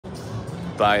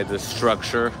by the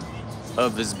structure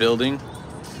of this building.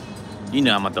 You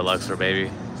know I'm at the Luxor, baby.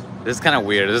 This is kind of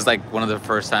weird. This is like one of the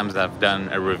first times I've done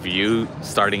a review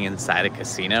starting inside a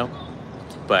casino.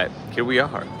 But here we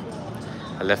are.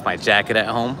 I left my jacket at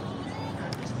home.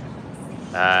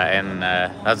 And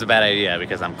that was a bad idea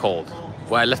because I'm cold.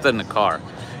 Well, I left it in the car.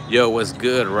 Yo, what's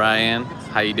good, Ryan?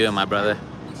 How you doing, my brother?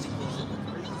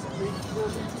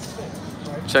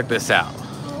 Check this out.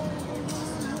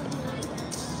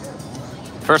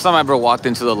 First time I ever walked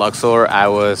into the Luxor, I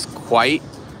was quite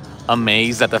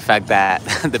amazed at the fact that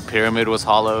the pyramid was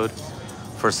hollowed.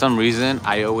 For some reason,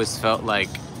 I always felt like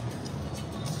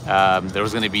there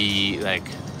was going to be, like,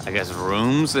 I guess,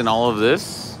 rooms in all of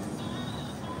this.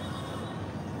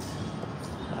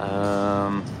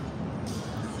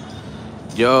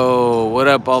 Yo, what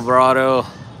up, Alvarado?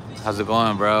 How's it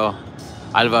going, bro?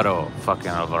 Alvaro, fucking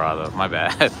Alvarado, my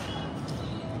bad.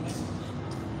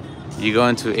 You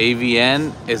going to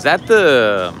AVN? Is that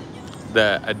the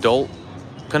adult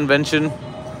convention?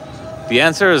 The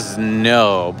answer is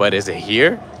no, but is it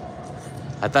here?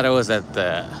 I thought it was at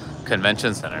the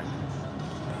convention center.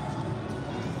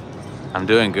 I'm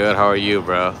doing good. How are you,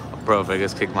 bro? Bro,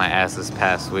 Vegas kicked my ass this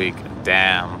past week.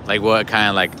 Damn. Like what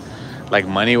kind? Like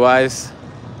money wise?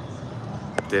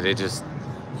 Did it just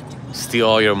steal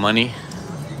all your money?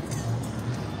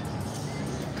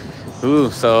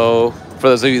 Ooh, so for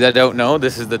those of you that don't know,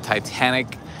 this is the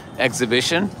Titanic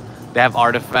exhibition. They have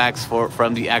artifacts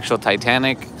from the actual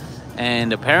Titanic,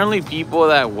 and apparently people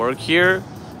that work here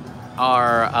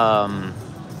are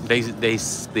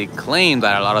they claim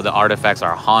that a lot of the artifacts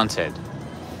are haunted.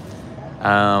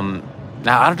 Now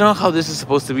I don't know how this is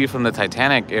supposed to be from the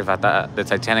Titanic. If I thought the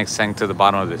Titanic sank to the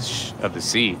bottom of the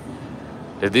sea,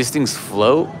 did these things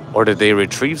float or did they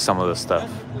retrieve some of the stuff?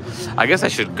 I guess I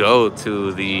should go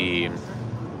to the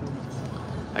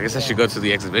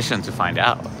exhibition to find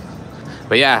out.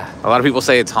 But yeah, a lot of people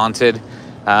say it's haunted.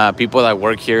 People that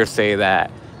work here say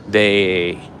that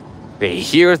they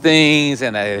hear things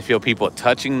and that they feel people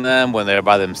touching them when they're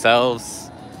by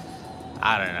themselves.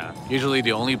 I don't know. Usually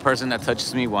the only person that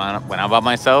touches me when I'm by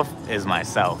myself is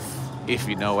myself, if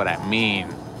you know what I mean.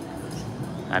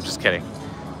 I'm just kidding.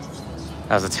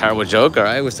 That was a terrible joke, all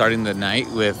right? We're starting the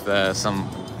night with some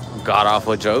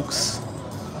god-awful jokes.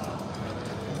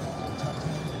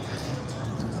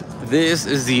 This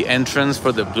is the entrance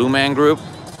for the Blue Man Group.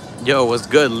 Yo, what's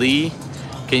good, Lee?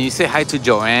 Can you say hi to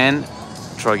Joanne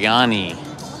Troyani?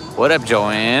 What up,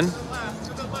 Joanne?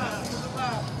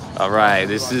 All right,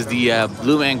 this is the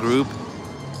Blue Man Group.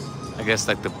 I guess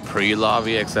like the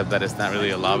pre-lobby, except that it's not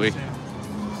really a lobby.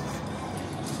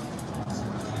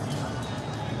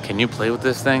 Can you play with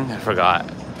this thing? I forgot.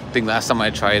 I think last time I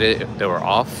tried it, they were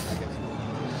off.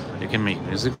 You can make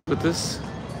music with this.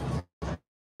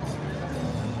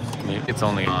 Maybe it's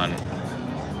only on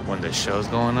when the show's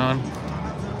going on.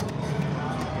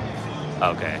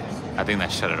 Okay, I think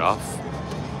that shut it off.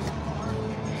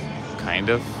 Kind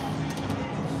of.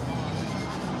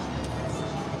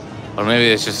 Or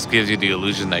maybe it just gives you the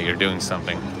illusion that you're doing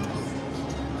something.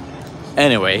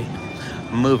 Anyway,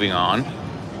 moving on.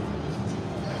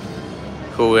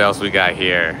 Who else we got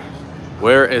here?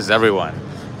 Where is everyone?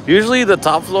 Usually the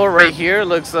top floor right here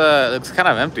looks kind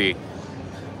of empty.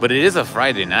 But it is a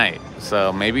Friday night.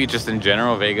 So maybe just in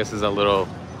general Vegas is a little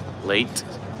late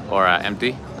or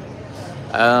empty.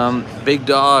 Big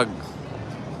Dog.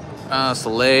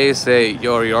 Soleil say,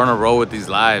 yo, you're on a roll with these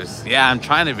lives. Yeah, I'm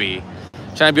trying to be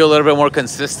a little bit more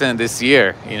consistent this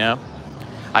year, you know?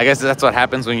 I guess that's what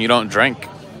happens when you don't drink.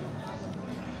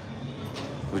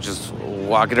 We're just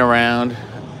walking around.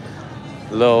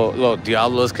 Little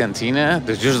Diablo's Cantina.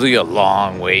 There's usually a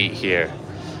long wait here.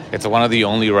 It's one of the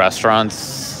only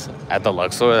restaurants at the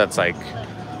Luxor that's like,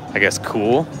 I guess,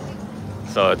 cool.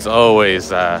 So it's always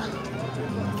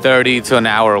 30 to an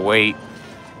hour wait.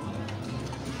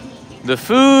 The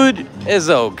food is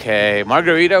okay.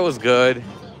 Margarita was good.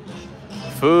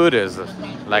 Food is,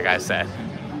 like I said,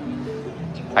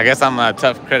 I guess I'm a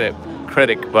tough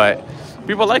critic, but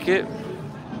people like it.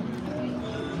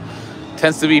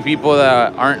 Tends to be people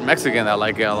that aren't Mexican that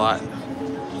like it a lot.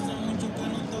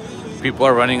 People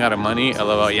are running out of money.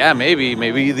 LOL. Yeah, maybe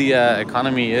the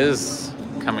economy is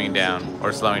coming down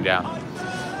or slowing down.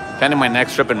 Planning my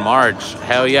next trip in March.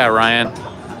 Hell yeah, Ryan.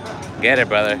 Get it,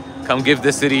 brother. Come give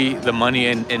the city the money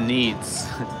it needs.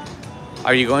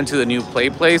 Are you going to the new play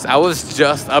place? I was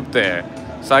just up there,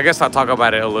 so I guess I'll talk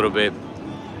about it a little bit.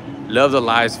 Love the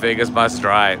lives, Vegas must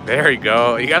drive. There you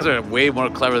go. You guys are way more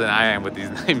clever than I am with these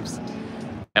names.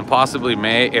 And possibly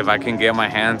May if I can get my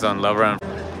hands on Lover and...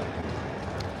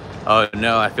 Oh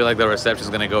no, I feel like the reception is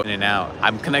gonna go in and out.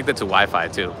 I'm connected to Wi-Fi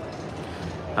too.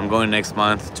 I'm going next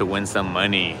month to win some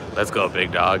money. Let's go,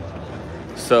 big dog.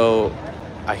 So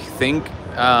I think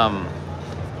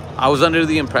I was under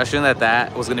the impression that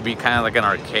that was going to be kind of like an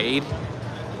arcade,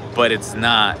 but it's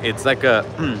not. It's like a,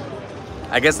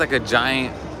 I guess like a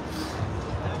giant,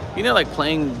 you know, like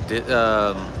playing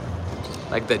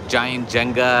like the giant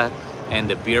Jenga and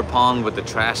the beer pong with the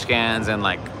trash cans and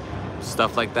like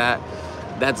stuff like that.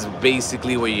 That's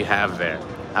basically what you have there.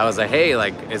 I was like, hey,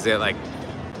 like, is it like,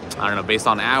 I don't know, based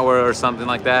on hour or something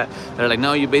like that? They're like,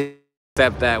 no, you basically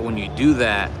accept that when you do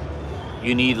that,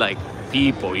 you need like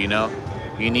people, you know?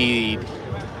 You need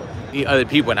other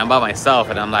people, and I'm by myself,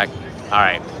 and I'm like, all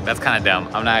right, that's kind of dumb.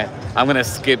 I'm gonna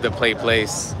skip the play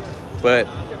place, but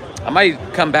I might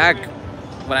come back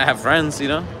when I have friends, you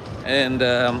know, and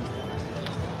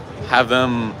have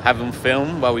them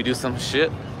film while we do some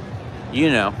shit, you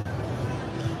know.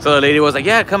 So the lady was like,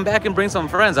 yeah, come back and bring some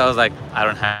friends. I was like, I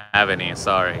don't have any,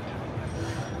 sorry.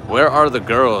 Where are the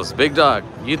girls? Big dog,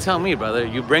 you tell me, brother.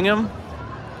 You bring them?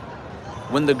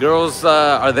 When the girls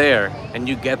are there and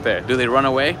you get there, do they run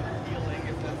away?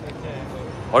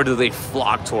 Or do they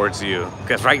flock towards you?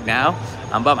 Because right now,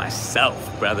 I'm by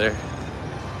myself, brother.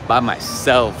 By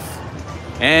myself.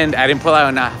 And I didn't pull out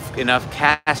enough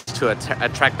cash to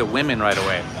attract the women right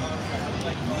away.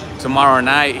 Tomorrow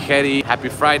night, Hetty, happy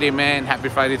Friday, man. Happy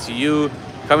Friday to you.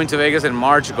 Coming to Vegas in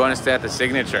March, going to stay at the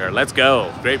Signature. Let's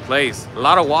go. Great place. A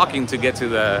lot of walking to get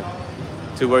to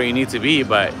where you need to be,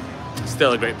 but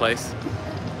still a great place.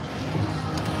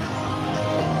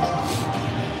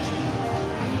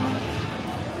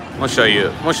 I'm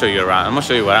gonna show you around. I'm gonna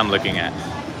show you what I'm looking at.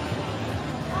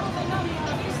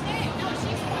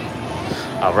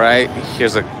 All right,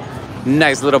 here's a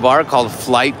nice little bar called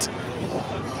Flight.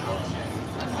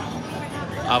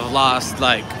 I've lost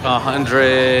like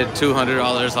 $100,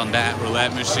 $200 on that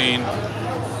roulette machine.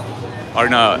 Or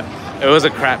no, it was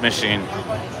a crap machine.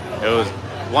 It was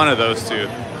one of those two.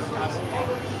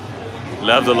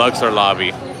 Love the Luxor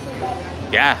lobby.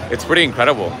 Yeah, it's pretty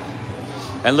incredible.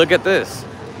 And look at this.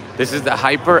 This is the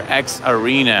HyperX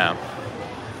Arena.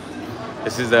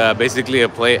 This is basically a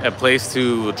place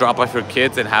to drop off your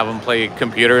kids and have them play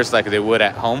computers like they would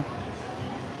at home.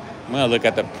 I'm gonna look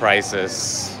at the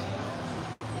prices.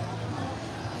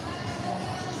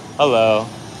 Hello,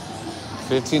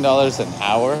 $15 an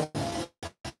hour?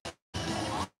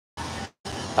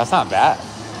 That's not bad.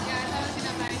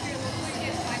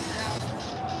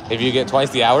 If you get twice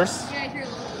the hours? Yeah, if you're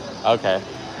local. Okay.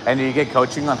 And do you get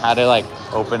coaching on how to like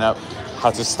open up,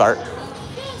 how to start?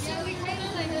 Yeah, we kind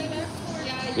of like do that.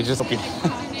 You just like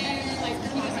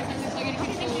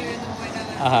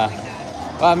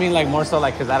Well, I mean, like more so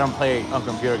like because I don't play on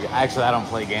computer. Actually, I don't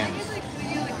play games.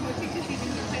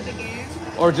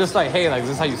 Or just like, hey, like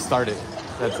this is how you start it.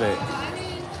 That's it. I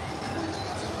mean,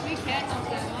 we can't help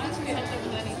them. Honestly, we help them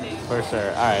with anything. For sure.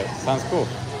 All right, sounds cool.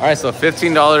 All right, so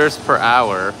 $15 per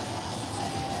hour,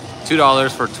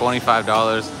 $2 for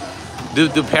 $25.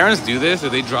 Do parents do this? Do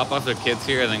they drop off their kids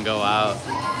here and then go out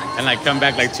and like come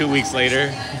back like 2 weeks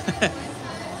later?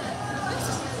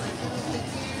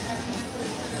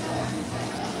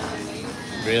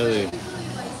 Really?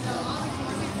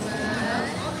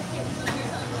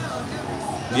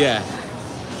 Yeah.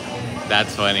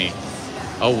 That's funny.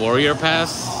 A warrior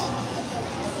pass?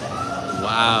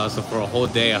 Wow, so for a whole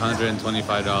day,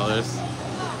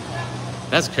 $125.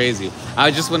 That's crazy.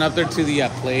 I just went up there to the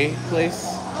play place.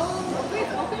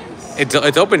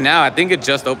 It's open now. I think it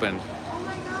just opened.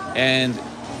 And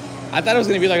I thought it was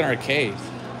gonna be like an arcade.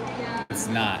 It's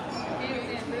not.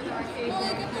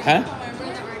 Huh?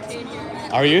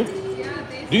 Are you?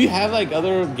 Do you have like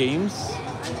other games?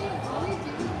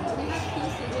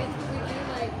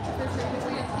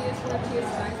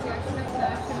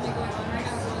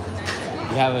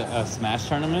 You have a Smash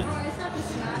tournament? No, it's not the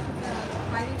Smash, it's a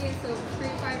fighting game, so Free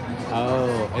Fire.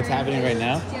 Oh, it's happening right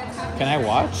now? Can I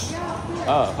watch? Yeah.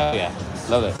 Oh, hell yeah.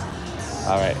 Love it.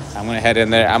 All right, I'm gonna head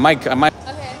in there. I might. Okay.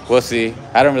 We'll see.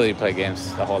 I don't really play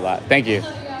games a whole lot. Thank you.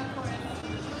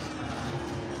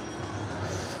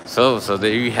 So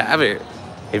there you have it.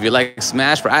 If you like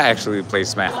Smash, I actually play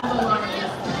Smash.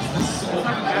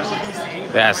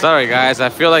 Yeah, sorry guys. I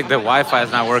feel like the Wi-Fi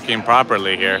is not working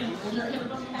properly here.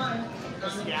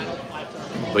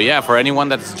 But yeah, for anyone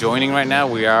that's joining right now,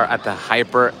 we are at the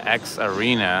HyperX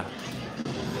Arena.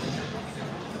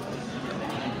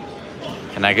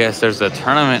 And I guess there's a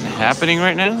tournament happening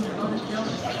right now.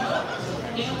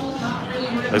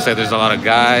 Looks like there's a lot of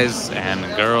guys and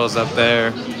girls up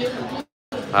there.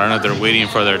 I don't know if they're waiting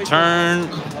for their turn.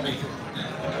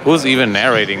 Who's even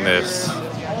narrating this?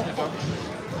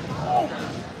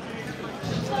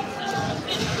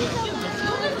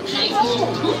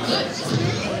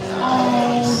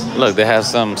 Look, they have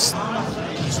some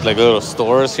like little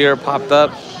stores here popped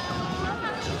up.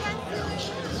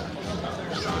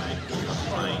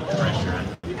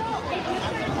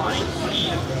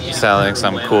 Selling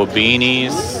some cool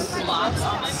beanies.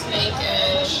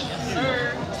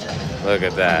 Look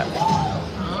at that.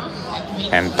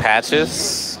 And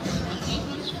patches.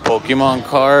 Pokemon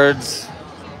cards.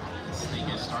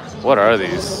 What are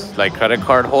these? Like credit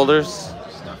card holders?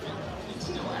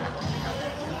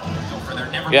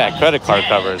 Yeah, credit card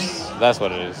covers. That's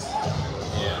what it is.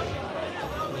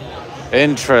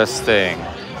 Interesting.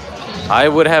 I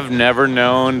would have never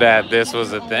known that this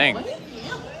was a thing.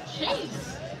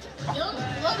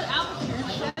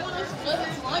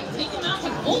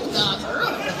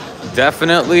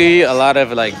 Definitely a lot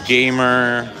of like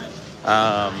gamer,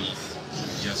 kind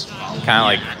of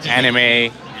like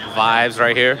anime vibes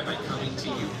right here.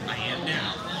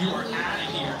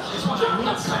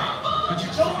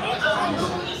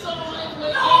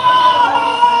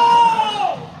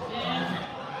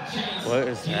 What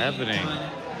is happening?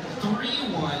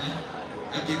 3-1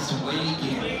 against away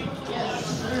game.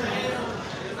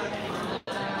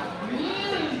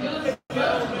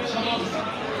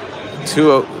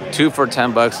 2 for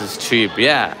 $10 is cheap.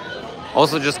 Yeah.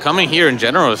 Also, just coming here in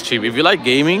general is cheap. If you like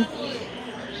gaming,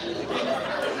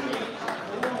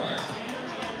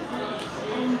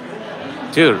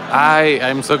 dude,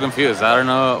 I'm so confused. I don't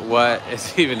know what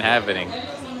is even happening.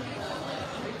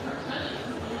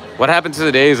 What happened to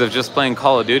the days of just playing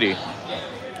Call of Duty?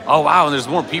 Oh wow, and there's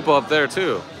more people up there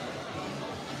too.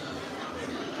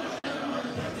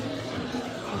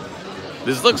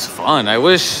 This looks fun. I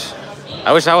wish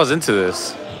I was into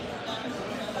this.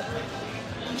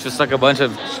 Just like a bunch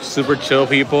of super chill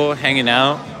people hanging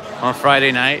out on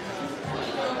Friday night.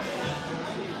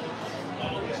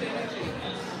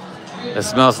 It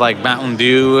smells like Mountain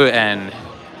Dew and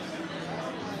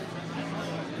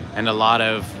a lot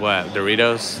of what,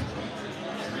 Doritos?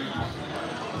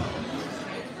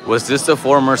 Was this the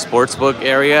former sportsbook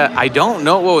area? I don't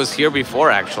know what was here before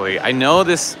actually. I know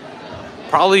this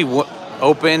probably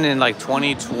opened in like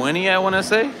 2020, I want to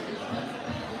say.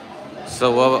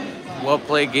 So we'll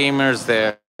play gamers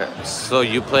there. So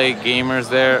you play gamers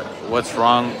there. What's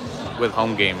wrong with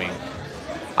home gaming?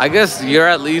 I guess you're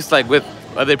at least like with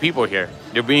other people here.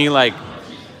 You're being like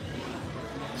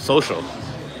social.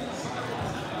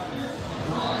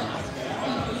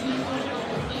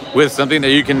 With something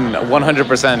that you can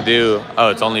 100% do. Oh,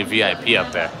 it's only VIP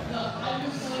up there.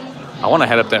 I want to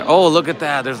head up there. Oh, look at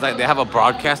that. There's like, they have a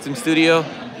broadcasting studio.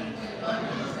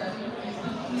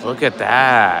 Look at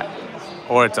that.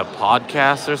 Or it's a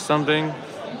podcast or something.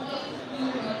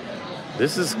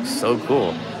 This is so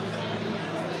cool.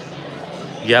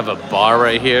 You have a bar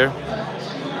right here.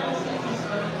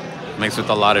 Mixed with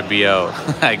a lot of BO.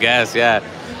 I guess, yeah.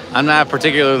 I'm not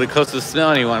particularly close to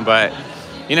smell anyone, but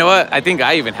you know what? I think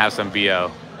I even have some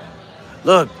BO.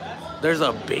 Look, there's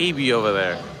a baby over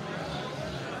there.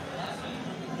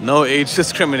 No age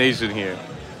discrimination here.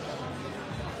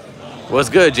 What's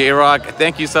good, J-Rock?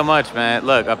 Thank you so much, man.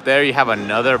 Look, up there you have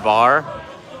another bar.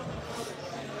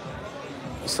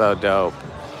 So dope.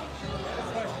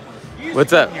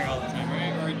 What's up? Here all the time,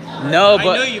 right? No,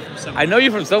 but I know you from somewhere. I know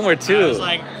you from somewhere too. I was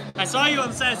like, I saw you on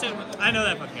the side. I said, I know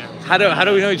that fucking guy. How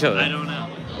do we know each other? I don't know.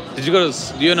 Did you go to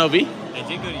UNLV? I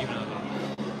did go to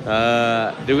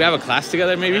UNLV. Did we have a class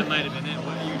together maybe? That might have been it.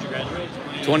 What year did you graduate?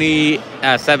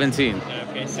 2017. Yeah,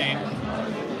 okay, same.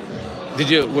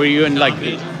 Were you in like?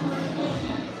 Major?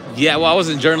 Yeah, well, I was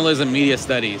in journalism media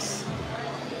studies.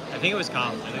 I think it was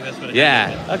comm. I think that's what it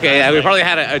Yeah, was. okay. We probably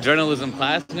had a journalism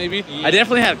class maybe. Yeah. I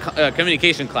definitely had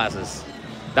communication classes.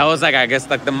 That was like, I guess,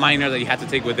 like the minor that you had to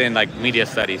take within like media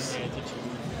studies.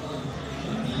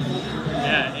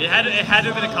 Yeah, it had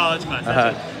to have been a college class.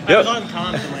 Uh-huh. I was on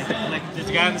comms and like there's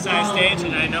a guy on the side stage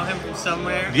and I know him from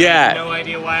somewhere. Yeah. I have no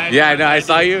idea why. I know. I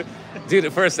saw you.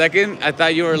 Dude, for a second, I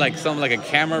thought you were like like a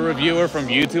camera reviewer from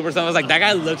YouTube or something. I was like, that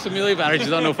guy looks familiar, but I just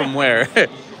don't know from where.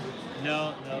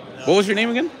 No. What was your name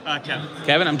again? Kevin.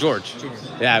 Kevin, I'm George. George.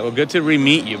 Yeah, well, good to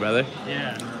re-meet you, brother.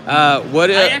 Yeah. I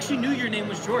I actually knew your name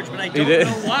was George, but I don't did?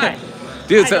 know why.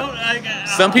 Dude,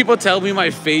 Some people tell me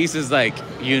my face is like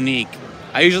unique.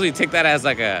 I usually take that as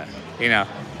like a,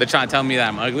 they're trying to tell me that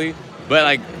I'm ugly. But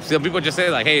like, some people just say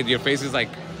like, hey, your face is like,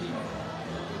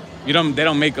 they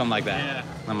don't make them like that. Yeah.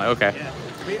 I'm like, okay. Yeah.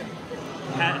 We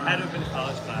had to have been a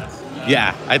college class.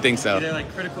 Yeah, I think so. Either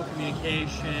like critical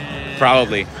communication.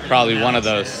 Probably one of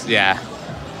those. Yeah.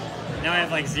 Now I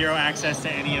have like zero access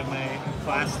to any of my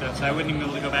class stuff, so I wouldn't even be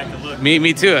able to go back to look.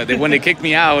 Me too. When they kicked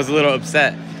me out, I was a little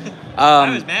upset. I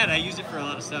Um, was mad. I used it for a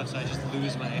lot of stuff, so I just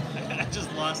lose my. I just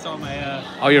lost all my.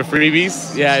 all your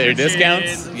freebies? Yeah, your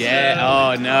discounts? subscriptions and Yeah.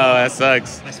 stuff. Oh, no, that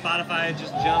sucks. My Spotify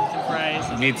just jumped in price.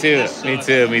 I was Me like, too. this Me sucks.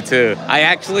 too. Me too. I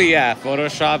actually, yeah,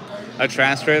 photoshopped a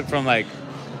transcript from like,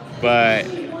 but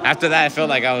after that, I felt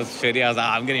like I was shitty. I was like,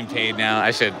 I'm getting paid now.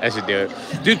 I should do it.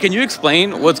 Dude, can you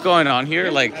explain what's going on here?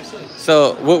 Like, Absolutely.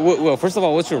 so, well, first of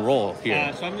all, what's your role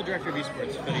here? So I'm the director of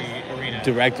esports for the arena.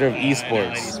 Director of and Allied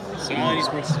esports. Esports. So Allied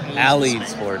Esports. is Allied the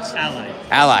same. Sports. Allied.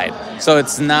 Allied. So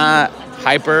it's not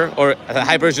Hyper, or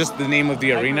Hyper is just the name of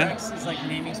the arena? HyperX is like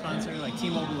naming sponsor, like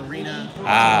T-Mobile Arena.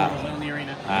 Ah. T-Mobile Only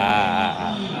Arena.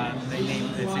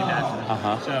 They say that.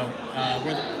 Uh-huh. So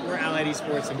we're Allied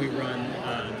Esports, and we run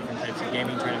different types of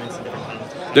gaming tournaments and different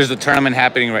competitions. There's a tournament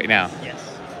happening right now.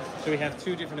 Yes. So we have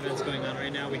 2 different events going on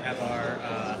right now. We have our.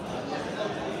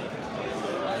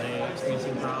 Are they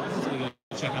experiencing problems? We can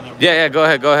check on that. Yeah, go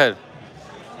ahead.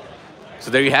 So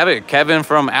there you have it. Kevin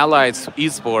from Allied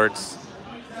Esports.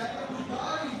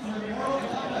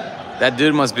 That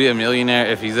dude must be a millionaire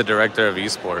if he's a director of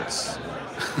esports.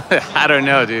 I don't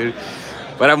know, dude.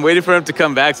 But I'm waiting for him to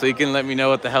come back so he can let me know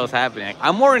what the hell's happening.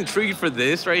 I'm more intrigued for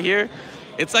this right here.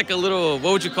 It's like a little,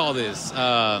 what would you call this?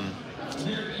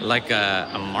 Like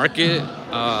a market.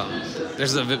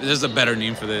 There's a better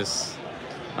name for this.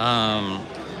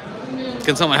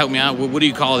 Can someone help me out? What do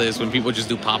you call this when people just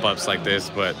do pop-ups like this,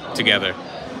 but together?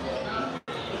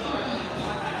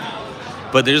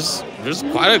 But there's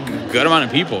quite a good amount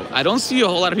of people. I don't see a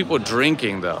whole lot of people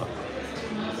drinking though.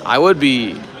 I would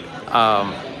be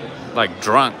like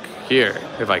drunk here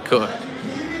if I could.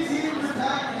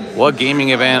 What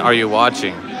gaming event are you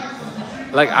watching?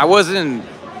 Like, I wasn't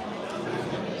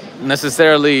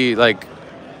necessarily like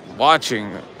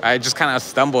watching. I just kind of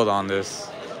stumbled on this.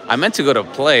 I meant to go to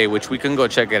Play, which we can go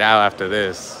check it out after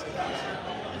this.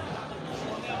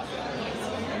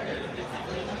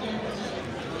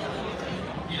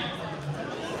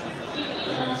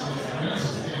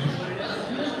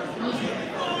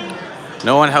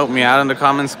 No one helped me out in the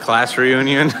comments. Class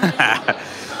reunion.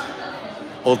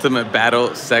 Ultimate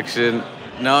battle section.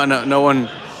 No one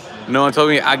told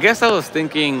me. I guess I was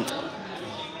thinking.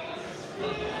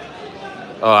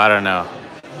 Oh, I don't know.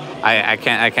 I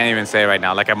can't even say right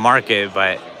now. Like a market,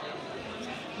 but.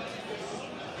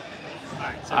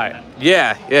 All right.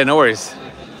 Yeah. No worries.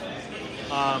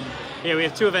 Yeah, we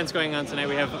have 2 events going on tonight.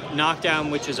 We have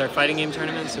Knockdown, which is our fighting game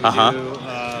tournament. So we do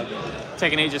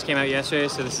Tekken 8 just came out yesterday,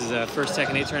 so this is the first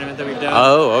Tekken 8 tournament that we've done.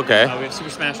 Oh, okay. We have Super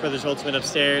Smash Bros. Ultimate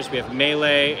upstairs. We have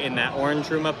Melee in that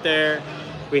orange room up there.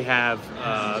 We have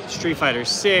Street Fighter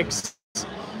 6,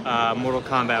 Mortal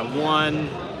Kombat 1.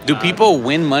 Do people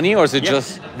win money, or is it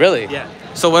just really? Yeah.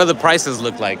 So what do the prices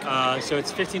look like? So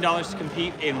it's $15 to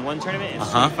compete in 1 tournament, and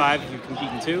 $25 if you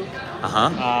compete in 2.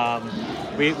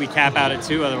 We cap out at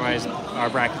 2, otherwise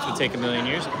our brackets would take a million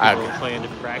years. People will play in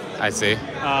different brackets. I see.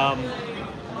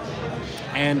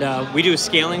 And we do a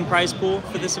scaling prize pool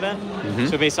for this event.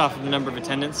 So based off of the number of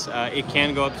attendance, it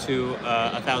can go up to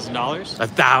 $1,000.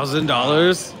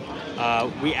 $1,000?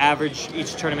 We average,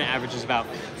 each tournament averages about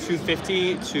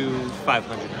 $250 to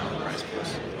 $500 prize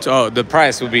pools. So the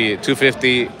price would be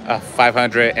 $250,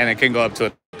 $500, and it can go up to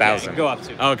 $1,000. Yeah, it can go up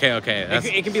to. Okay.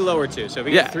 It can be lower too. So if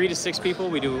we get 3 to 6 people,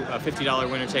 we do a $50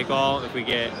 winner take all. If we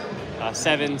get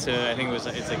 7 to, I think it's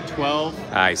like 12.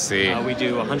 I see. We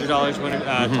do $100 winner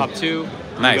top 2.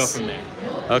 Nice. We go from there.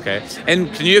 Okay.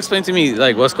 And can you explain to me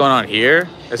like what's going on here?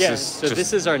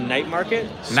 This is our night market.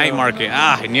 Night market.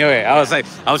 I knew it. I was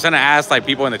trying to ask like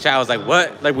people in the chat. I was like,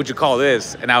 what like would you call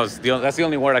this? And that's the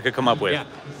only word I could come up with. Yeah,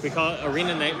 we call it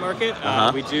Arena Night Market.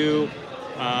 We do.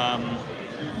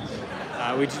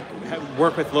 We just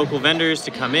work with local vendors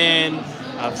to come in,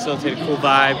 facilitate a cool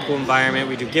vibe, cool environment.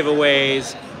 We do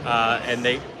giveaways, and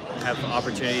they have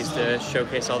opportunities to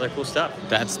showcase all their cool stuff.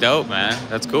 That's dope, man.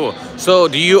 That's cool. So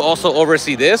do you also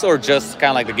oversee this, or just kind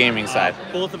of like the gaming side?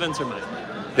 Both events are mine.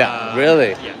 Yeah,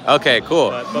 really? Yeah. Okay, cool.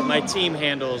 But my team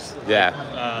handles the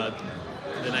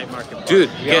night market part. Dude,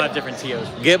 we all have different TOs.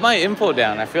 Get my info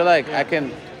down. I feel like I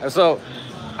can. So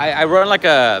I run like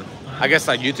a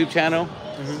YouTube channel.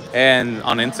 And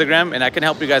on Instagram, and I can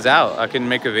help you guys out. I can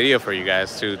make a video for you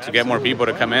guys to get more people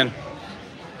to come in.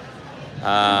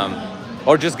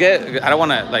 Or just I don't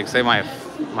want to like say my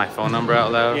phone number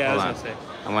out loud. Yeah, Hold I on. was gonna say.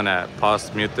 I'm gonna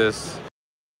mute this.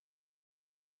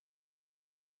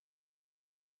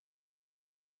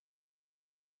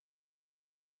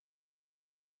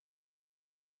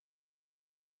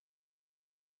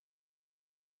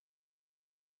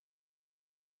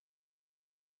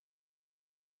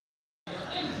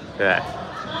 Yeah.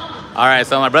 All right,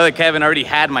 so my brother Kevin already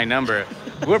had my number.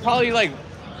 We're probably like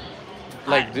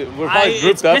like we're probably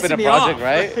grouped up in a project,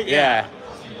 right? Yeah.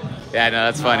 Yeah, no,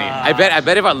 that's funny. I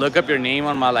bet if I look up your name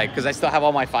on my because I still have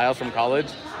all my files from college,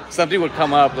 something would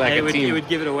come up like it would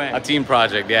give it away. A team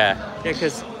project, yeah. Yeah,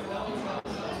 because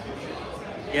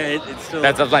it's still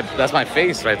that's my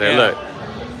face right there. Look,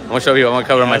 I'm gonna show you. I'm gonna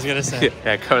cover my. I was gonna say.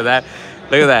 Yeah, cover that.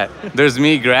 Look at that. There's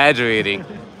me graduating.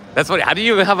 That's funny. How do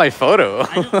you even have my photo? I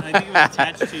think it was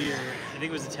attached to your. I think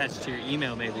it was attached to your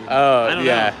email, maybe. Oh, I don't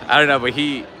yeah. know. I don't know, but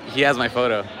he has my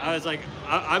photo. I was like,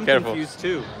 I'm Careful. confused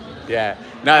too. Yeah.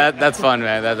 No, that's fun,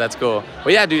 man. That's cool.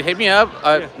 But yeah, dude, hit me up.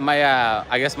 Yeah. My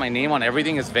I guess my name on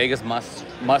everything is Vegas must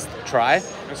try.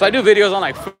 Okay. So I do videos on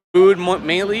like food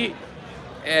mainly,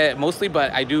 mostly,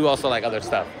 but I do also like other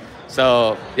stuff.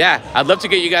 So yeah, I'd love to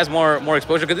get you guys more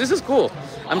exposure because this is cool.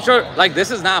 I'm sure like this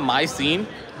is not my scene,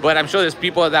 but I'm sure there's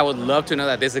people that would love to know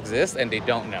that this exists and they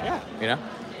don't know. Yeah. You know?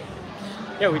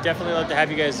 Yeah, we definitely love to have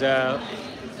you guys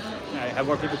have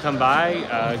more people come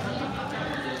by.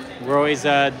 We're always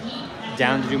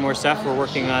down to do more stuff. We're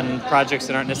working on projects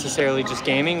that aren't necessarily just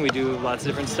gaming. We do lots of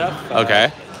different stuff.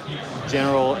 Okay.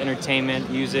 General entertainment,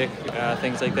 music,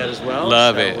 things like that as well.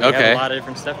 Love it. We Okay. have a lot of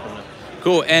different stuff coming up.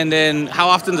 Cool. And then how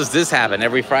often does this happen?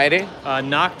 Every Friday?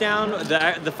 Knockdown,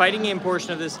 the fighting game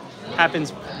portion of this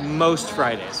happens most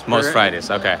Fridays. Fridays,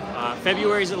 okay.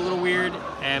 February is a little weird,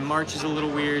 and March is a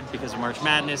little weird because of March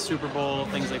Madness, Super Bowl,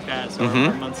 things like that. So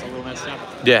our month's a little messed up.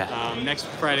 Yeah. Next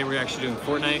Friday, we're actually doing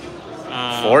Fortnite.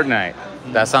 Fortnite.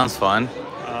 That sounds fun.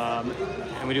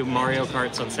 And we do Mario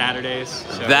Karts on Saturdays.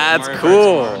 So That's Mario cool.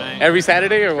 Karts tomorrow night. Every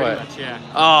Saturday or Pretty what? much, yeah.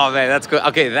 Oh man, that's cool.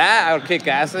 Okay, that I would kick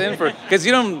ass in for because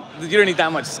you don't need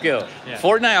that much skill. Yeah.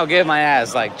 Fortnite, I'll give my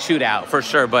ass like shoot out for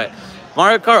sure. But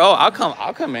Mario Kart, oh,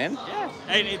 I'll come in. Yeah,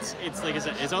 and it's like I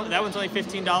said, that one's only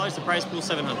 $15. The prize pool's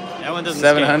 $700. That one doesn't.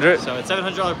 $700? So it's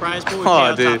 $700 prize pool. We Oh, pay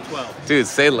on dude, top 12. dude,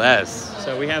 say less.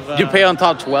 So we have. You pay on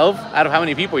top 12 out of how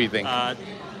many people you think?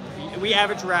 We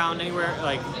average around anywhere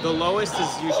like the lowest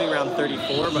is usually around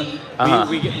 34, but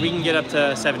we can get up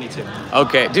to 72.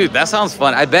 Okay, dude, that sounds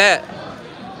fun. I bet.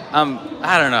 I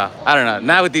don't know.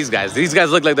 Not with these guys. These guys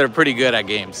look like they're pretty good at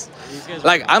games. These guys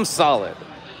Like I'm solid.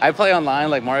 I play online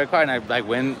like Mario Kart and I like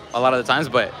win a lot of the times.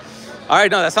 But all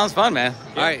right, no, that sounds fun, man.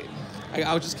 Yeah. All right,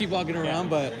 I'll just keep walking around.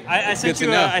 But I it's good sent to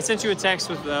you know. I sent you a text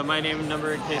with my name and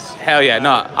number in case. Hell yeah,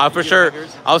 no, I'll for you sure. have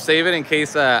yours. I'll save it in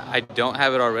case I don't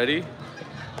have it already.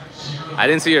 I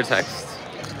didn't see your text.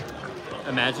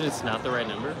 Imagine it's not the right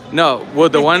number. No, well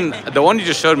the one you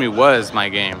just showed me was my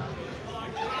game.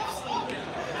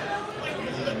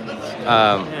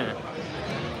 Yeah.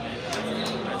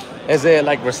 Is it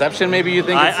like reception? Maybe you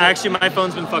think? Actually, my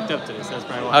phone's been fucked up today, so that's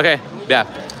probably why. Okay, yeah.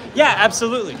 Yeah,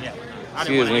 absolutely. Yeah.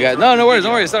 Excuse me, guys. No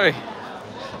worries. Sorry.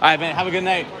 All right, man. Have a good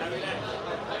night.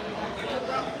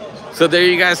 So there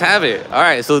you guys have it. All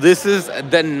right, so this is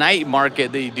the night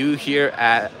market they do here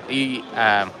at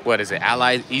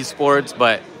Allied Esports,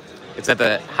 but it's at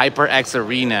the HyperX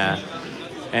Arena,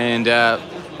 and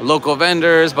local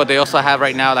vendors. But they also have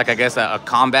right now, like I guess, a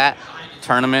combat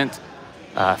tournament,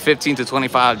 $15 to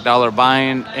 $25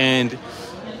 buy-in, and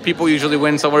people usually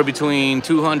win somewhere between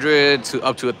 $200 to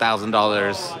up to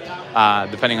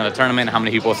 $1,000, depending on the tournament, how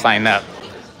many people sign up.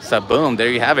 So boom, there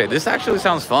you have it. This actually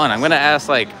sounds fun. I'm gonna ask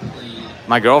like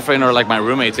my girlfriend or like my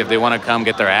roommates if they want to come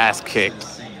get their ass kicked.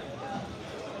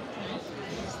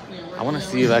 I want to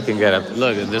see if I can get up.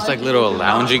 Look, there's like little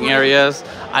lounging areas.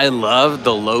 I love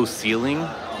the low ceiling.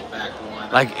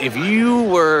 Like if you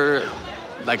were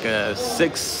like a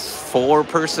 6'4"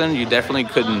 person, you definitely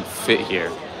couldn't fit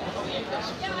here.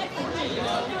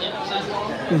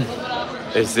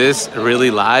 Is this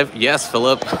really live? Yes,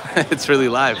 Philip, it's really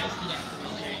live.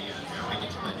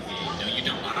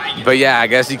 But yeah, I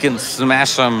guess you can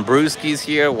smash some brewskis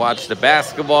here, watch the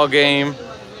basketball game,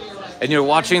 and you're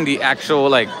watching the actual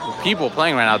like people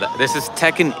playing right now. This is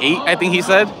Tekken 8, I think he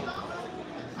said.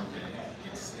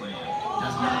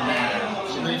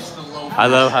 I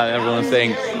love how everyone's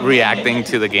saying, reacting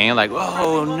to the game, like,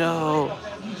 oh no.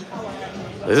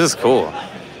 This is cool.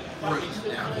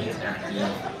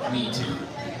 Me too.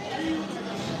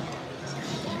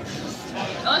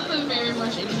 I like them very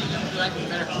much anything like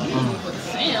better with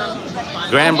Sam.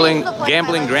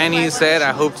 Gambling Granny said,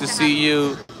 I hope to see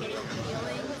you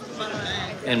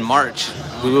in March.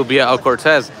 We will be at El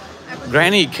Cortez.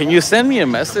 Granny, can you send me a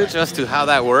message as to how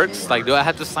that works? Like, do I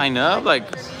have to sign up? Like,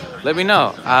 let me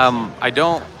know. I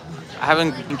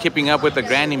haven't been keeping up with the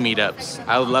Granny meetups.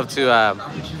 I would love to,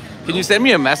 can you send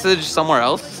me a message somewhere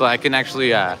else so I can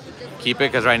actually keep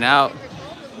it? Because right now,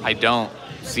 I don't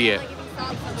see it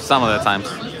some of the times.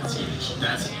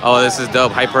 Oh, this is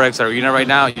dope. HyperX Arena right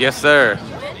now? Yes, sir.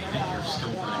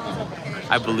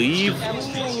 I believe.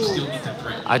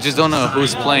 I just don't know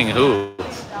who's playing who.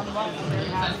 That's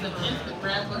the instant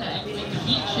grab. Go ahead, activate the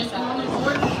heat, shift on the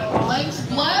board. Legs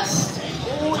blessed.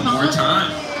 One more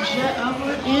time. Jet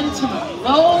upward into the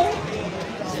low.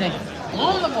 Second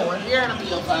on the board. You're in a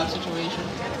BO5 situation.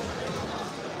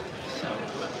 So,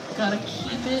 gotta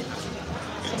keep it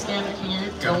together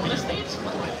here. Don't want to stay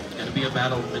slow. Gotta be a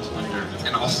battle of mental endurance.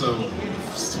 And also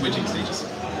switching stages.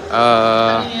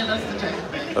 Yeah, that's the technique.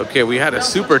 Okay, we had a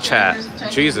super chat.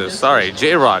 Jesus, sorry.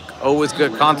 J-Rock, always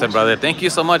good content, brother. Thank you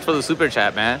so much for the super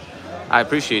chat, man. I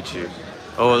appreciate you.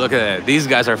 Oh, look at that. These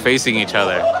guys are facing each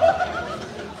other.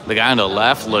 The guy on the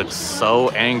left looks so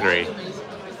angry.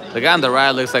 The guy on the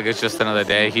right looks like it's just another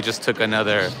day. He just took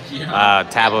another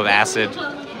tab of acid.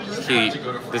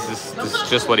 This is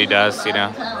just what he does, you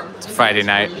know. It's Friday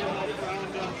night.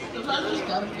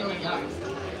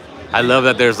 I love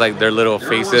that there's like their little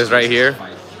faces right here.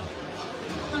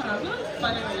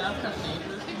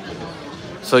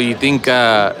 So you think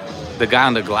the guy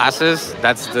on the glasses,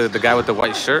 that's the guy with the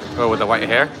white shirt or with the white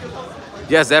hair?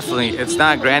 Yes, definitely. It's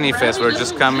not Granny Fest. We're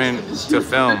just coming to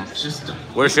film.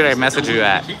 Where should I message you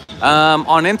at?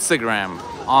 On Instagram,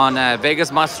 on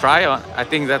Vegas Must Try. I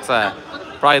think that's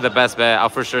probably the best bet. I'll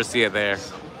for sure see it there.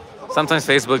 Sometimes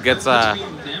Facebook gets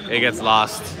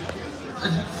lost.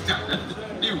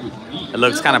 It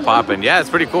looks kind of popping. Yeah, it's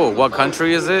pretty cool. What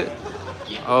country is it?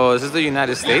 Oh, is this the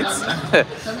United States?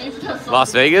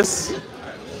 Las Vegas?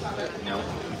 No.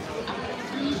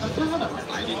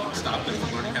 I didn't stop them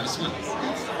from learning how to swim.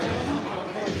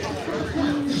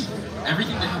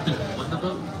 Everything that happened on the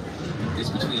boat is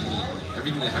between me.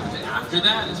 Everything that happened after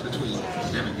that is between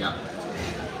them and God.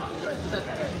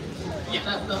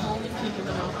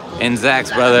 Yeah. In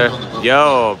Zach's, brother.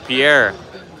 Yo, Pierre.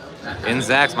 In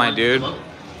Zach's, my dude.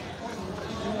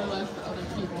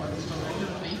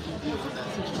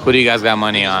 Who do you guys got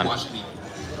money on?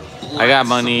 I got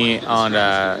money on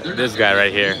this guy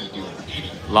right here.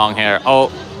 Long hair.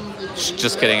 Oh,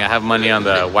 just kidding. I have money on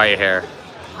the white hair.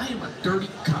 I am a dirty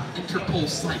cop, Interpol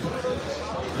sniper.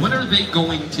 What are they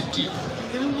going to do?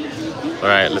 All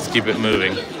right, let's keep it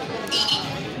moving.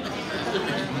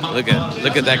 Look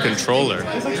at that controller.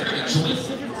 Look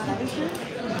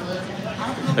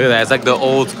at that. It's like the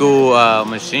old school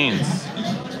machines.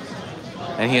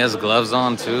 And he has gloves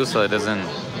on too, so it doesn't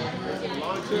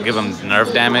give him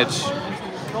nerve damage.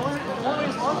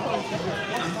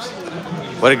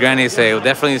 What did Granny say? We'll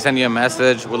definitely send you a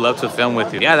message. We'd love to film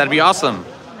with you. Yeah, that'd be awesome.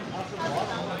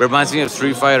 Reminds me of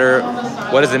Street Fighter.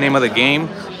 What is the name of the game?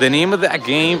 The name of that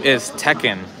game is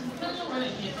Tekken.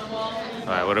 All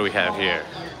right, what do we have here?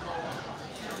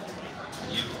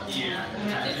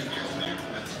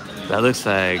 That looks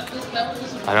like,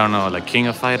 I don't know, like King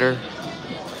of Fighter?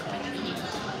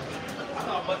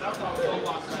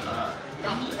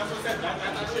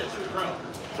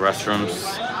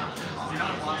 Restrooms.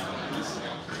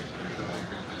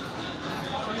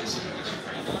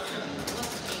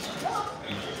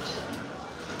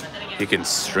 You can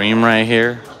stream right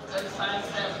here.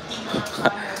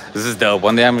 This is dope.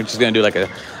 One day I'm just gonna do like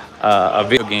a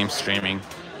video game streaming.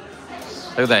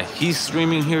 Look at that. He's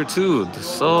streaming here too. This is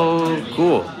so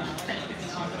cool.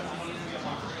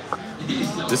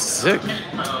 This is sick.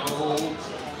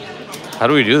 How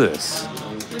do we do this?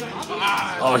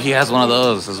 Oh, he has one of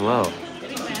those as well.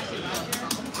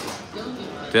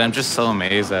 Dude, I'm just so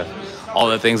amazed at all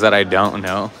the things that I don't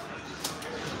know.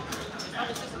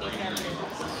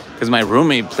 Because my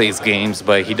roommate plays games,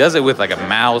 but he does it with like a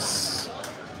mouse.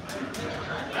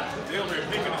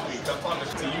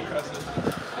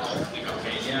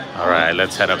 All right,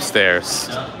 let's head upstairs.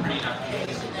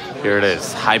 Here it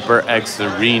is, HyperX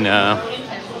Arena.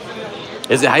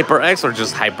 Is it HyperX or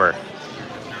just Hyper?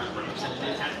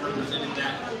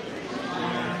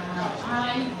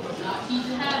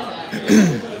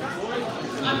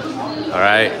 All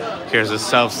right, here's a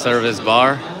self-service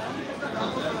bar.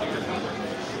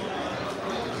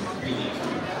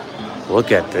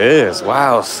 Look at this.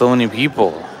 Wow, so many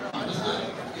people.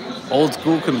 Old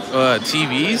school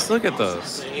TVs. Look at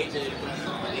those.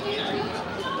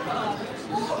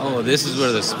 Oh, this is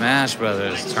where the Smash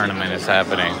Brothers tournament is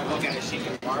happening.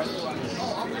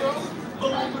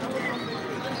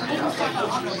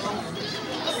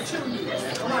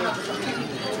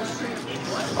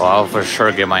 Oh, I'll for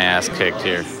sure get my ass kicked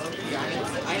here.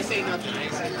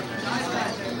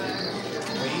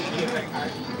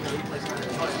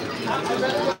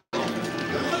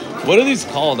 What are these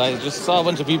called? I just saw a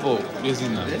bunch of people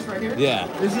using them. This right here? Yeah.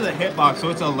 This is a Hitbox, so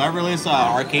it's a leverless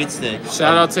arcade stick.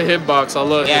 Shout out to Hitbox. I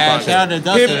love Yeah, Hitbox. shout out to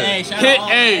Dustin. Hey, shout out.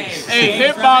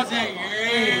 Hitbox.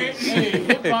 Hey,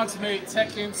 Hitbox made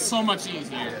Tekken so much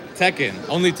easier. Tekken,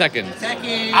 only Tekken.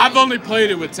 I've only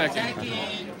played it with Tekken.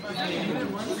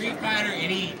 Street Fighter,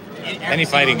 Any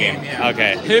fighting game. Yeah.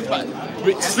 Okay.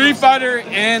 With Street Fighter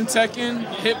and Tekken,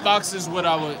 Hitbox is what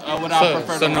I would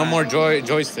prefer. So to no learn. more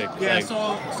joystick. Yeah.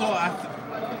 like-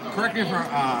 Correct me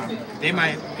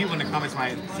if people in the comments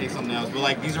might say something else, but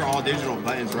like these are all digital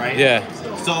buttons, right? Yeah.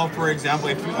 So for example,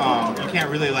 if you can't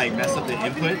really like mess up the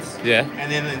inputs. Yeah.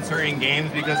 And then in certain games,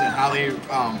 because of how they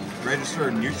register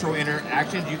neutral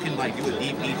interactions, you can like do a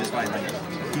DP just by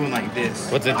like doing like this.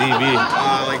 What's a DB?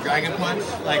 Like Dragon Punch.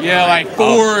 Like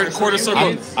four quarter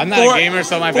circle. I'm not a gamer,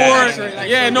 so my bad.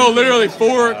 Literally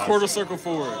four quarter circle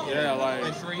forward. Yeah, like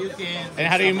And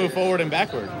how do you move forward and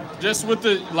backward? just with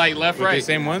the left, With right. the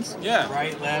same ones? Yeah.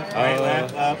 right, left,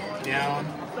 up, down.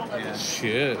 Yeah.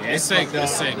 Shit. It's sick.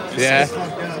 It's sick. Yeah.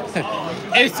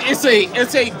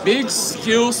 It's a big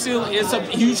skill ceiling. It's a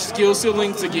huge skill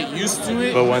ceiling to get used to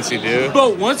it. But once you do,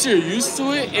 But once you're used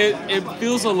to it, it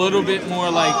feels a little bit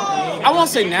more like, I won't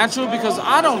say natural because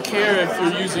I don't care if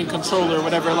you're using controller or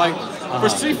whatever. Like for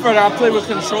Street Fighter, I play with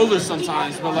controllers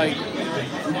sometimes, but like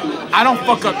I don't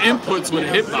fuck up inputs with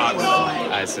a hitbox.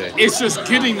 I see. It's just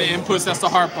getting the inputs that's the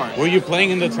hard part. Were you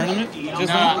playing in the tournament just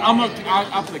now?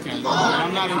 I'll play King.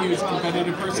 I'm not a huge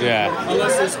competitive person. Yeah.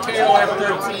 Unless it's KOF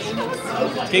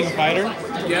 13. King Fighter?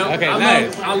 Yeah. Okay, I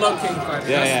nice. love King Fighter.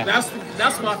 Yeah,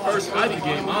 That's my first fighting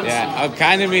game, honestly. Yeah,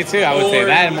 kind of me too. I would say Or-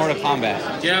 that and Mortal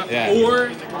Kombat. Yeah. Or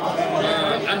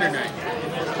Under Night.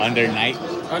 Under Night?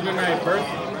 Under Night Birth.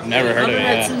 Never heard of Under it.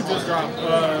 Night Yeah. 2 just dropped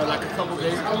like a couple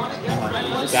days ago.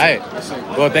 Right.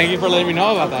 Well, thank you for letting me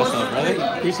know about that stuff, brother.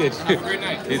 Appreciate you. Have a great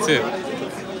night. You too.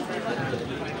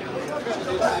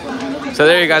 So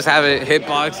there you guys have it.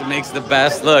 Hitbox makes the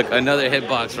best. Look, another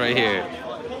hitbox right here.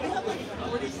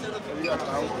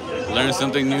 Learn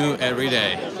something new every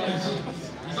day.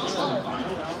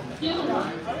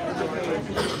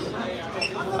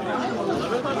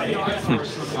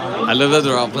 I love that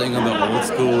they're all playing on the old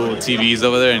school TVs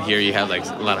over there, and here you have like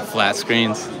a lot of flat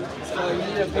screens.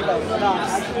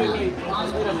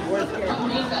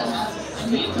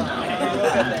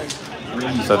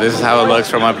 So this is how it looks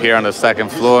from up here on the second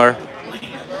floor.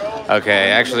 Okay, I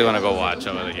actually want to go watch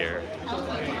over here.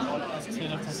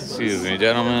 Excuse me,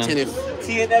 gentlemen. Excuse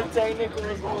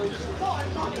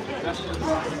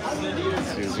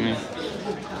me.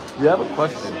 You have a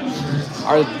question.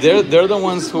 They're the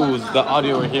ones who the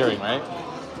audio we're hearing, right?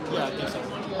 Yeah, I think so.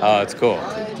 Oh, it's cool.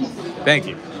 Thank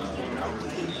you.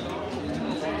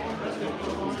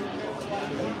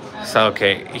 So,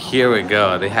 okay, here we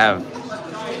go. They have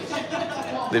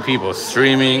the people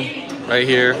streaming right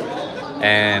here,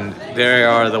 and they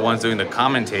are the ones doing the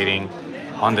commentating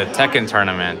on the Tekken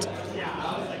tournament.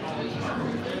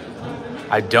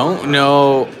 I don't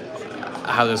know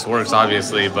how this works,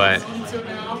 obviously, but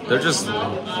they're just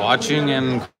watching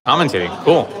and commentating.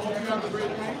 Cool.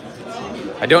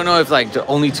 I don't know if like the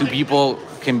only two people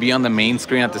can be on the main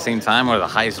screen at the same time, or the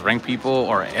highest ranked people,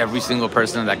 or every single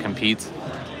person that competes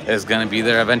is gonna be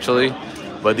there eventually.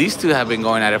 But these two have been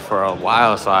going at it for a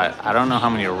while, so I don't know how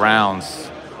many rounds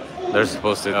they're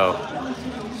supposed to go.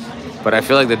 But I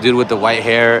feel like the dude with the white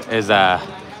hair is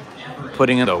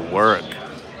putting in the work.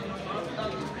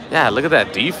 Yeah, look at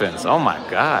that defense. Oh my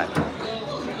God.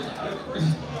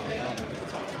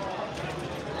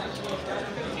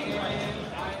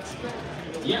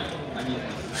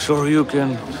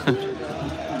 Shoryuken.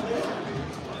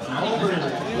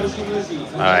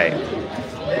 All right,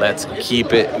 let's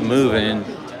keep it moving.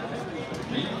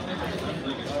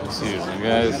 Excuse me,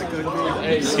 guys.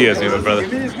 Excuse me, my brother.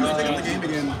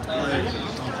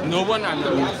 No one I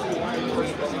know.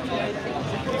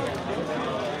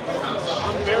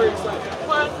 I'm very excited.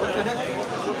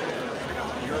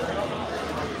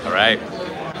 All right,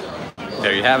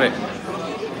 there you have it.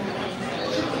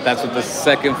 That's what the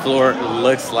second floor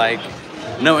looks like.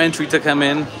 No entry to come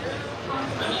in.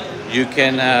 You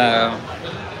can,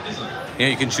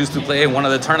 you can choose to play one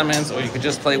of the tournaments, or you can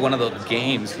just play one of the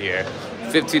games here.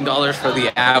 $15 for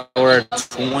the hour,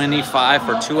 $25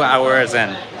 for 2 hours,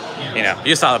 and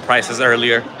you saw the prices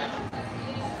earlier.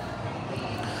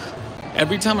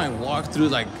 Every time I walk through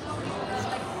like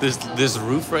this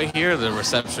roof right here, the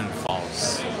reception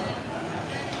falls.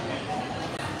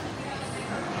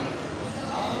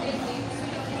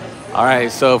 All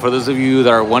right, so for those of you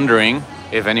that are wondering,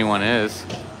 if anyone is,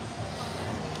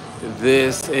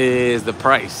 this is the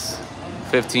price.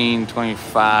 15,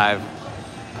 25,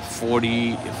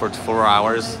 40 for 4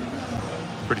 hours.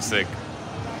 Pretty sick.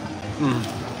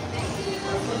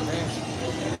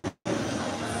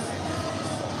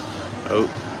 Oh.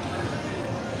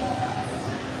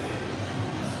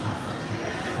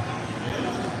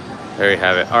 There you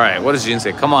have it. All right, what does Gene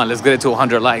say? Come on, let's get it to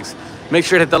 100 likes. Make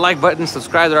sure to hit the like button,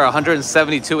 subscribe. There are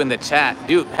 172 in the chat.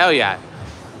 Dude, hell yeah.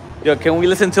 Yo, can we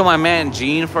listen to my man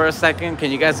Gene for a second?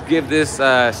 Can you guys give this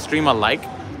stream a like?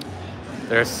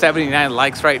 There's 79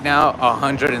 likes right now,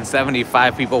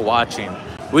 175 people watching.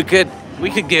 We could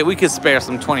spare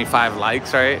some 25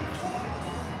 likes, right?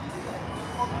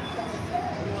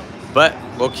 But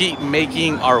we'll keep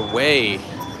making our way.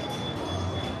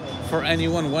 For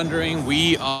anyone wondering,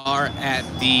 we are at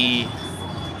the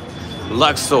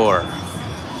Luxor,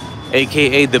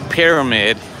 aka the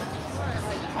Pyramid.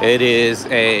 It is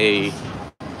a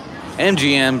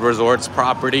MGM Resorts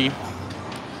property.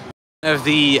 Of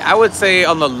the, I would say,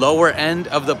 on the lower end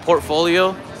of the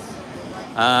portfolio.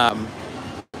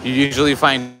 You usually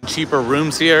find cheaper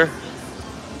rooms here.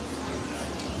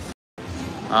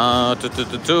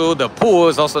 The pool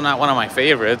is also not one of my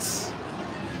favorites.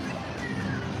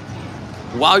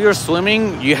 While you're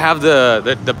swimming, you have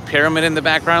the pyramid in the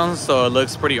background, so it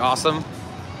looks pretty awesome.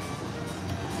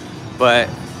 But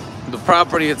the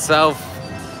property itself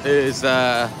is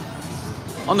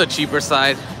on the cheaper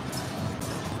side.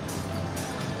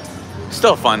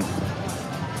 Still fun.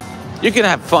 You can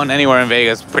have fun anywhere in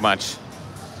Vegas, pretty much.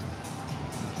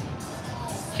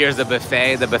 Here's the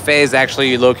buffet. The buffet is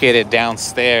actually located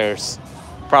downstairs.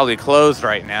 Probably closed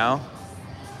right now.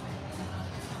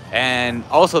 And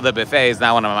also the buffet is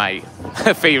not one of my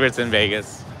favorites in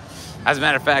Vegas. As a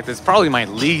matter of fact, it's probably my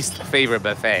least favorite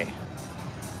buffet.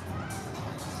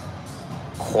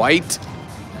 Quite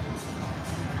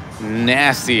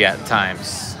nasty at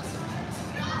times.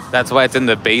 That's why it's in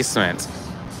the basement.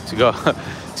 To go to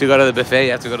the buffet,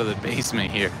 you have to go to the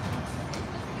basement here.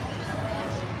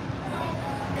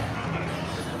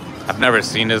 I've never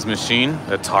seen this machine,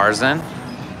 the Tarzan.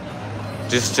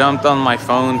 Just jumped on my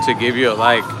phone to give you a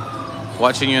like.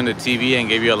 Watching you on the TV and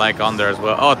gave you a like on there as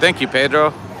well. Oh, thank you,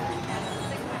 Pedro.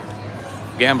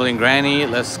 Gambling Granny,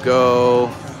 let's go.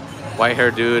 White hair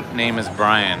dude, name is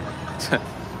Brian.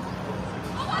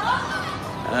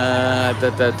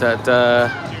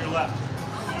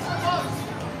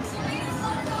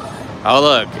 Oh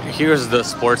look, here's the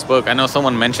sports book. I know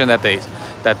someone mentioned that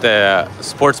the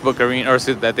sports book arena, or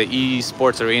that the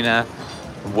esports arena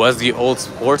was the old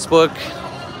sports book.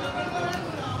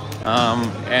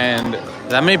 And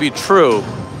that may be true.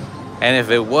 And if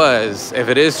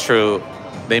it is true,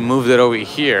 they moved it over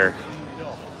here.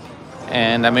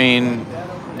 And I mean,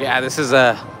 yeah, this is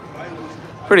a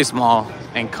pretty small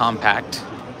and compact.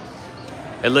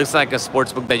 It looks like a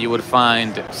sports book that you would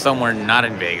find somewhere not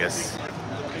in Vegas.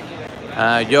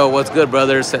 Yo, what's good,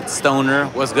 brother? Said Stoner.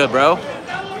 What's good, bro?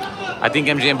 I think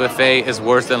MGM Buffet is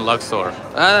worse than Luxor.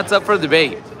 That's up for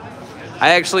debate.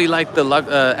 I actually like the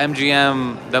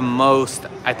MGM the most.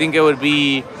 I think it would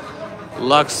be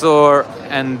Luxor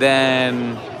and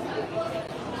then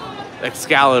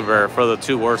Excalibur for the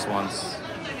two worst ones.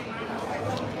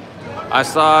 I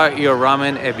saw your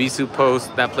ramen Ebisu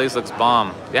post. That place looks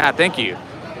bomb. Yeah, thank you.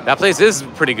 That place is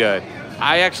pretty good.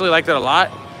 I actually liked it a lot.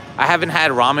 I haven't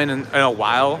had ramen in a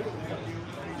while.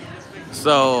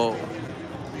 So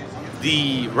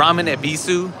the ramen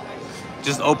Ebisu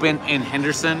just opened in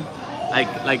Henderson,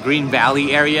 like Green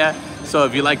Valley area. So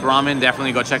if you like ramen,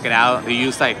 definitely go check it out. They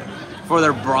use for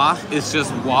their broth, it's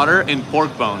just water and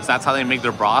pork bones. That's how they make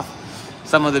their broth.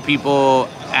 Some of the people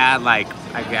add I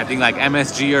think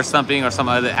MSG or something, or some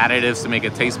other additives to make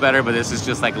it taste better, but this is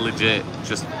just legit,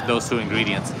 just those two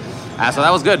ingredients. So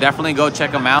that was good. Definitely go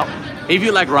check them out. If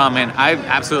you like ramen, I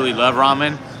absolutely love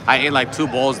ramen. I ate 2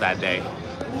 bowls that day.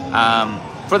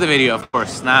 For the video, of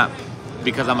course, not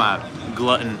because I'm a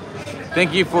glutton.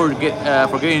 Thank you for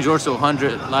getting George to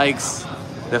 100 likes.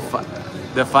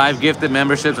 The 5 gifted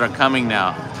memberships are coming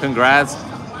now. Congrats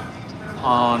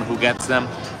on who gets them.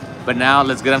 But now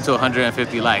let's get them to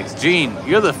 150 likes. Gene,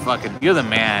 you're the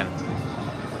man.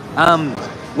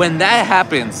 When that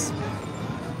happens,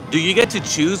 do you get to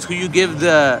choose who you give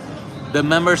the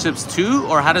memberships to,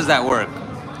 or how does that work?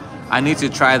 I need to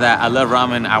try that. I love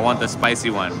ramen. I want the spicy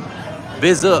one.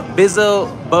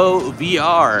 Bizzo Bo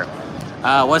VR.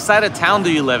 What side of town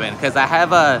do you live in? Because I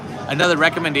have another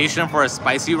recommendation for a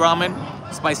spicy ramen,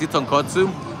 spicy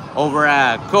tonkotsu, over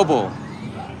at Kobo.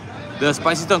 The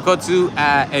spicy tonkotsu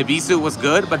at Ebisu was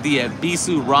good, but the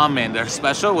Ebisu ramen, their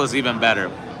special, was even better.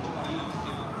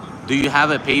 Do you have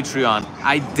a Patreon?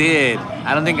 I did.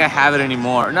 I don't think I have it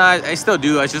anymore. No, I still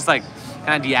do. I just kind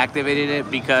of deactivated it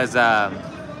because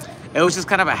it was just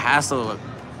kind of a hassle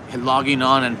logging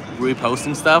on and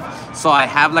reposting stuff. So I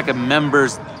have a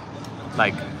member's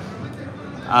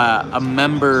a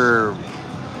member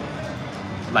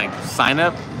sign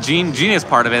up. Gene is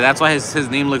part of it. That's why his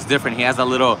name looks different. He has a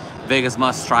little Vegas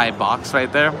must try box right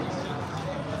there.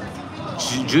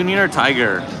 Junior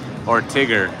Tiger or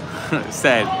Tigger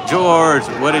said, George,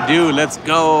 what it do? Let's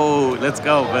go,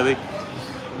 Billy.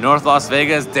 North Las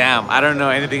Vegas, damn, I don't know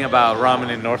anything about ramen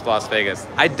in North Las Vegas.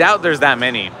 I doubt there's that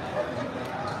many.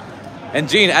 And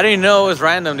Gene, I didn't know it was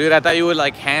random, dude. I thought you would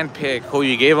like handpick who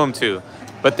you gave them to.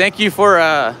 But thank you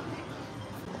for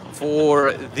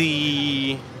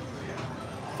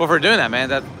doing that, man.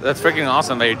 That's freaking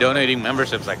awesome that you're donating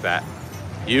memberships like that.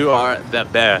 You are the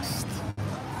best.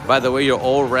 By the way, your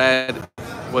old red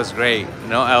was great.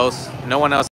 No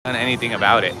one else done anything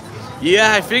about it.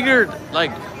 Yeah, I figured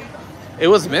like it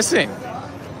was missing.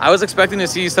 I was expecting to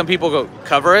see some people go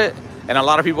cover it, and a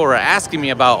lot of people were asking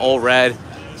me about old red.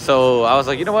 So I was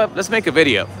like, you know what? Let's make a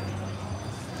video.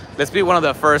 Let's be one of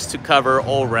the first to cover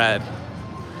old red.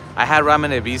 I had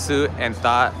ramen ebisu and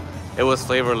thought it was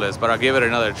flavorless, but I'll give it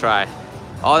another try.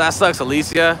 Oh, that sucks,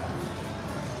 Alicia.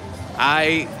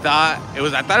 I thought it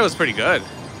was pretty good.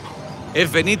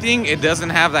 If anything, it doesn't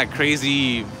have that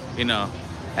crazy, you know,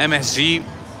 MSG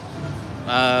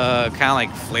kind of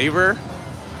like flavor.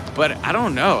 But I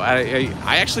don't know.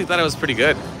 I actually thought it was pretty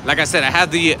good. Like I said, I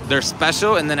had their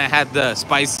special, and then I had the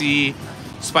spicy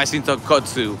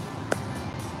tonkotsu.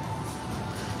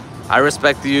 I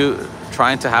respect you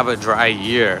trying to have a dry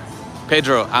year.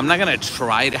 Pedro, I'm not gonna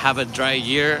try to have a dry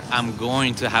year. I'm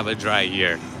going to have a dry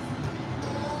year.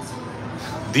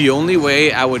 The only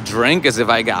way I would drink is if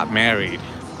I got married.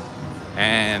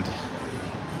 And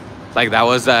like that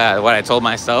was what I told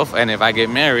myself. And if I get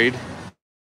married,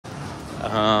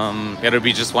 it'll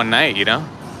be just one night, you know?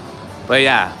 But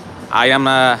yeah, I'm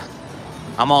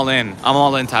all in. I'm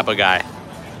all in type of guy.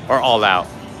 Or all out.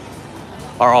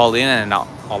 Or all in and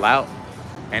all out.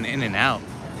 And in and out.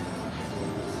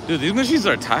 Dude, these machines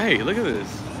are tight. Look at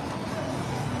this.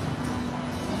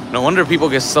 No wonder people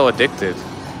get so addicted.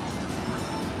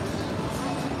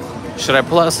 Should I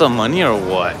pull out some money or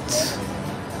what?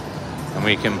 And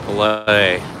we can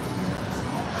play.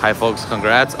 Hi folks,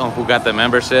 congrats on who got the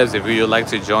memberships. If you would like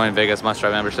to join Vegas Must Try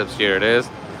memberships, here it is.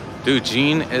 Dude,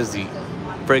 Gene is the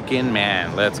freaking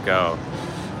man. Let's go.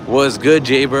 Was good,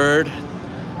 Jaybird.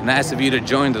 Nice of you to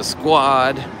join the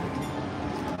squad.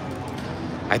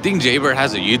 I think Jaybird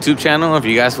has a YouTube channel if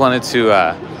you guys wanted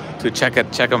to check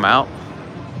him out.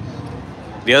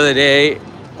 The other day,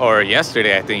 or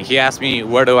yesterday, I think, he asked me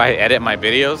where do I edit my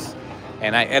videos,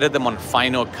 and I edit them on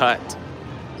Final Cut.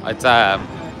 It's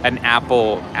an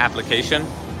Apple application.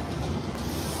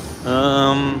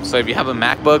 So if you have a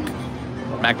MacBook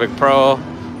Pro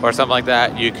or something like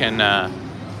that, you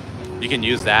can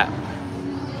use that.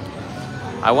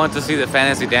 I want to see the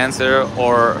Fantasy Dancer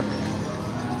or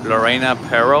Lorena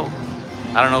Perro.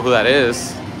 I don't know who that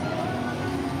is.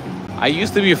 I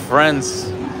used to be friends.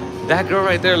 That girl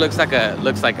right there looks like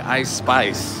Ice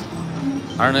Spice.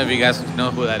 I don't know if you guys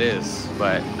know who that is,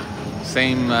 but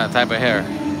same type of hair.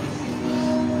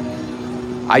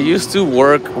 I used to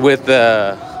work with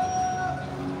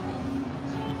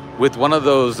one of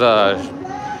those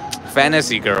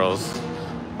fantasy girls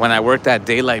when I worked at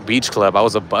Daylight Beach Club. I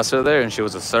was a busser there, and she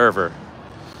was a server.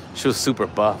 She was super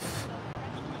buff.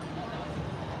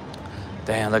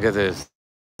 Damn, look at this.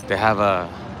 They have a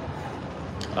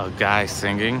guy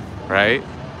singing, right?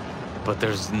 But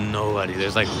there's nobody.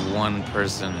 There's like one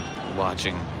person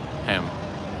watching him.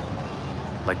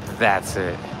 Like, that's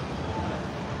it.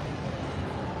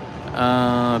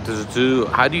 How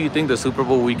do you think the Super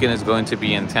Bowl weekend is going to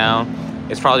be in town?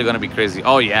 It's probably going to be crazy.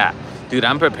 Oh yeah, dude,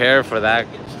 I'm prepared for that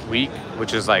week,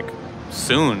 which is like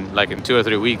soon, like in 2 or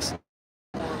 3 weeks,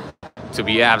 to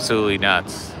be absolutely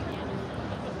nuts.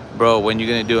 Bro, when you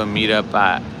gonna do a meetup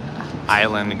at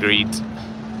Island Greet?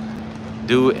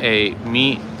 Do a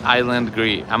meet Island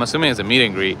Greet. I'm assuming it's a meet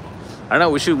and greet. I don't know.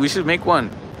 We should make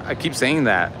one. I keep saying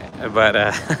that, but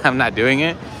I'm not doing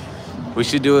it. We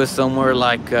should do it somewhere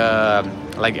like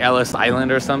Ellis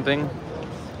Island or something.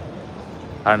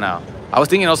 I don't know. I was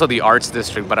thinking also the Arts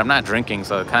District, but I'm not drinking,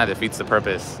 so it kind of defeats the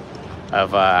purpose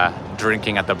of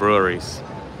drinking at the breweries.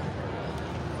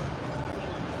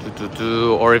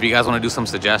 Or if you guys want to do some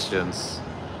suggestions.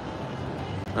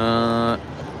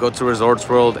 Go to Resorts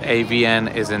World.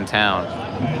 AVN is in town.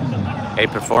 A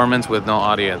performance with no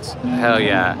audience. Hell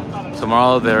yeah.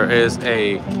 Tomorrow there is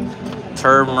a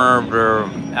Termer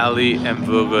Ali and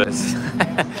Vugas.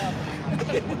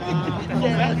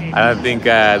 I think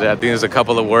there's a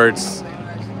couple of words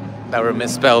that were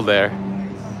misspelled there.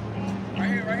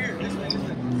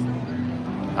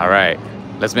 All right,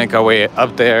 let's make our way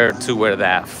up there to where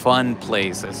that fun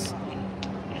place is.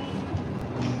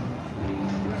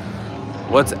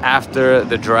 What's after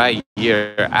the dry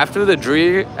year. After the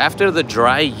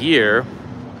dry year,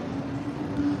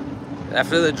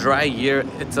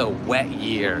 it's a wet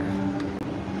year.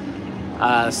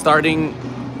 Starting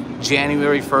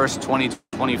January 1st,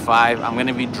 2025, I'm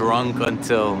gonna be drunk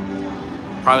until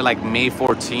probably like May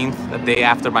 14th, the day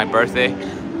after my birthday.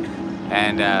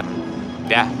 And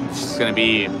yeah, it's just gonna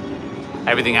be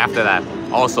everything after that.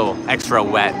 Also, extra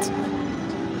wet.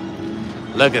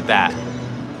 Look at that.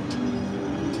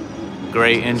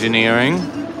 Great engineering.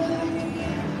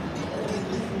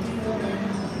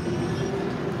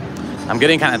 I'm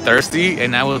getting kind of thirsty,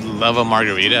 and I would love a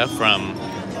margarita from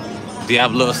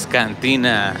Diablo's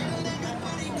Cantina.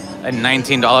 A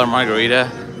 $19 margarita.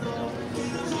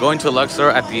 Going to Luxor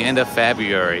at the end of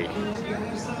February.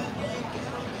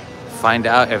 Find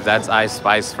out if that's Ice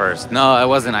Spice first. No, it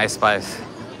wasn't Ice Spice.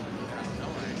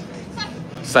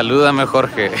 Salúdame,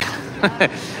 Jorge.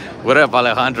 What up,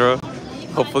 Alejandro?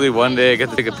 Hopefully one day I get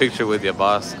to take a picture with you,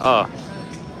 boss. Oh,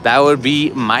 that would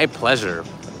be my pleasure.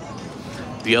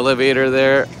 The elevator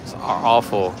there is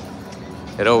awful.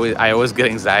 I always get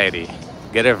anxiety.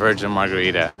 Get a virgin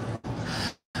margarita.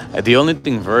 The only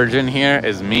thing virgin here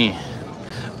is me.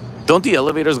 Don't the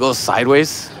elevators go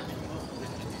sideways?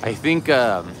 I think,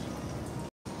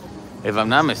 if I'm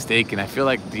not mistaken, I feel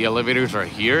like the elevators are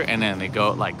here and then they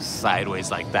go like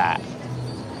sideways like that.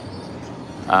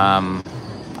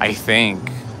 I think.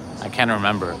 I can't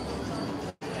remember.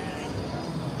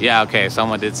 Yeah, okay,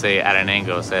 someone did say at an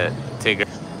angle, said Tigger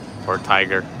or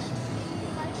Tiger.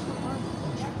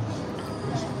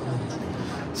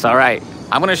 So, all right,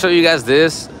 I'm gonna show you guys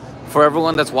this. For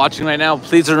everyone that's watching right now,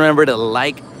 please remember to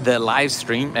like the live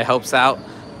stream. It helps out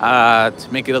to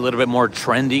make it a little bit more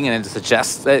trending and it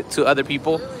suggests it to other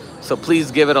people. So please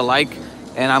give it a like.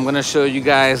 And I'm gonna show you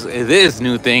guys this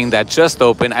new thing that just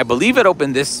opened. I believe it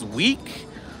opened this week.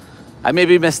 I may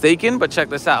be mistaken, but check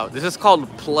this out. This is called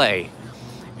Play.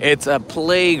 It's a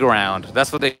playground.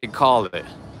 That's what they call it.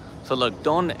 So look,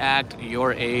 don't act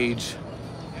your age.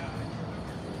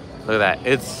 Look at that.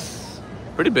 It's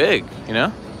pretty big, you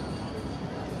know?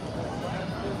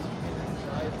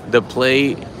 The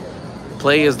play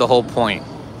is the whole point.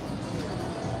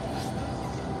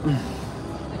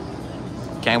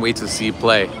 Can't wait to see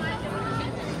Play.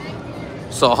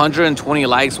 So 120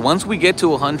 likes. Once we get to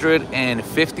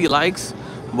 150 likes,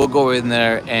 we'll go in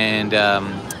there and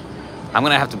I'm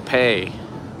gonna have to pay.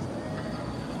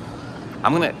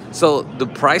 So the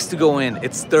price to go in,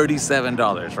 it's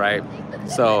 $37, right?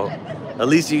 So the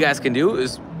least you guys can do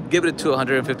is give it to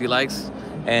 150 likes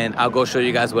and I'll go show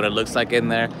you guys what it looks like in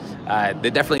there.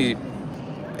 It definitely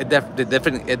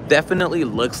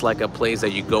looks like a place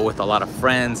that you go with a lot of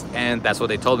friends, and that's what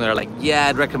they told me. They're like, yeah,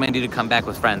 I'd recommend you to come back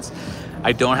with friends.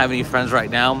 I don't have any friends right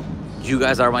now. You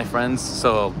guys are my friends,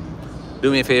 so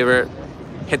do me a favor,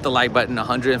 hit the like button,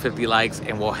 150 likes,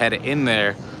 and we'll head in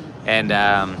there, and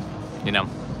you know,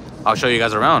 I'll show you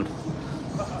guys around.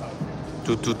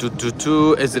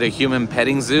 Is it a human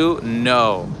petting zoo?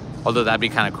 No, although that'd be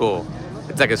kind of cool.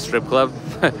 It's like a strip club.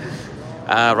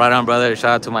 Right on, brother.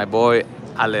 Shout out to my boy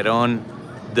Aleron,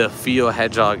 the Fio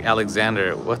Hedgehog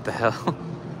Alexander. What the hell?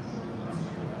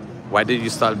 Why did you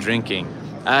stop drinking?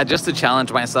 Just to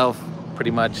challenge myself,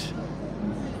 pretty much.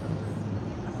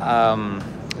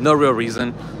 No real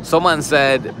reason. Someone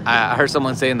said, I heard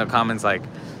someone say in the comments like,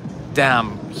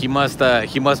 "Damn, he must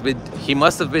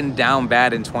have been down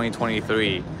bad in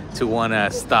 2023 to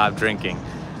wanna stop drinking."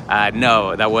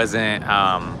 No, that wasn't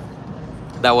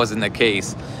the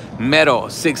case.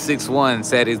 Mero661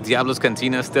 said, "Is Diablo's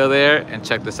Cantina still there?" And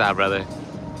check this out, brother.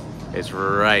 It's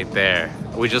right there.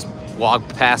 We just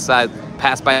walked past by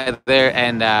there,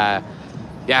 and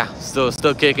yeah,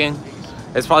 still kicking.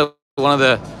 It's probably one of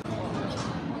the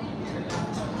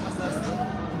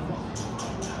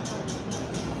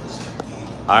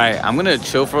all right, I'm gonna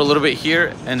chill for a little bit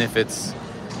here, and if it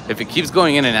keeps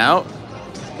going in and out,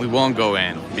 we won't go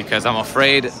in because I'm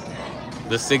afraid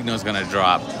the signal is gonna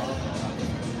drop.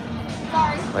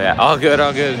 But yeah, all good.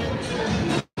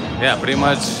 Yeah, pretty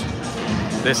much.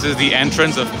 This is the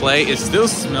entrance of Play. It still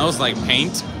smells like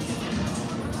paint.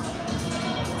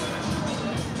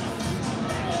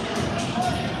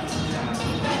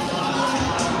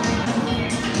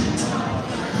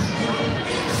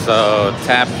 So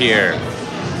tap here.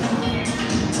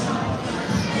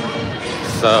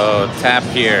 So tap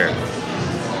here.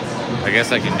 I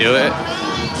guess I can do it.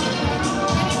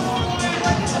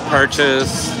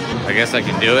 Purchase. I guess I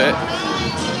can do it.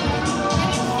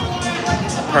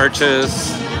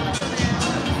 Purchase.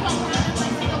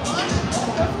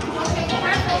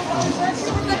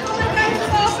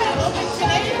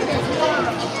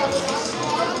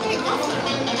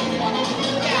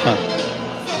 Huh.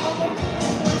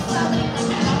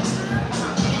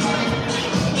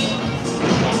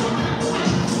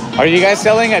 Are you guys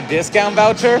selling a discount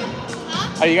voucher?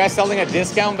 Are you guys selling a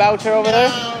discount voucher over there?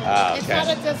 Oh, It's okay.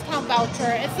 not a discount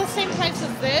voucher. It's the same price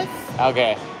as this,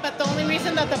 Okay. but the only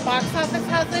reason that the box office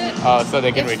has it. Oh, so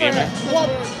they can is redeem for, it? Well,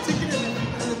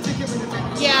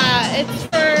 yeah, it's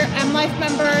for M Life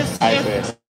members. I if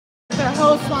see. their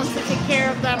host wants to take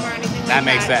care of them or anything like that. That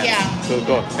makes sense. Yeah. Cool,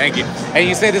 cool. Thank you. And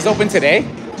you said it's open today?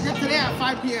 Yeah, today at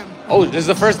 5 p.m. Oh, this is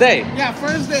the first day. Yeah,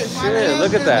 first day. 5 Shit, p.m.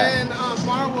 look at that. And then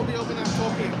bar will be open at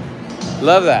 12 p.m.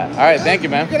 Love that. All right, thank you,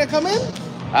 You man. gonna come in?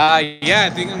 Yeah,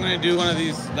 I think I'm gonna do one of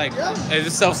these. Like, Yeah. is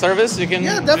this self-service? You can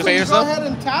Yeah, just definitely. pay Go yourself. ahead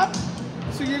and tap.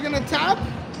 So you're gonna tap,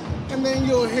 and then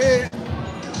you'll hit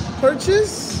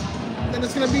purchase. Then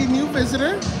it's gonna be new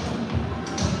visitor,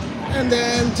 and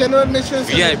then general admission. is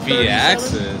gonna be VIP 37.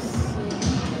 access.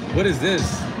 What is this?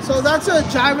 So that's a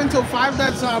drive until 5.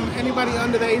 That's anybody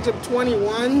under the age of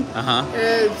 21. Uh-huh.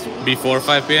 It's Before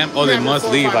 5 p.m. Oh, they Yeah, must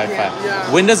before leave by 5 5. p.m., yeah.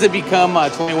 When does it become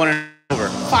 21 and over?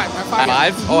 5 at 5.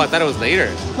 5? Oh, I thought it was later.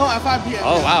 No, at 5 p.m.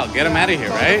 Oh yeah. wow, get them out of here,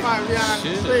 So right? at 5, yeah.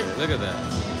 Shit, Straight. look at that.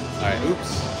 All right,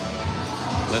 oops.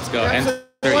 Let's go. Yeah, Enter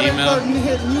so you wanna email. go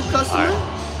hit new customer. All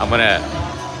right, I'm gonna.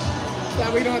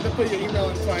 That way you don't have to put your email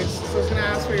in twice. So it's gonna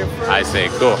ask for your first. I see.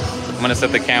 Cool. I'm gonna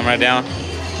set the camera down.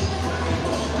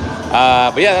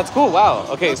 But yeah, that's cool. Wow.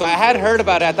 Okay, so I had heard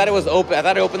about it. I thought it was open. I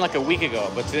thought it opened like a week ago,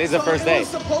 but today's the first It day. was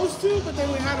supposed to, but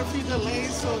then we had a few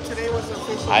delays, so today was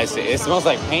official. I see. It smells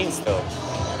like paint still.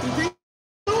 You think?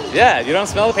 Yeah, you don't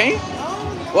smell the paint?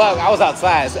 Well, I was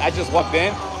outside. I just walked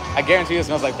in. I guarantee you it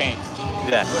smells like paint.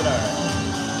 Yeah.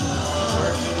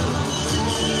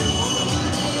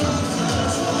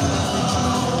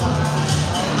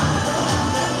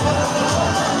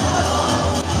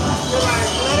 You're like,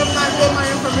 let him not get my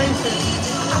information.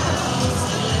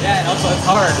 Yeah, and also it's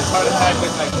hard. It's hard to type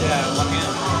with like one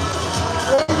hand.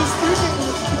 Where are you streaming?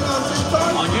 You streaming on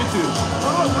TikTok? On YouTube.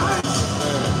 Oh, nice.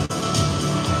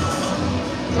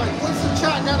 Like, what's the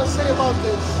chat gotta say about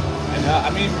this? And I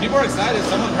mean, people are excited.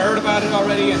 Someone heard about it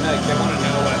already, and like they want to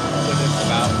know what it's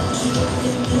about.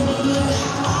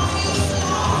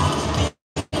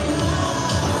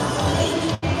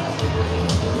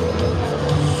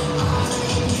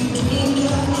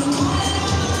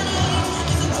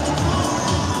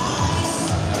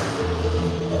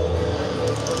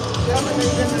 Yeah, I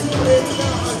mean, they're gonna create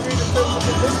agree to terms and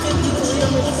conditions. You can read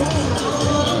them in full.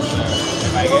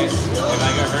 If I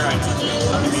get her, I know.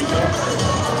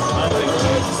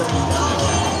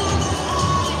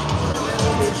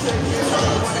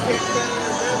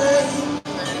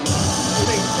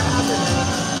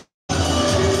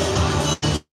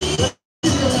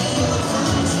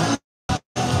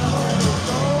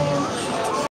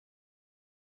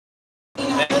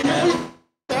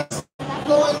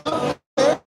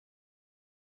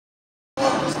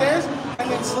 Stairs and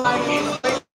then slide in.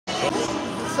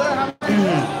 Sir, how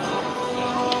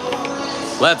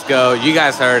Let's go. You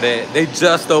guys heard it. They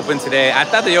just opened today. I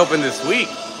thought they opened this week.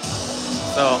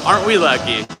 So aren't we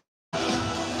lucky?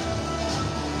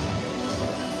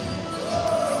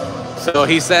 So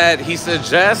he said he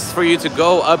suggests for you to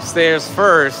go upstairs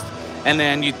first, and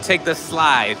then you take the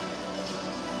slide,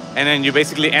 and then you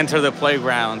basically enter the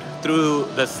playground through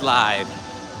the slide.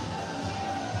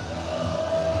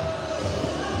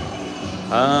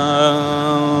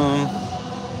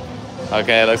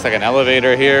 Okay, it looks like an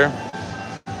elevator here.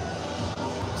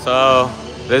 So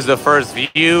this is the first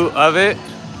view of it.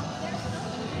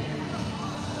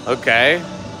 Okay,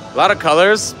 a lot of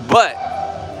colors, but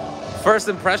first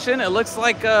impression, it looks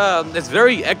like it's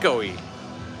very echoey.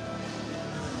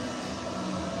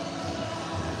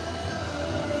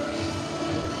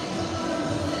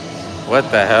 What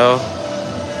the hell?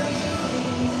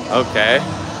 Okay.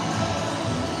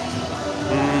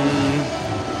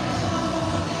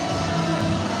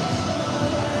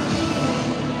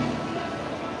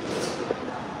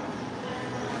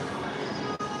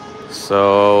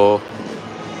 So,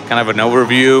 kind of an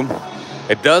overview.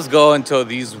 It does go into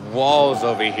these walls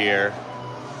over here,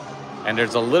 and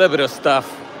there's a little bit of stuff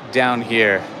down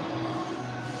here.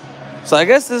 So I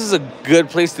guess this is a good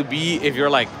place to be if you're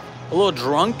like a little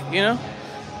drunk, you know?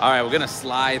 All right, we're gonna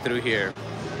slide through here.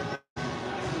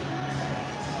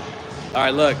 All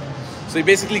right, look. So you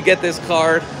basically get this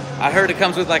card. I heard it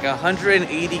comes with like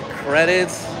 180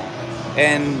 credits,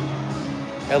 and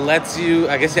it lets you,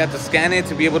 I guess you have to scan it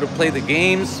to be able to play the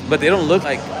games, but they don't look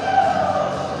like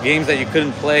games that you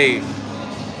couldn't play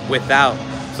without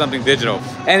something digital.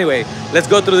 Anyway, let's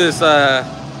go through this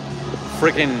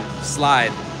freaking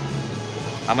slide.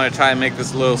 I'm gonna try and make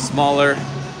this a little smaller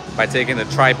by taking the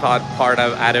tripod part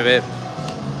out of it.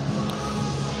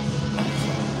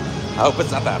 I hope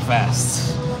it's not that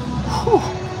fast. Whew.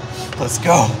 Let's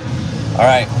go. All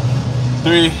right.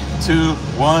 3, 2,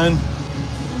 1.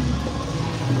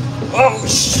 Oh,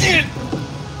 shit.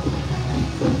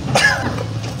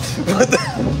 What the?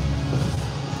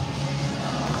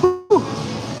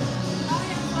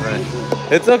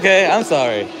 Right. It's okay. I'm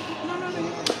sorry.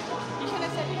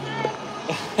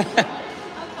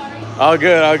 All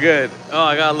good, all good. Oh,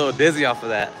 I got a little dizzy off of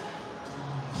that.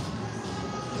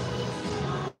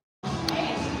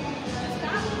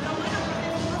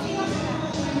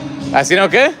 ¿Así no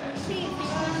qué?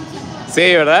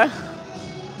 Sí, ¿verdad?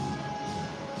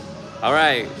 All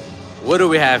right. What do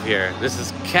we have here? This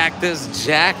is Cactus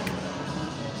Jack.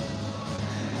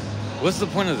 What's the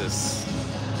point of this?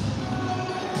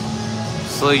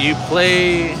 So you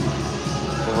play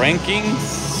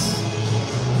rankings.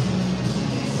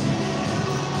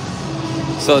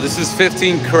 So this is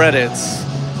 15 credits.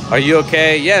 Are you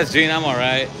okay? Yes, Gene, I'm all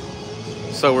right.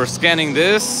 So we're scanning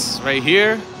this right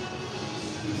here.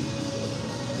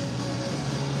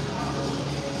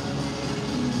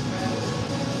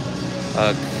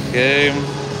 Okay.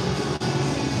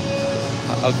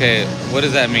 Okay, what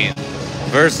does that mean?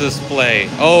 Versus play.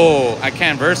 Oh, I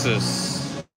can't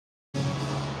versus.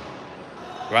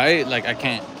 Right? Like I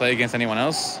can't play against anyone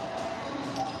else.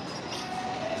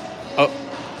 Oh.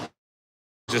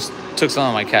 Just took some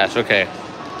of my cash. Okay.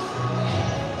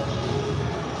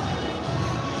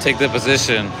 Take the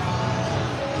position.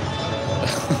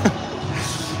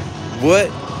 What?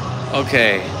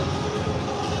 Okay.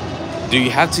 Do you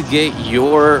have to get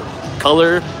your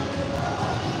color?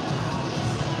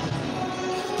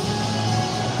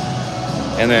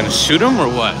 And then shoot them or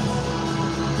what?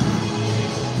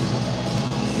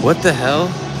 What the hell?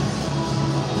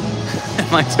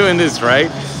 Am I doing this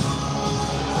right?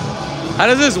 How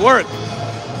does this work?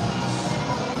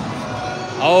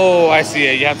 Oh, I see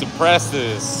it. You have to press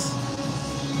this.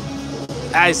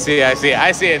 I see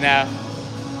it now.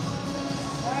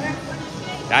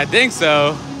 I think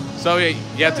so. So you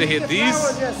have to hit these?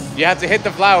 You have to hit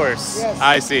the flowers. Yes.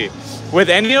 I see. With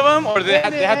any of them, or do they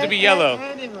have to be yellow?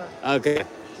 Okay.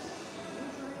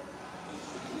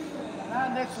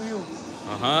 Next to you.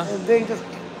 Uh-huh. And then just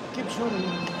keep shooting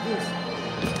this.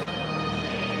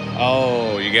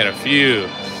 Oh, you get a few.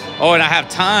 Oh, and I have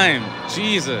time.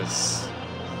 Jesus.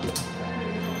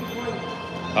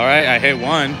 All right, I hit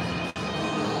one.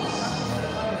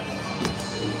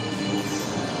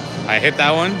 I hit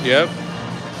that one, yep.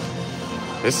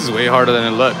 This is way harder than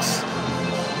it looks.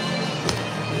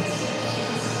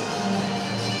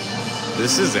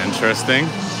 This is interesting.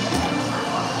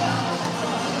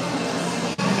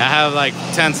 I have like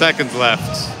 10 seconds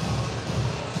left.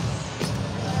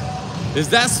 Is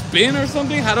that spin or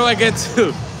something? How do I get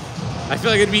to? I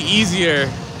feel like it'd be easier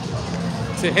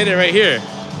to hit it right here.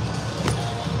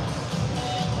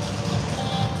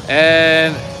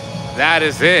 And that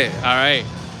is it. All right,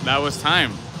 that was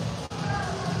time.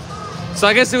 So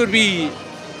I guess it'd be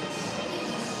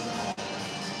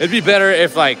better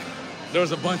if like there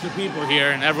was a bunch of people here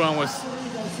and everyone was.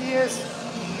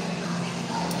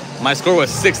 My score was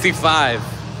 65.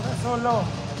 That's so low.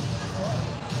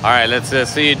 All right, let's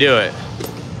see you do it.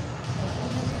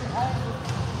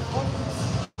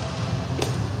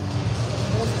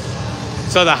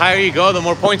 So the higher you go, the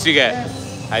more points you get.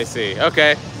 Yes. I see.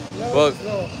 Okay. Well,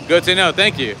 good to know.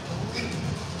 Thank you.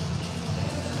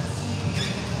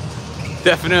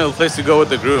 Definitely a place to go with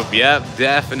the group. Yep,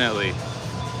 definitely.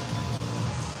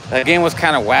 That game was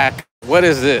kind of whack. What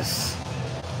is this?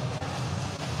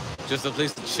 Just a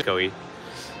place to chill.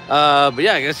 But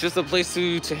yeah, I guess just a place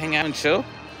to hang out and chill.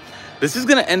 This is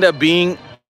gonna end up being a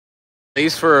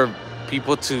place for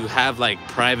people to have like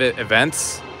private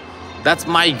events. That's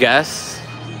my guess.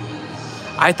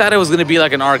 I thought it was gonna be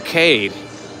like an arcade.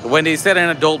 When they said an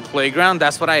adult playground,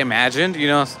 that's what I imagined. You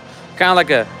know, kind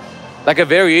of like a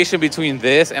variation between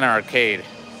this and an arcade.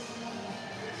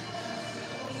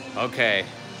 Okay,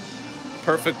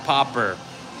 perfect popper.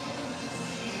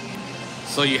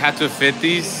 So you have to fit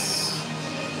these.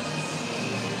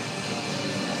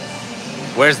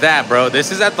 Where's that, bro?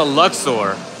 This is at the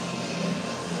Luxor.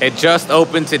 It just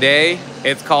opened today.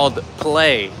 It's called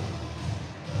Play.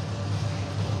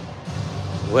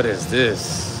 What is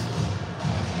this?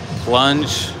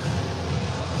 Plunge.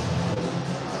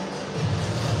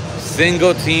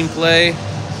 Single team play.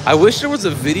 I wish there was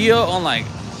a video on like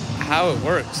how it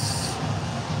works.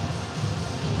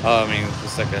 Oh, I mean,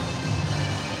 it's like a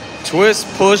twist,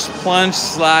 push, plunge,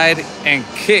 slide, and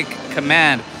kick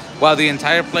command while the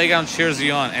entire playground cheers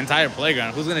you on. Entire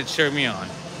playground. Who's gonna cheer me on?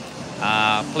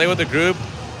 Play with the group.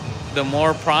 The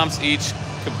more prompts each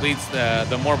completes,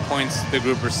 the more points the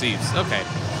group receives. Okay.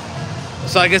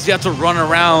 So I guess you have to run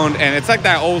around, and it's like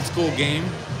that old school game.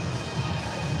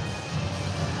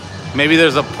 Maybe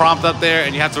there's a prompt up there,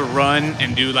 and you have to run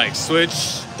and do like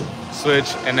switch,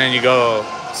 and then you go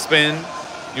spin.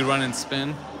 You run and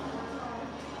spin.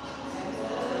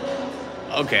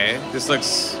 Okay, this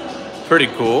looks pretty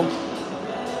cool.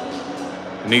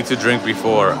 Need to drink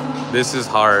before. This is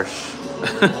harsh.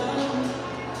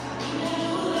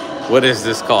 What is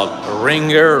this called?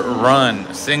 Ringer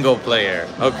Run, single player.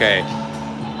 Okay,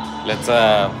 let's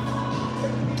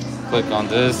click on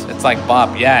this. It's like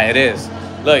Bop. Yeah, it is.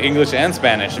 Look, English and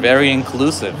Spanish, very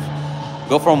inclusive.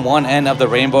 Go from one end of the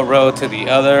rainbow road to the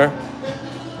other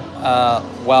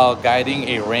while guiding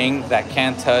a ring that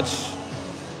can't touch.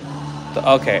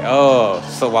 Okay, oh,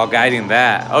 so while guiding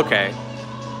that, okay.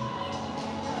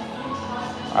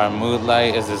 Our mood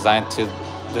light is designed to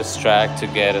distract to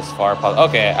get as far possible.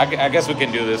 Okay, I guess we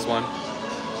can do this one.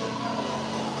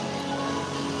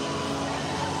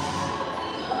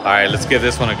 All right, let's give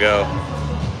this one a go.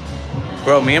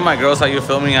 Bro, me and my girl saw you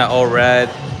filming at All Red.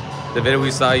 The video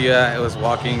we saw you at, it was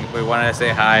walking. We wanted to say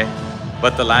hi,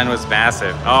 but the line was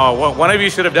massive. Oh, well, one of you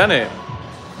should have done it.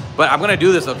 But I'm gonna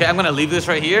do this, okay? I'm gonna leave this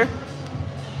right here.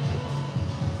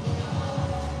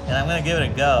 And I'm gonna give it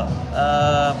a go.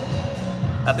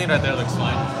 I think right there looks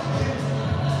fine.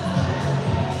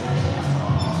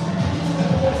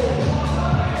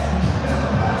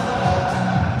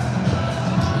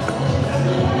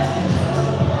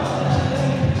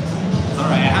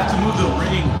 Alright, I have to move the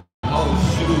ring. Oh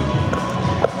shoot.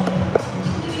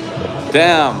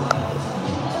 Damn.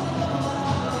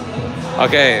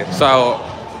 Okay, so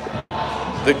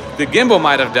the gimbal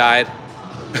might have died.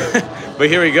 But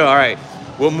here we go. Alright.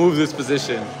 We'll move this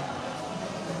position.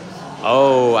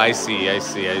 Oh, I see.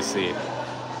 Is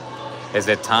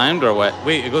it timed or what?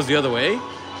 Wait, it goes the other way?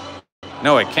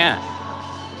 No, it can't.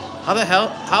 How the hell?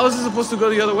 How is it supposed to go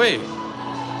the other way?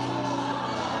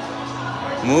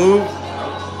 Move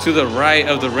to the right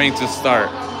of the ring to start.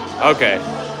 Okay.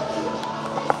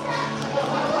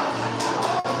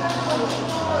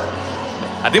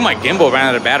 I think my gimbal ran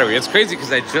out of battery. It's crazy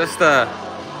because I just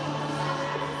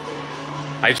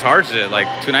I charged it like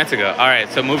 2 nights ago. All right,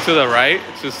 so move to the right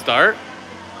to start.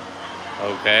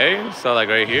 Okay, so like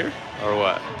right here or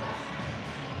what?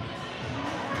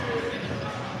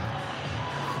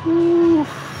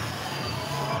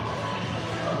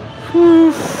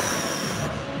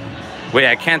 Wait,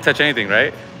 I can't touch anything,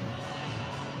 right?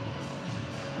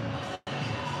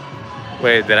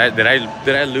 Wait, did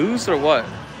I lose or what?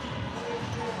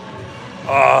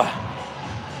 Oh,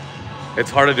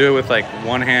 it's hard to do it with like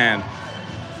one hand.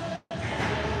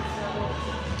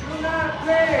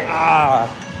 Ah,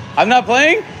 I'm not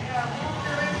playing?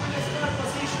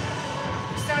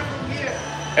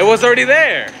 It was already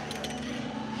there.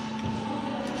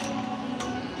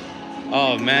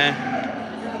 Oh man.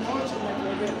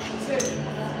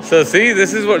 So see,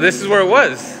 this is where it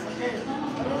was.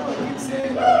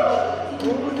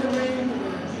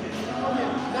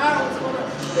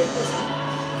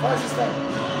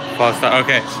 False start.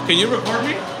 Okay. Can you record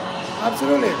me?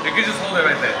 Absolutely. You can just hold it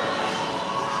right there.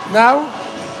 Now?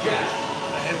 Yeah.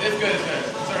 It's good.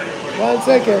 It's already recording. 1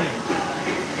 second.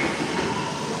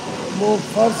 Move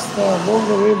first, move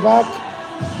the ring back.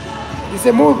 He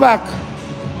said move back.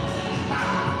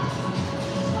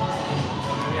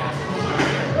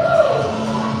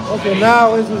 Okay,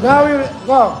 now you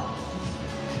go.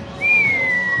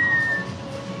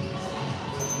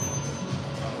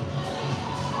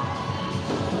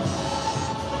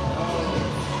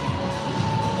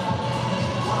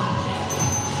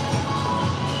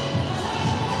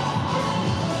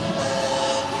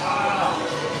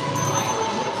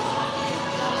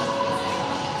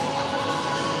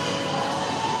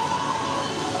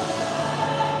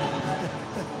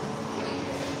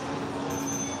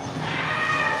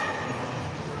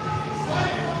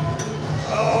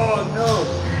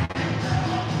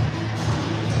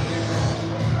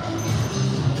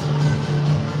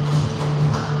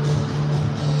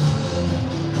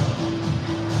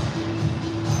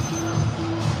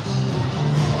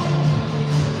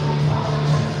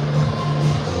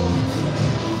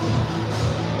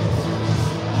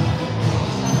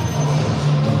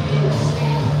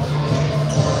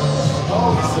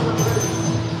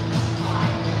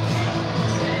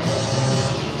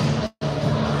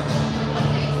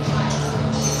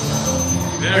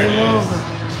 There it is.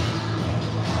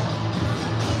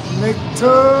 Make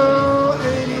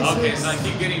 286. Okay, so I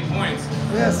keep getting points.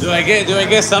 Yes. Do I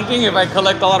get something if I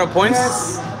collect a lot of points?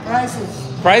 Yes.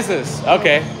 Prices. Prizes.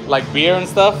 Okay, like beer and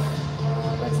stuff.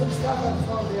 Like some stuff and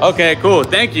phone, yes. Okay, cool.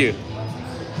 Thank you.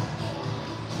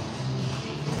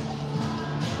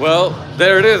 Well,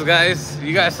 there it is, guys.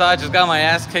 You guys saw I just got my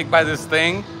ass kicked by this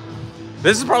thing.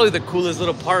 This is probably the coolest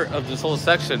little part of this whole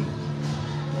section.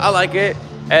 I like it.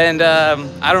 And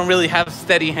I don't really have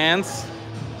steady hands.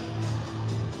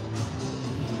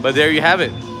 But there you have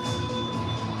it.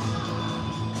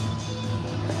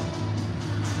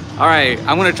 All right,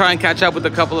 I'm gonna try and catch up with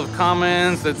a couple of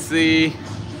comments. Let's see.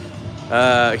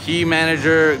 He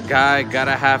manager guy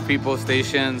gotta have people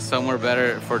stationed somewhere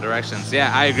better for directions.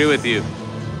 Yeah, I agree with you.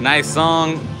 Nice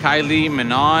song, Kylie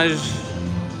Minaj.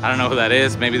 I don't know who that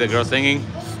is. Maybe the girl singing.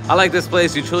 I like this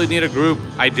place. You truly need a group.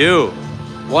 I do.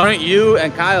 Why don't you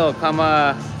and Kyle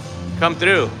come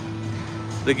through?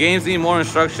 The games need more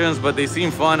instructions, but they seem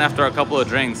fun after a couple of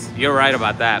drinks. You're right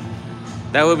about that.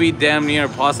 That would be damn near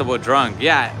impossible drunk.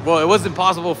 Yeah, well, it wasn't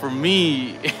possible for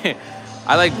me.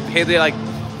 I like hit it like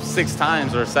 6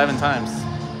 times or 7 times.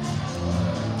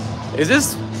 Is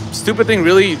this stupid thing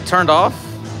really turned off?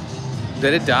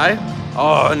 Did it die?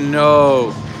 Oh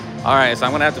no. All right, so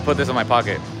I'm gonna have to put this in my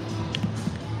pocket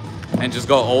and just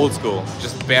go old school,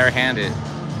 just barehanded.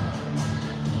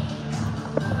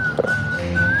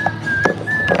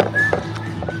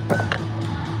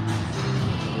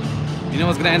 You know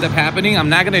what's gonna end up happening? I'm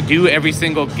not gonna do every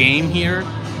single game here,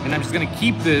 and I'm just gonna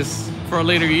keep this for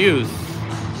later use.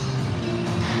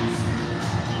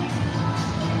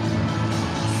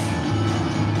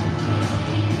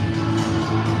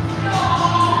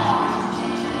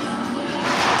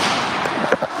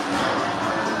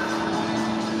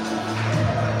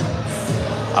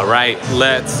 All right,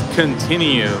 let's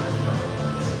continue.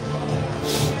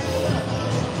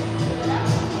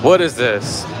 What is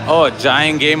this? Oh, a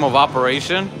giant game of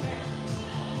Operation?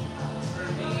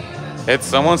 It's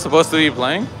someone supposed to be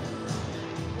playing?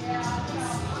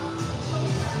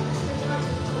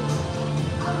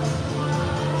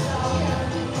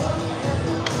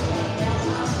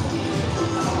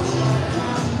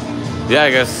 Yeah,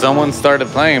 I guess someone started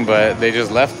playing, but they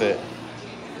just left it.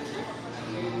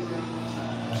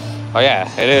 Oh yeah,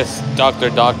 it is Doctor.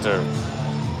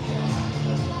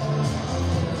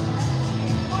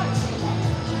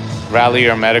 Rally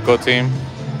your medical team.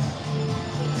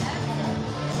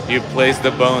 You place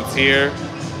the bones here.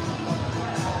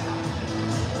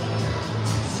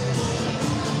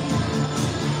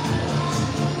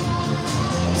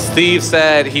 Steve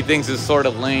said he thinks it's sort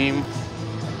of lame.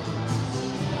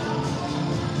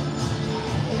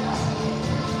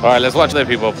 All right, let's watch other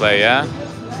people play, yeah?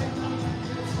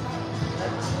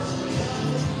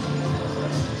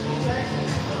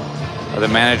 The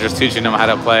manager's teaching them how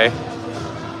to play.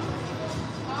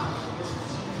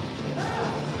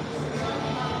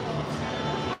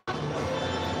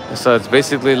 So it's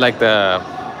basically like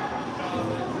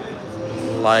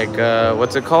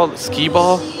what's it called? Skee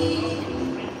ball?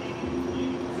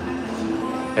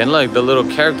 And look, the little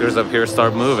characters up here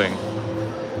start moving.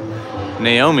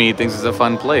 Naomi thinks it's a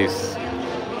fun place.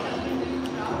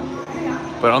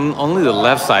 But only the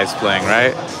left side's playing,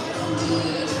 right?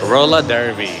 Roller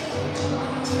derby.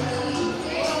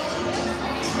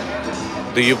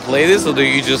 Do you play this or do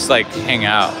you just like hang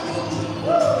out?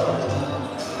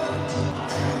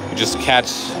 You just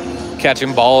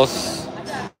catching balls.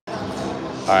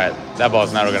 All right, that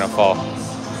ball's never gonna fall.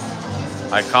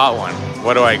 I caught one.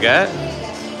 What do I get?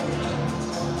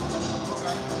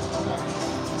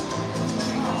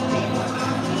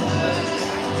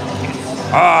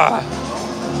 Ah!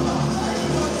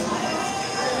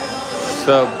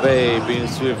 Sup, babe? Being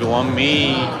swift, you want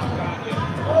me?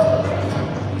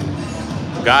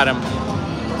 Got him.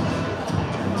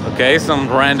 Okay, some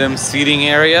random seating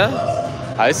area.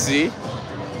 I see.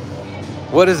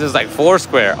 What is this, like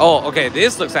Foursquare? Oh, okay,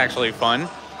 this looks actually fun.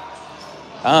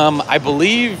 I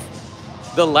believe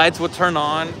the lights would turn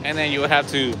on and then you would have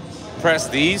to press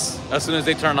these as soon as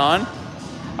they turn on.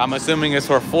 I'm assuming it's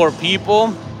for 4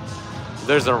 people.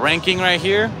 There's a ranking right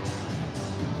here.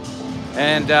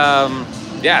 And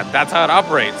yeah, that's how it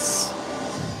operates.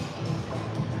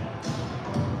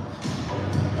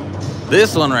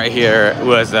 This one right here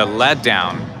was a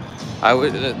letdown.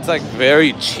 It's like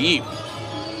very cheap.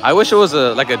 I wish it was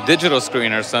like a digital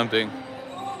screen or something.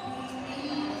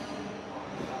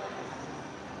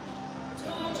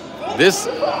 This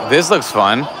looks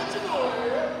fun.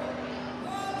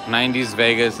 90s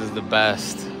Vegas is the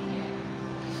best.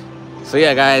 So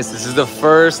yeah, guys, this is the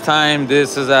first time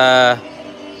this is I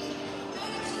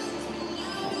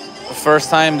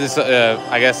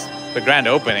guess the grand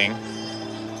opening.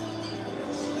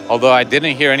 Although I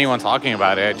didn't hear anyone talking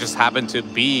about it, it just happened to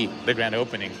be the grand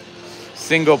opening.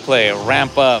 Single play,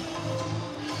 ramp up.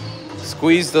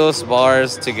 Squeeze those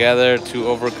bars together to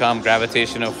overcome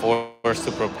gravitational force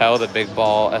to propel the big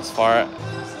ball as far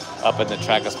up in the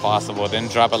track as possible. Then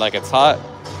drop it like it's hot.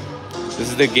 This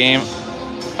is the game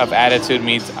of attitude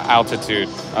meets altitude.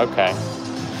 Okay.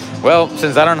 Well,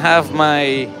 since I don't have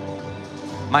my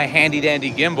handy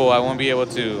dandy gimbal, I won't be able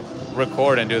to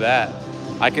record and do that.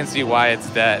 I can see why it's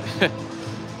dead.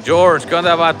 George, ¿qué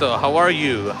onda, vato? How are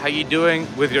you? How you doing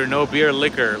with your no beer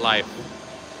liquor life?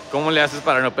 ¿Cómo le haces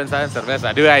para no pensar en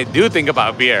cerveza? Dude, I do think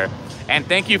about beer. And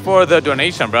thank you for the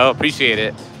donation, bro. Appreciate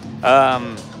it.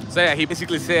 So yeah, he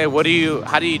basically said, how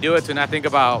do you do it to not think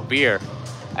about beer?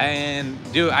 And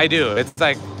dude, I do. It's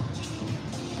like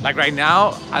right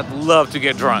now, I'd love to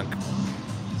get drunk.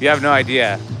 You have no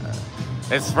idea.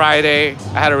 It's Friday.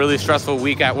 I had a really stressful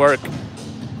week at work.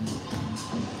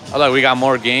 Oh, look, we got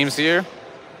more games here.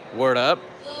 Word up.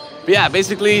 But yeah,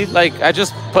 basically, like I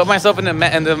just put myself in the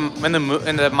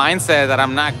mindset that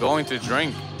I'm not going to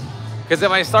drink. Because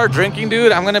if I start drinking,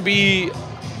 dude, I'm gonna be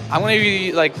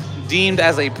like deemed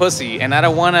as a pussy, and I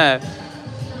don't want to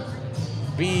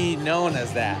be known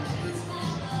as that.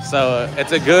 So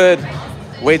it's a good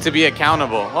way to be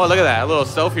accountable. Oh, look at that, a little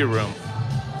selfie room.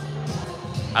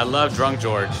 I love drunk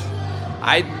George.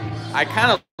 I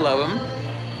kind of love him.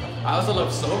 I also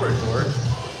love sober George.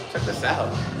 Check this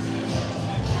out.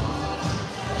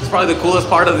 It's probably the coolest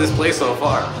part of this place so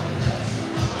far.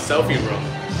 Selfie room.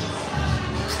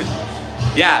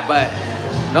 Yeah, but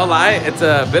no lie, it's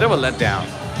a bit of a letdown.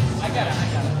 I got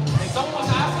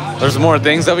it. There's more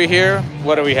things over here.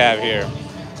 What do we have here?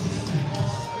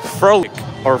 Frolic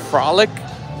or Frolic.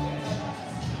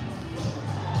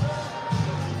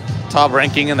 Top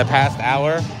ranking in the past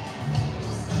hour.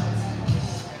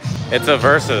 It's a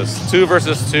versus. 2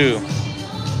 versus 2.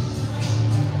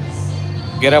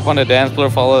 Get up on the dance floor,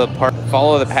 follow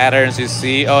the patterns you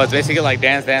see. Oh, it's basically like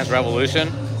Dance Dance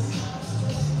Revolution.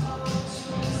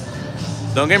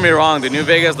 Don't get me wrong, the New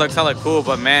Vegas looks hella cool,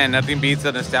 but man, nothing beats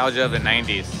the nostalgia of the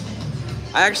 90s.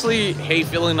 I actually hate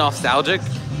feeling nostalgic.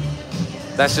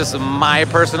 That's just my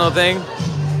personal thing.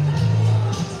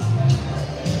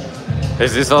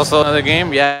 Is this also another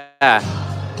game? Yeah.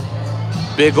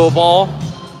 Big ol' ball.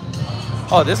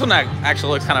 Oh, this one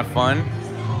actually looks kind of fun.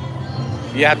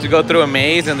 You have to go through a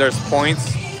maze and there's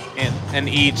points in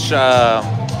each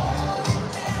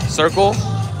circle.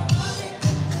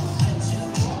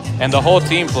 And the whole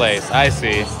team plays. I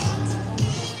see.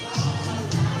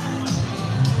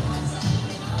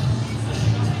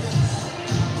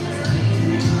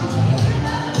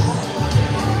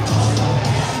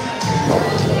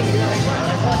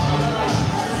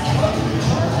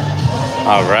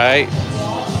 All right.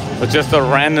 With just a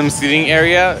random seating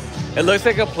area. It looks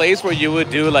like a place where you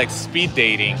would do like speed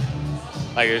dating.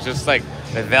 Like it's just like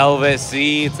the velvet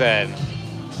seats and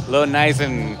a little nice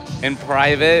and in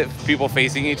private, people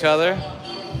facing each other.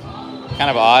 Kind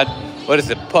of odd. What is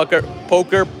it? Poker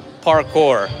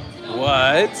parkour.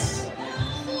 What?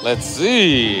 Let's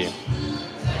see.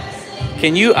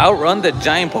 Can you outrun the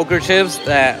giant poker chips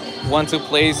that want to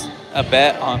place a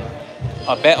bet on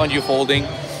you folding?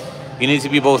 You need to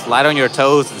be both light on your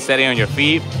toes and steady on your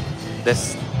feet.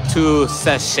 This to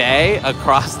sashay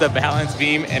across the balance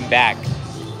beam and back.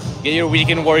 Get your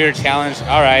Weekend Warrior challenge.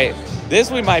 All right, this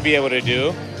we might be able to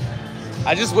do.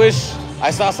 I just wish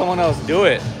I saw someone else do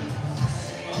it.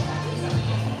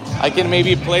 I can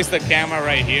maybe place the camera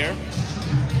right here.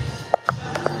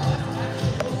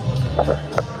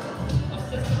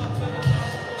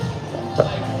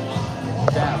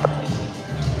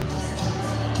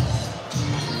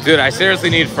 Dude, I seriously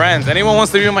need friends. Anyone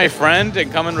wants to be my friend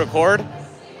and come and record?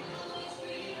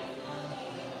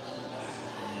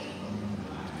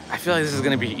 I feel like this is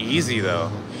gonna be easy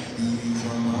though.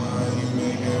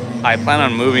 I plan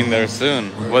on moving there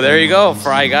soon. Well, there you go,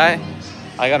 Fry Guy.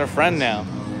 I got a friend now.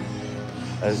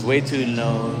 That's way too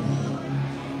low.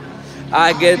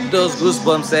 I get those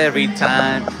goosebumps every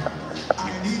time.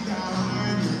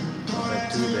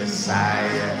 To the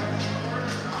side.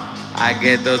 I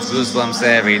get those goosebumps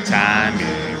every time.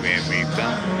 We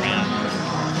come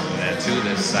around to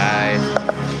the side.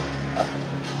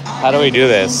 How do we do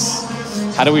this?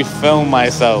 How do we film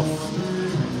myself?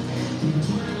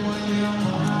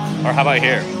 Or how about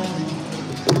here?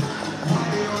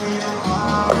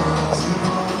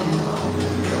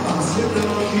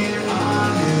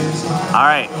 All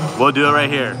right, we'll do it right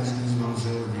here.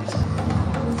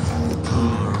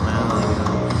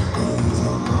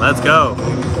 Let's go.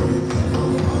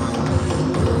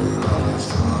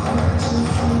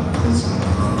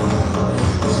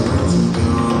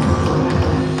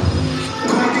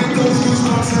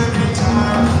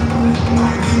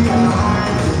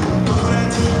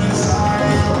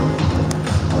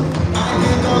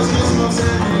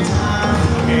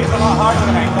 Okay, it's a lot harder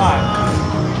than I thought.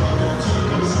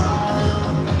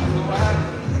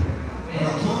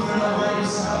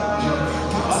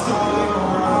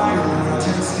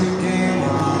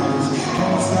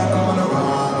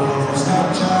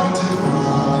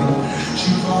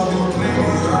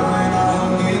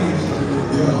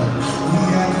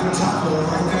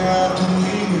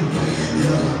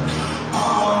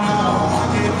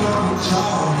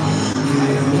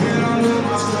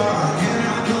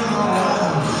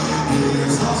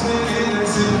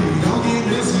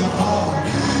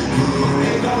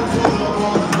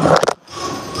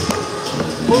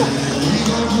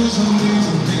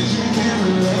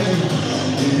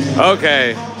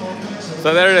 Okay,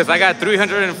 so there it is. I got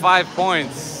 305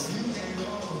 points.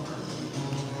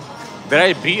 Did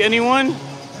I beat anyone?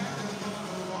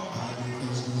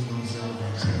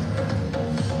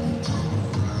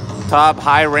 Top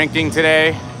high ranking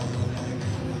today.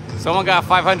 Someone got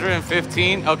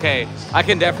 515. Okay, I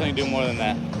can definitely do more than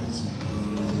that.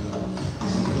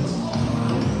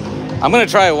 I'm gonna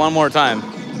try it one more time.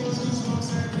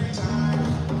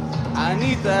 I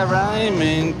need that rhyme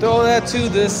and throw that to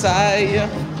the side.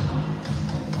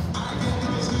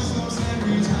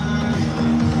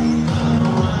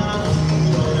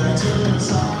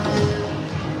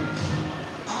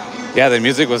 Yeah, the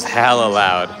music was hella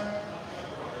loud.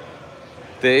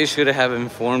 They should have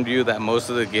informed you that most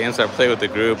of the games are played with the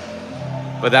group,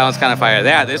 but that one's kind of fire.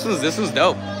 Yeah, this was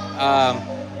dope.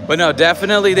 But no,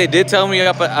 definitely they did tell me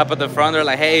up at the front. They're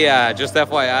like, hey, just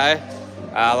FYI,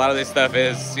 a lot of this stuff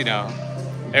is, you know,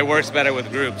 it works better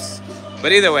with groups.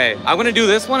 But either way, I'm gonna do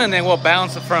this one and then we'll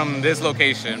bounce from this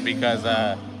location because,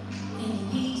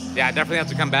 yeah, I definitely have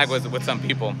to come back with some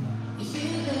people.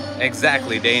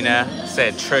 Exactly, Dana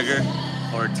said trigger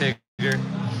or tigger.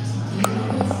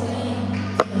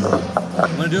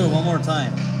 I'm gonna do it one more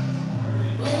time.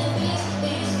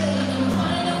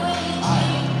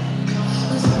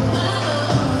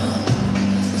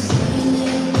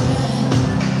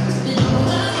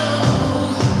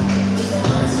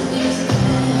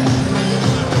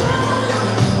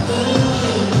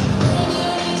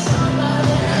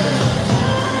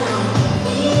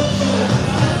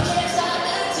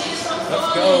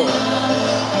 Let's go.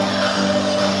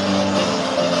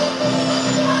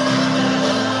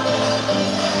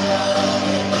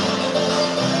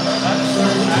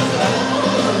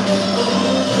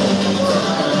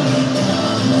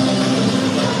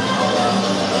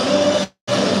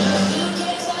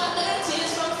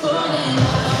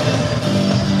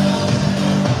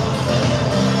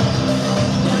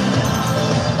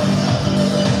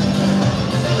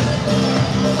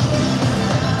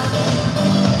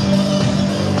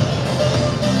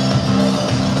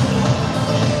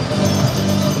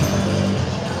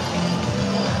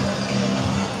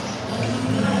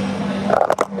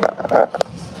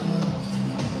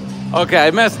 Okay,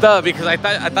 I messed up because I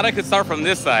thought I could start from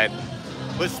this side.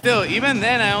 But still, even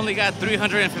then I only got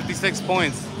 356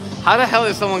 points. How the hell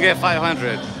did someone get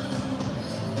 500?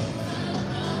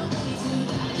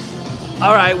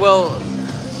 All right, well,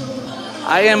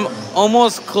 I am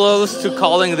almost close to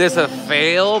calling this a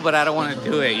fail, but I don't want to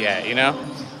do it yet, you know?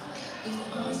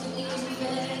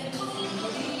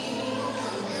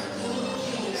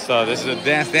 So this is a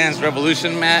Dance Dance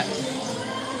Revolution mat.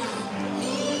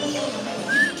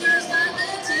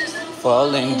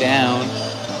 Falling down.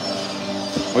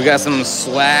 We got some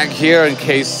swag here in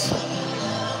case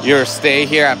your stay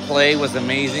here at Play was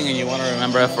amazing and you want to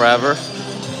remember it forever.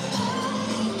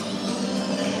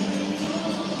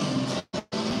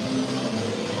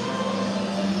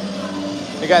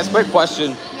 Hey guys, quick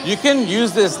question. You can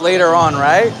use this later on,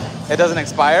 right? It doesn't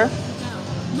expire?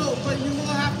 No, but you will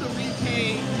have to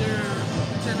repay your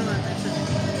general admission.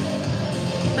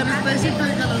 But it's basically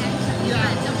gonna,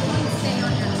 yeah.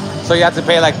 So you have to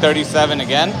pay like 37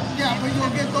 again? Yeah, but you'll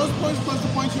get those points plus the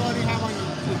points you already have on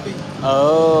your thing.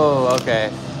 Oh, okay.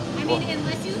 I mean,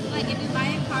 unless you, like, if you buy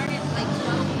a card at like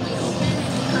 12 when you open and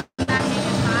you come back and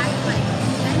you buy, like,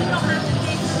 then you don't have to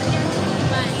pay for the guarantee,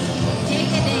 but take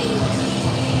a day.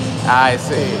 I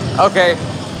see. Okay.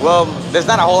 Well, there's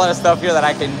not a whole lot of stuff here that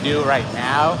I can do right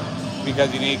now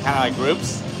because you need kind of like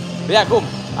groups. But yeah, cool.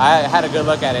 I had a good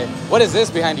look at it. What is this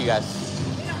behind you guys?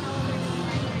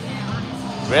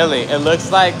 Really? It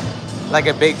looks like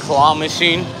a big claw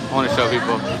machine. I want to show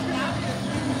people.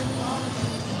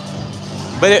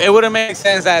 But it wouldn't make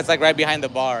sense that it's like right behind the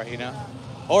bar, you know?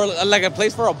 Or like a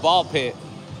place for a ball pit,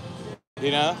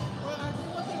 you know?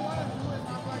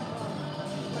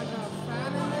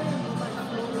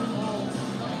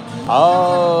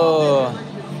 Oh,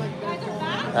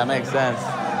 that makes sense.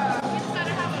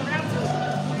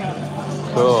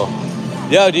 Cool.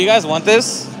 Yo, do you guys want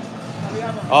this?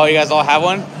 Oh, you guys all have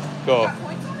one? Cool.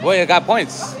 Well, you got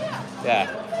points. Yeah.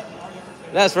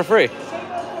 That's for free.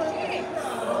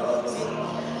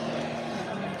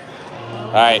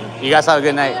 All right. You guys have a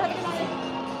good night.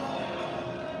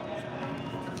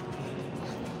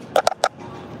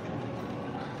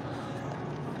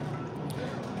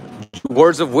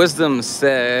 Words of Wisdom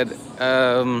said,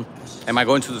 am I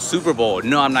going to the Super Bowl?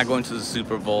 No, I'm not going to the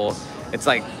Super Bowl. It's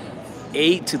like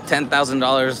 $8,000 to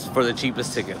 $10,000 for the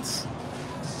cheapest tickets.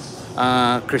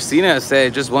 Christina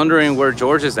said, just wondering where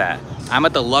George is at. I'm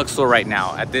at the Luxor right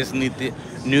now at this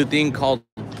new thing called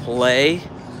Play.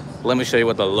 Let me show you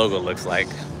what the logo looks like.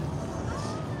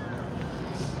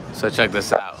 So check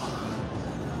this out.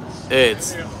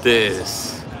 It's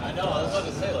this. I know. I was about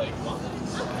to say like.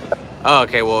 Oh,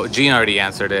 okay. Well, Gene already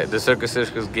answered it. The Circus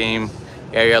Circus game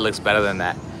area looks better than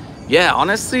that. Yeah,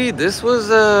 honestly, this was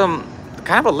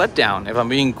kind of a letdown, if I'm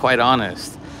being quite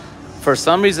honest. For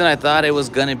some reason, I thought it was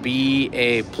gonna be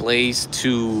a place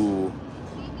to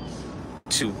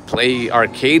play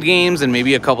arcade games and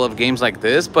maybe a couple of games like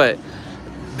this, but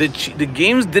the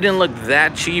games didn't look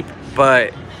that cheap.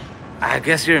 But I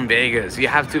guess you're in Vegas, you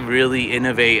have to really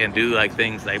innovate and do like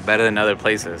things like better than other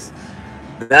places.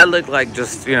 That looked like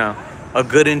just, you know, a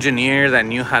good engineer that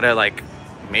knew how to like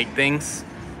make things.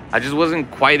 I just wasn't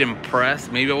quite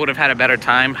impressed. Maybe I would have had a better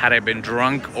time had I been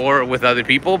drunk or with other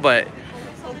people, but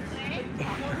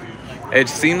it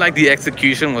seemed like the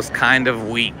execution was kind of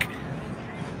weak.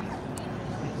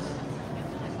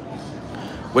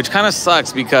 Which kind of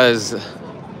sucks because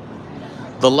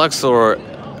the Luxor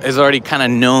is already kind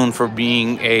of known for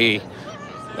being a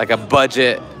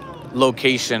budget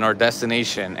location or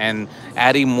destination, and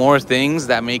adding more things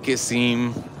that make it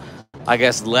seem, I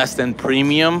guess, less than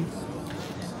premium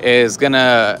it's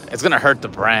gonna hurt the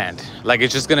brand. Like,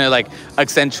 it's just gonna like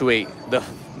accentuate the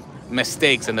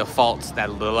mistakes and the faults that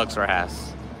the Luxor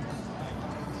has.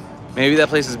 Maybe that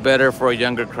place is better for a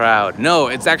younger crowd. No,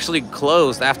 it's actually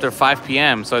closed after 5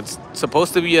 p.m. So it's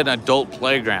supposed to be an adult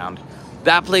playground.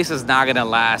 That place is not gonna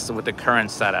last with the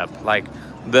current setup. Like,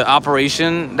 the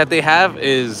operation that they have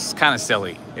is kind of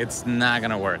silly. It's not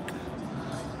gonna work.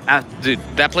 Dude,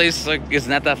 that place like is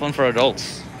not that fun for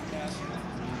adults.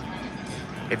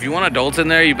 If you want adults in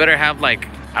there, you better have like,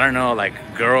 I don't know, like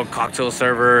girl cocktail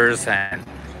servers and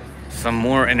some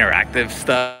more interactive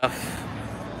stuff.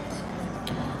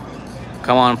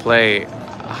 Come on, play.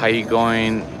 How you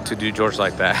going to do George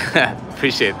like that?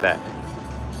 Appreciate that.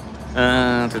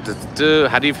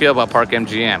 How do you feel about Park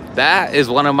MGM? That is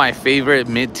one of my favorite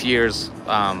mid-tiers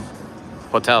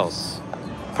hotels.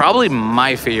 Probably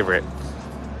my favorite,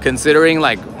 considering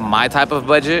like my type of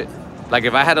budget. Like,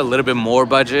 if I had a little bit more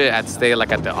budget, I'd stay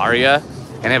like at the Aria,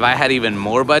 and if I had even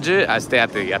more budget, I'd stay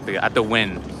at the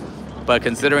Wynn. But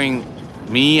considering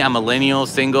me, I'm millennial,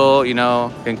 single, you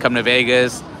know, can come to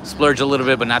Vegas, splurge a little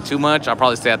bit, but not too much, I'll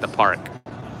probably stay at the Park.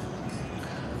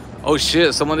 Oh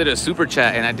shit, someone did a super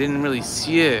chat and I didn't really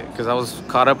see it because I was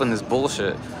caught up in this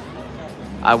bullshit.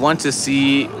 I want to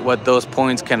see what those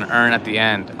points can earn at the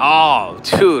end. Oh,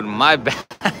 dude, my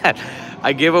bad.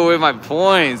 I gave away my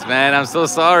points, man. I'm so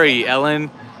sorry,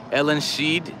 Ellen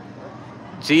Sheed.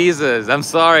 Jesus, I'm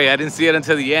sorry. I didn't see it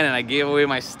until the end and I gave away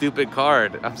my stupid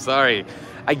card. I'm sorry.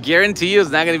 I guarantee you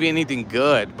it's not going to be anything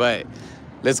good, but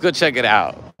let's go check it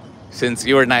out. Since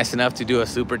you were nice enough to do a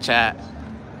super chat.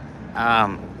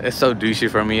 It's so douchey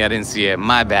for me. I didn't see it.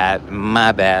 My bad.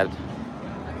 My bad.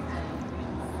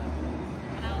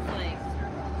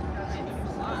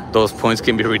 Those points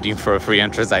can be redeemed for a free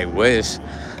entrance. I wish.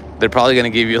 They're probably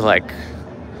going to give you like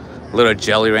little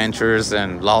Jelly Ranchers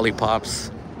and lollipops.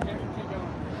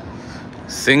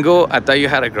 Single? I thought you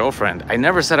had a girlfriend. I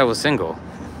never said I was single.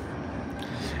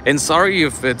 And sorry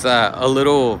if it's a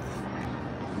little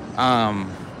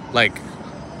like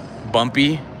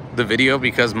bumpy, the video,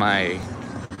 because my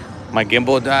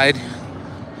gimbal died.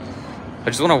 I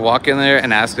just want to walk in there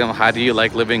and ask them, how do you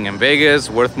like living in Vegas?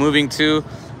 Worth moving to?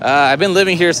 I've been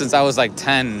living here since I was like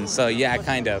 10, so yeah,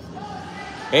 kind of.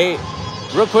 Hey,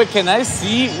 real quick, can I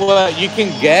see what you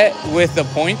can get with the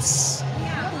points?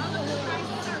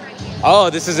 Oh,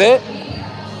 this is it?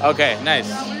 Okay,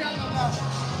 nice.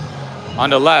 On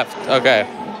the left, okay.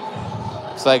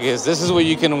 It's like this is what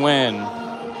you can win.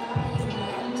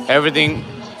 Everything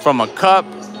from a cup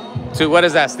to, what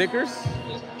is that, stickers?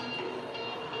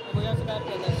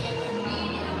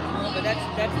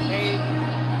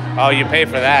 Oh, you pay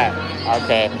for that.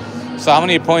 Okay. So how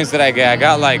many points did I get? I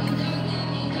got like,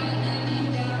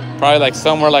 probably like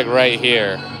somewhere like right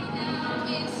here.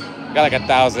 Got like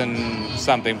 1,000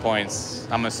 something points,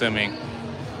 I'm assuming.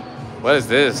 What is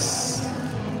this?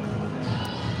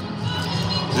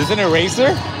 Is this an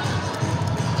eraser?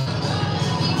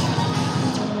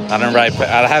 I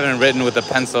haven't written with a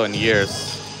pencil in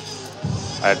years.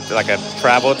 Like a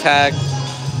travel tag.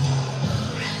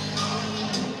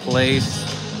 Place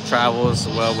travels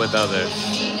well with others.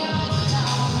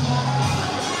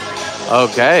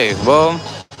 Okay, well,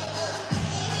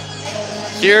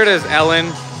 here it is, Ellen.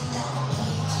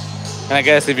 And I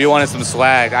guess if you wanted some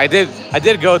swag, I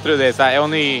did go through this. I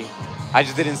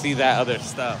just didn't see that other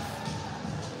stuff.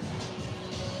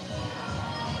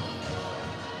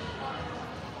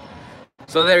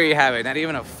 So there you have it. Not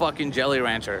even a fucking Jelly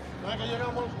Rancher.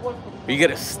 You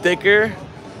get a sticker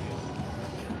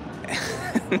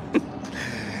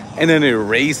and an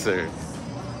eraser.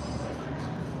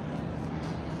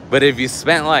 But if you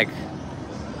spent like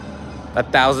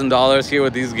 $1,000 here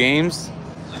with these games,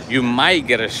 you might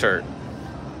get a shirt.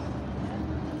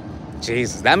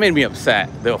 Jesus, that made me upset.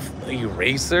 The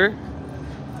eraser?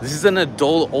 This is an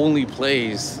adult-only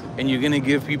place, and you're gonna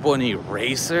give people an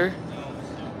eraser?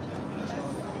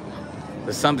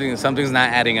 There's something's not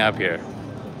adding up here.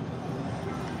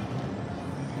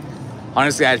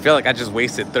 Honestly, I feel like I just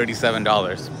wasted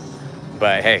 $37.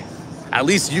 But hey, at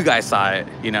least you guys saw it,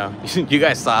 you know? You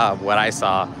guys saw what I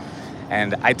saw,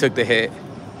 and I took the hit.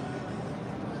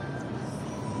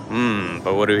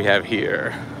 But what do we have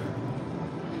here?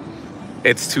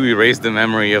 It's to erase the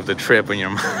memory of the trip in your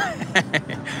mind.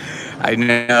 I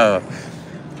know.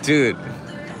 Dude.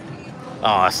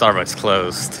 Oh, Starbucks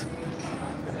closed.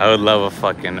 I would love a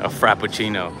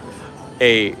frappuccino.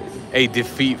 A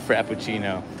defeat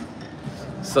frappuccino.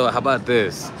 So how about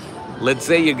this? Let's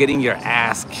say you're getting your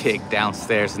ass kicked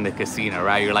downstairs in the casino,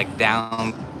 right? You're like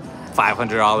down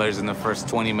 $500 in the first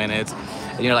 20 minutes.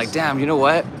 And you're like, damn, you know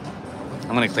what?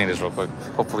 I'm gonna clean this real quick.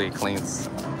 Hopefully it cleans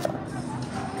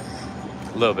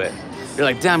a little bit. You're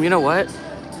like, damn, you know what?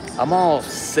 I'm all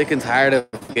sick and tired of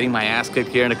getting my ass kicked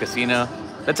here in the casino.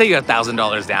 Let's say you're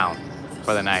 $1,000 down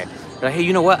for the night. You're like, hey,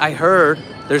 you know what? I heard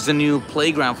there's a new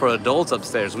playground for adults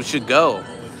upstairs. We should go.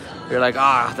 You're like,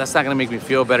 that's not gonna make me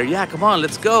feel better. Yeah, come on,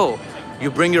 let's go. You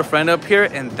bring your friend up here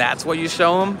and that's what you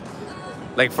show him?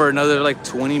 Like for another like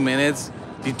 20 minutes,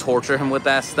 you torture him with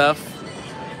that stuff?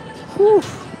 Whew.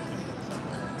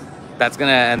 That's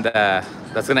gonna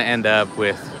end up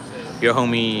with your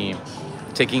homie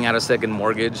taking out a second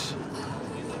mortgage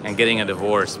and getting a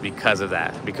divorce because of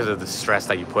that, because of the stress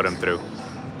that you put him through.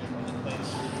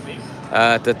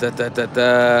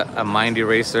 A mind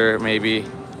eraser, maybe.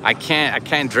 I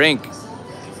can't drink.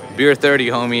 Beer 30,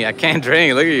 homie. I can't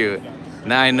drink. Look at you.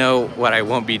 Now I know what I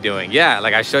won't be doing. Yeah,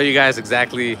 like I show you guys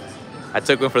exactly. I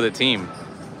took one for the team.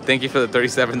 Thank you for the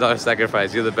 $37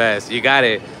 sacrifice. You're the best. You got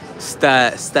it.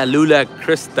 Stalula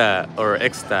Krista or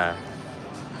Exta.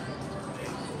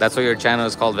 That's what your channel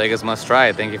is called, Vegas Must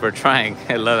Try. Thank you for trying.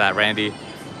 I love that, Randy.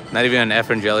 Not even an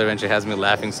F and jelly wrench. It has me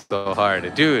laughing so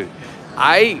hard. Dude,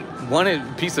 I wanted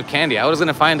a piece of candy. I was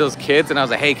gonna find those kids and I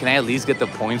was like, hey, can I at least get the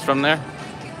points from there?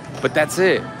 But that's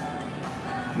it.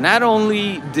 Not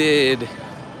only did,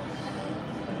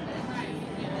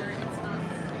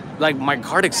 like, my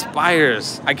card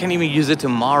expires, I can't even use it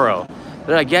tomorrow.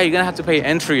 They're like, yeah, you're gonna have to pay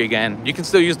entry again. You can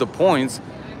still use the points.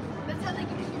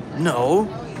 No.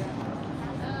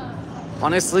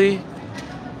 Honestly,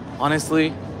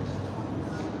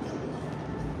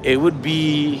 it would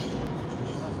be,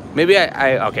 maybe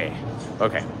okay.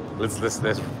 Let's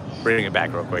bring it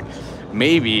back real quick.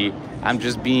 Maybe I'm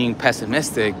just being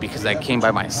pessimistic because I came by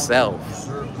myself.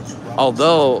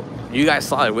 Although you guys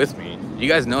saw it with me. You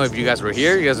guys know if you guys were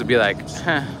here, you guys would be like,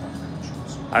 I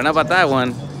don't know about that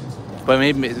one. But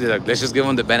maybe, look, let's just give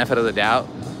them the benefit of the doubt.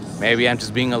 Maybe I'm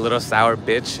just being a little sour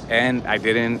bitch and I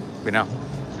didn't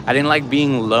like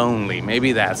being lonely.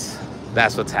 Maybe that's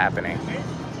what's happening.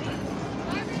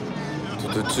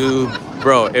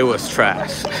 Bro, it was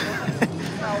trash.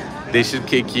 They should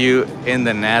kick you in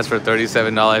the NAS for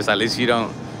 $37. At least you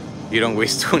don't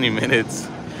waste 20 minutes.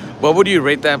 What would you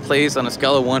rate that place on a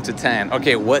scale of 1 to 10?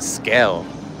 Okay, what scale?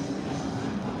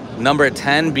 Number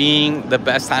 10 being the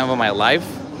best time of my life,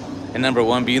 and number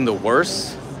 1 being the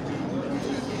worst.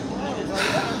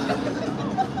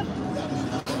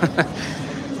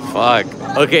 Fuck.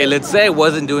 Okay, let's say I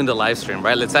wasn't doing the live stream,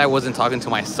 right? Let's say I wasn't talking to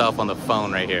myself on the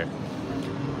phone right here.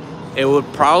 It would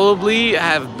probably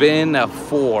have been a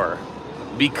 4.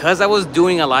 Because I was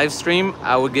doing a live stream,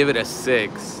 I would give it a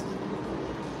 6.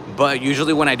 But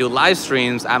usually when I do live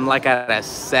streams, I'm like at a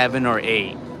 7 or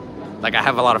 8. Like I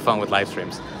have a lot of fun with live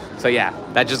streams. So yeah,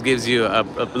 that just gives you a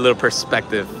little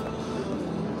perspective.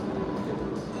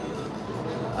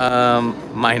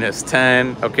 Minus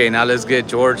 10. Okay, now let's get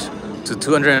George to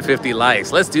 250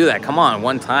 likes. Let's do that. Come on,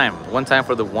 one time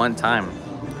for the one time.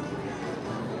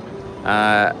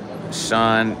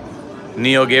 Sean,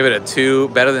 Neo gave it a 2.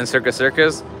 Better than Circus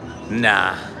Circus?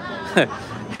 Nah.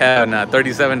 Hell no.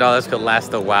 $37 could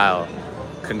last a while.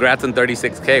 Congrats on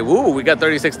 36K. Woo, we got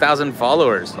 36,000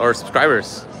 followers or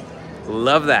subscribers.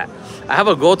 Love that. I have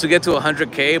a goal to get to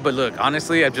 100K, but look,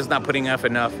 honestly, I'm just not putting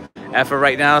enough effort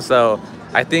right now. So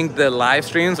I think the live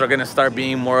streams are gonna start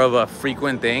being more of a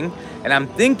frequent thing. And I'm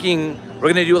thinking we're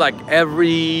gonna do like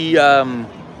every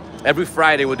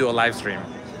Friday we'll do a live stream.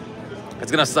 It's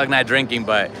gonna suck not drinking,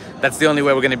 but that's the only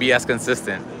way we're gonna be as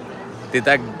consistent. Did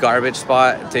that garbage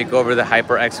spot take over the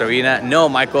HyperX Arena? No,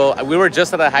 Michael, we were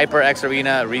just at the HyperX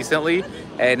Arena recently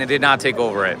and it did not take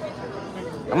over it.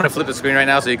 I'm gonna flip the screen right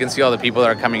now so you can see all the people that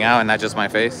are coming out and not just my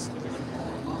face.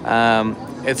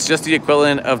 It's just the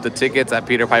equivalent of the tickets at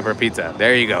Peter Piper Pizza.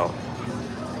 There you go.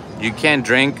 You can't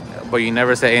drink, but you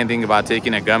never say anything about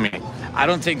taking a gummy. I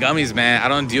don't take gummies, man. I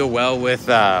don't deal well with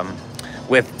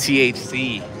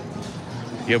THC.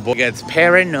 Your boy gets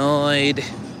paranoid.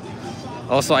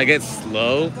 Also, I get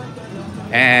slow,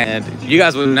 and you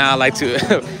guys would not like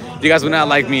to. You guys would not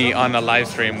like me on the live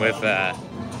stream with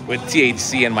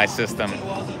THC in my system.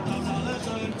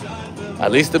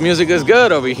 At least the music is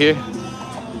good over here.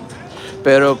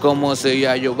 Pero como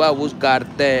sea, yo voy a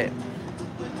buscarte.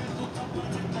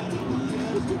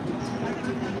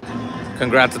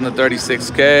 Congrats on the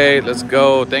 36K. Let's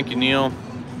go. Thank you, Neil.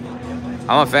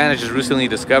 I'm a fan. I just recently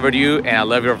discovered you, and I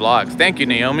love your vlogs. Thank you,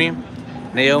 Naomi.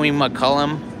 Naomi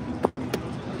McCullum.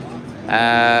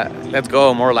 Let's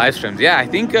go. More live streams. Yeah, I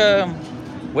think...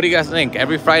 what do you guys think?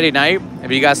 Every Friday night, if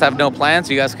you guys have no plans,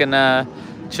 you guys can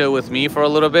chill with me for a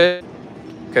little bit.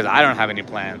 Because I don't have any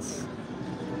plans.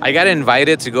 I got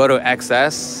invited to go to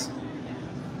XS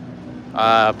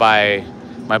by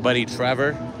my buddy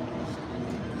Trevor.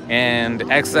 And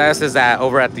XS is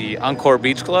over at the Encore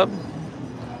Beach Club.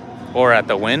 Or at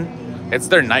the Wynn. It's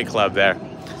their nightclub there.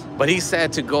 But he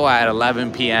said to go at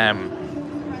 11 p.m.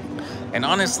 And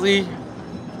honestly,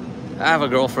 I have a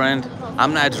girlfriend.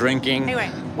 I'm not drinking. Anyway.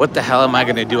 What the hell am I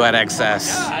going to do at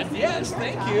XS? Yes,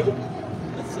 thank you.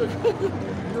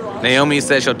 Naomi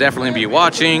says she'll definitely be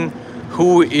watching.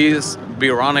 Who is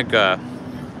Veronica?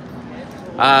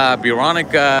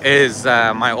 Veronica is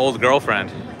my old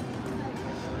girlfriend.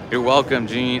 You're welcome,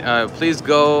 Gene. Please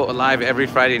go live every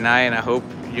Friday night, and I hope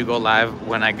you go live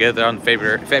when I get there on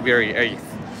February 8th.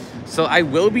 So I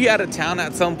will be out of town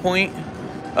at some point.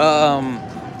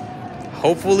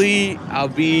 Hopefully I'll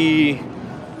be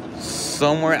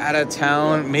somewhere out of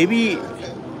town. Maybe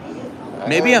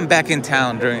I'm back in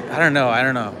town during, I don't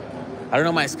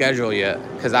know my schedule yet,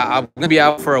 because I'm gonna be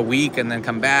out for a week and then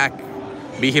come back,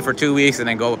 be here for 2 weeks and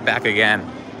then go back again.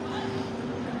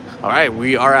 All right,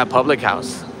 we are at Public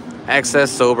House. XS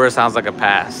sober sounds like a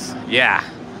pass. Yeah,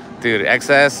 dude,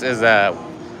 XS is a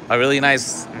really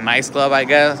nice club, I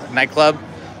guess, nightclub,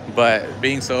 but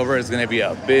being sober is gonna be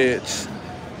a bitch.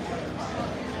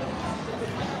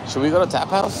 Should we go to Tap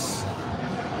House?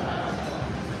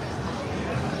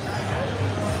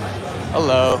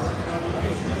 Hello.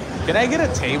 Can I get a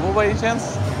table by any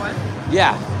chance? What?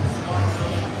 Yeah.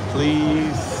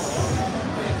 Please.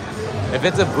 If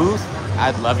it's a booth,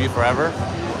 I'd love you forever.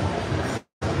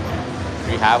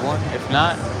 If you have one. If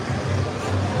not,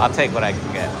 I'll take what I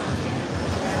can get.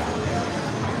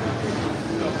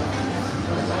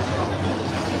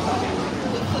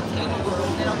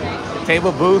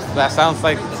 Table booth, that sounds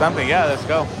like something. Yeah, let's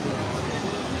go.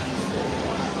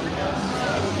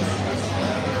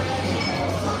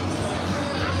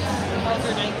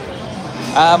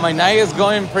 My night is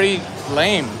going pretty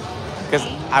lame because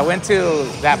I went to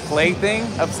that play thing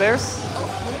upstairs.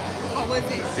 How was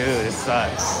it? Dude, it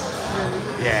sucks.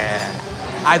 Yeah,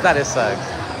 I thought it sucked.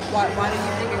 Why did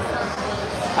you think it sucked?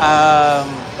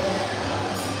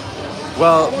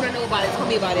 Well, I want to know about it. Tell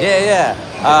me about it.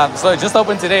 yeah. So it just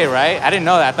opened today, right? I didn't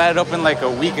know that. I thought it opened like a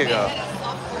week ago.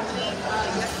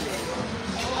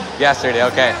 Yesterday,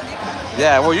 okay.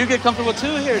 Yeah, well, you get comfortable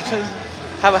too here. Just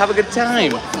have a good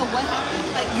time. So what happened?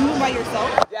 Like you were by yourself?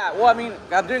 Yeah, well, I mean,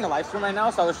 I'm doing a live stream right now,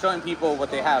 so I was showing people what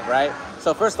they have, right?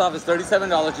 So first off, it's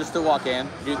 $37 just to walk in.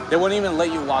 They wouldn't even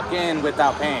let you walk in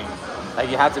without paying. Like,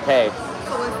 you have to pay.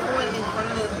 So it's going in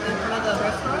front of the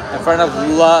restaurant? In front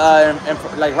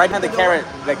of, like, right behind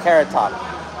the carrot top.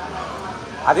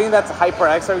 I think that's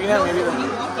HyperX Arena. No, maybe. So when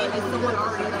you walk in, is someone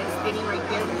already like standing right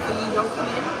there, so you don't come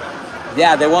in?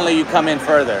 Yeah, they won't let you come in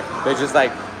further. They're just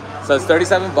like, so it's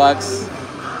 $37.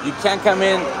 You can't come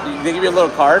in, they give you a little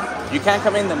card. You can't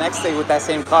come in the next day with that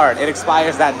same card. It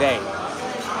expires that day.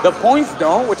 The points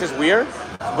don't, which is weird,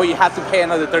 but you have to pay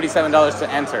another $37 to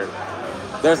enter.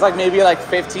 There's like maybe like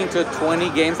 15 to 20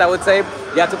 games, I would say.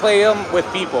 You have to play them with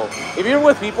people. If you're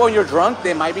with people and you're drunk,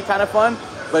 they might be kind of fun,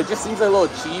 but it just seems a little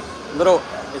cheap.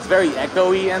 It's very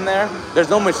echoey in there. There's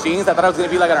no machines. I thought it was gonna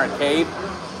be like an arcade,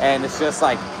 and it's just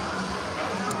like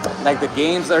the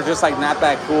games are just like not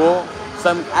that cool.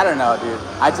 I don't know, dude.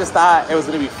 I just thought it was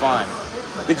gonna be fun.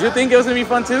 Did you think it was gonna be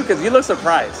fun too? Because you look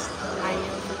surprised. I am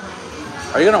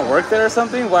surprised. Are you gonna work there or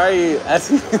something? Why are you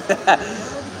asking me that? I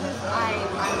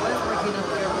was working up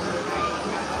there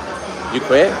when You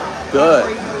quit? Good.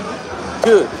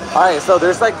 Dude, all right, so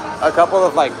there's like a couple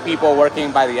of like people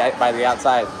working by the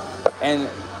outside, and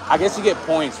I guess you get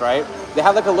points, right? They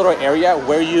have like a little area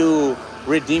where you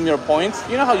redeem your points.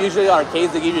 You know how usually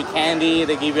arcades, they give you candy,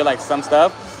 they give you like some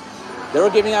stuff. they were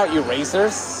giving out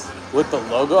erasers with the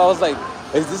logo. I was like,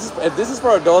 if this is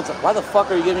for adults, why the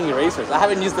fuck are you giving erasers? I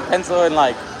haven't used the pencil in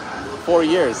like 4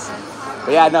 years.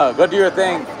 But yeah, no, go do your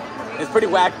thing. It's pretty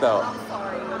whack though.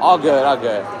 All good, all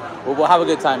good. We'll have a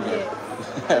good time here.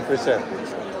 For sure.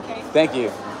 Thank you.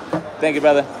 Thank you,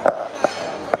 brother.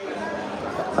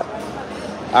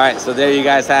 All right, so there you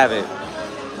guys have it.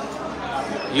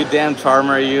 You damn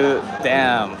charmer, you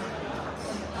damn.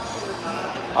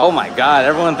 Oh my God,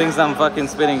 everyone thinks I'm fucking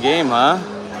spitting game, huh?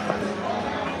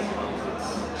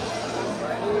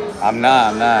 I'm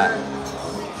not.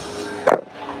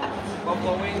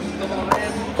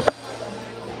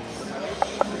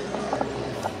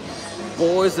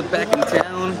 Boys are back in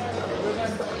town.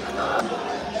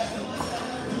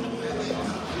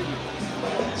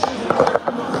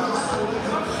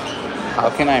 How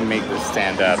can I make this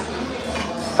stand up?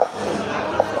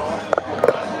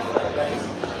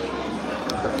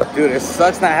 Dude, it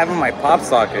sucks not having my pop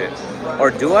socket. Or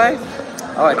do I?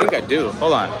 Oh, I think I do.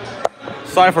 Hold on.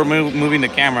 Sorry for moving the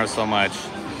camera so much.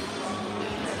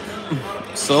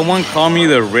 Someone call me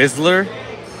the Rizzler.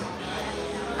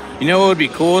 You know what would be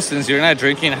cool? Since you're not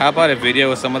drinking, how about a video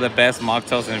with some of the best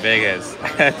mocktails in Vegas?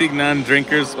 I think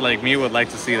non-drinkers like me would like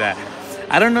to see that.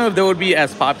 I don't know if that would be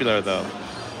as popular though.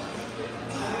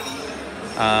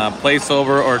 Play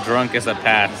sober or drunk is a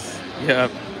pass.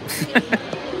 Yep.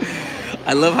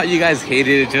 I love how you guys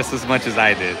hated it just as much as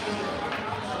I did.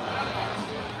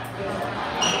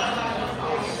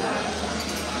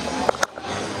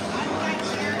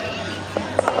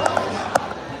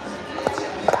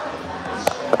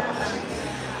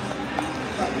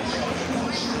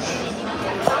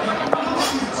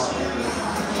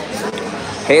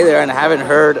 Hey there, and I haven't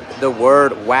heard the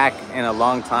word whack in a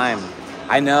long time.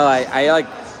 I know, I like,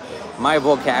 my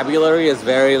vocabulary is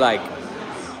very like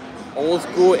old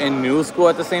school and new school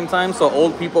at the same time. So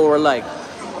old people were like,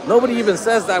 nobody even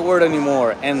says that word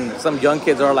anymore. And some young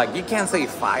kids are like, you can't say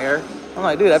fire. I'm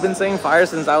like, dude, I've been saying fire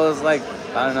since I was like,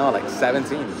 I don't know, like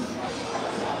 17.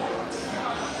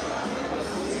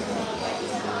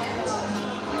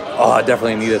 Oh, I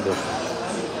definitely needed this.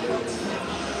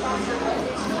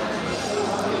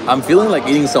 I'm feeling like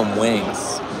eating some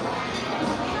wings.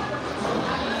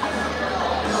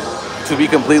 To be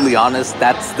completely honest,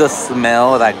 that's the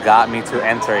smell that got me to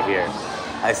enter here.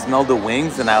 I smelled the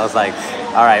wings and I was like,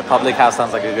 all right, Public House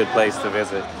sounds like a good place to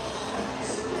visit.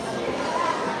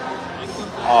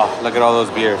 Oh, look at all those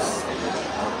beers.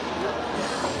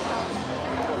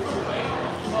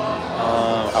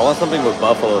 I want something with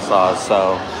buffalo sauce,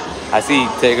 so I see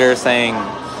Tigger saying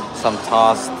some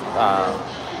tossed,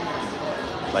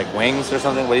 like wings or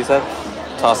something, what he said?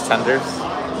 Tossed tenders.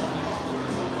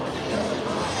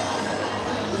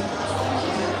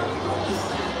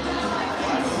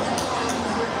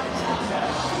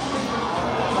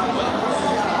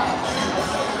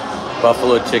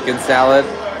 Buffalo chicken salad,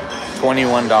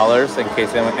 $21 in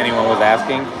case anyone was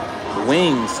asking.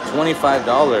 Wings,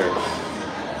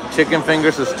 $25. Chicken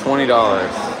fingers is $20.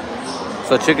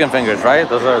 So chicken fingers, right?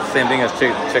 Those are the same thing as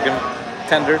chicken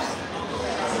tenders.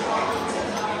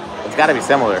 It's gotta be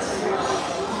similar.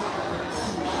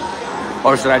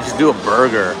 Or should I just do a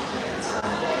burger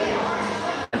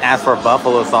and ask for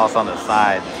buffalo sauce on the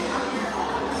side?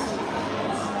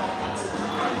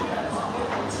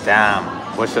 Damn.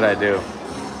 What should I do?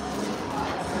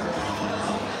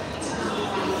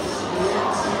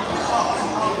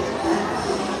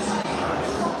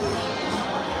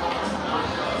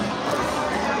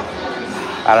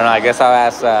 I don't know. I guess I'll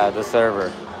ask the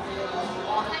server.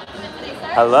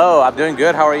 Hello, I'm doing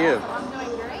good. How are you? I'm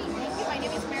doing great. Thank you. My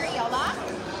name is Mariola.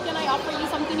 Can I offer you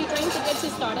something you drink to get you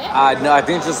started? No, I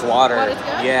think just water. Water's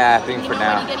good? Yeah, I think You for know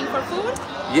now. what you're getting for food?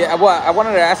 Yeah, well, I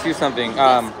wanted to ask you something.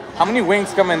 How many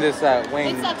wings come in this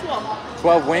wing? It's 12.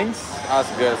 12 wings? Oh,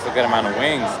 that's good. That's a good amount of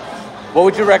wings. What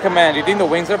would you recommend? Do you think the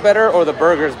wings are better or the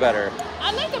burgers better?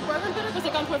 I like the burger better because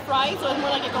it comes with fries, so it's more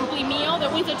like a complete meal.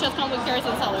 The wings are just come with carrots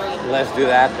and celery. Let's do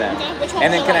that then. Okay, which one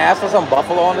And then would can you I like? ask for some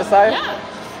buffalo on the side? Yeah.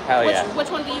 Hell yeah.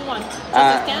 Which one do you want? Just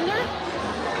a standard?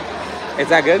 Is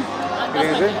that good? That's You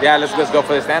think it's my good? Yeah, let's go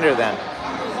for the standard then.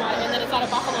 And then it's got a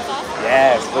buffalo sauce?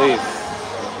 Yes, please.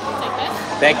 Take this.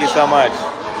 Thank you so much.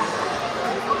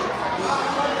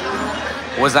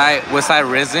 Was I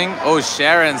rizzing? Oh,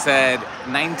 Sharon said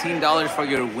 $19 for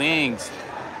your wings.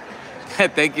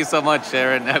 Thank you so much,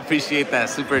 Sharon. I appreciate that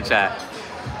super chat.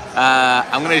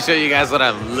 I'm gonna show you guys what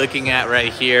I'm looking at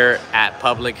right here at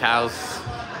Public House.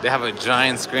 They have a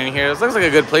giant screen here. This looks like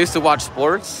a good place to watch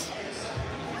sports.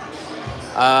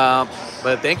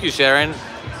 But thank you, Sharon.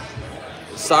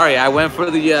 Sorry, I went for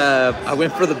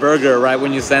the burger right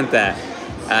when you sent that.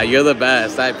 You're the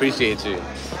best. I appreciate you.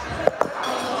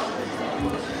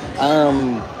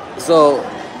 So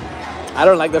I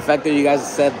don't like the fact that you guys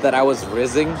said that I was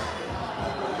rizzing.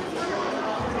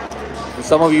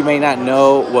 Some of you may not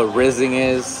know what rizzing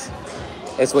is.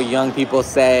 It's what young people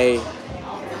say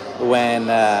when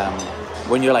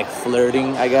you're like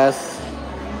flirting, I guess.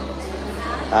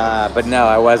 But no,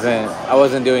 I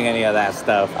wasn't doing any of that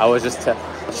stuff. I was just.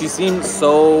 She seemed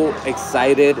so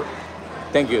excited.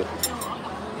 Thank you.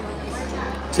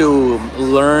 To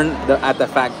learn the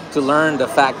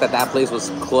fact that that place was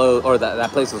closed or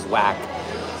that place was whack,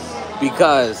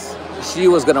 because she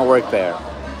was gonna work there.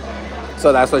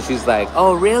 So that's what she's like.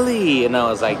 Oh, really? And I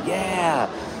was like, yeah.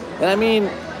 And I mean,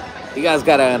 you guys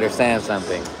gotta understand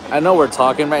something. I know we're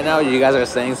talking right now. You guys are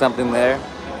saying something there,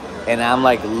 and I'm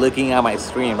like looking at my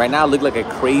screen right now. I look like a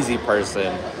crazy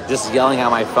person just yelling at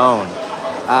my phone.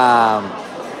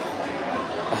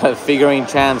 Figuring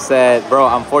Champ said, bro,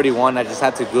 I'm 41. I just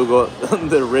had to Google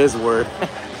the Riz word.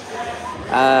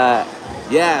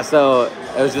 Yeah, so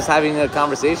it was just having a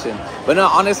conversation. But no,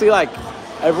 honestly, like,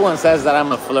 everyone says that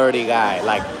I'm a flirty guy.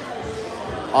 Like,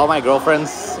 all my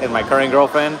girlfriends and my current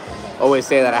girlfriend always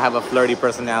say that I have a flirty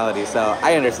personality. So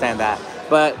I understand that.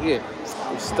 But yeah,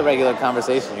 it's just a regular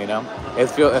conversation, you know? It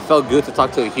felt good to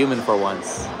talk to a human for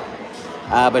once.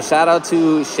 But shout out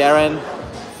to Sharon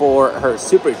for her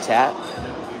super chat.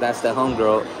 That's the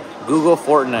homegirl. Google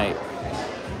Fortnite.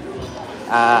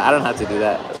 I don't have to do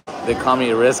that. They call me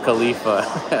Riz Khalifa.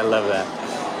 I love that.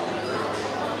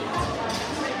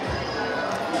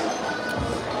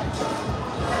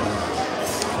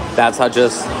 That's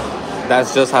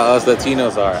just how us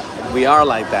Latinos are. We are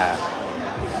like that.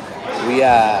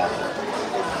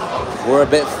 We're a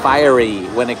bit fiery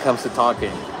when it comes to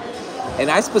talking.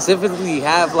 And I specifically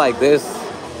have like this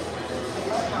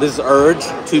urge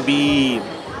to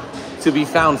be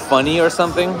found funny or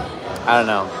something. I don't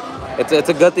know. It's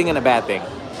a good thing and a bad thing.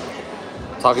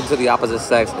 Talking to the opposite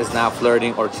sex is not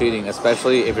flirting or cheating,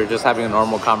 especially if you're just having a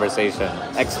normal conversation.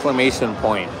 Exclamation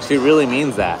point. She really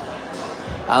means that.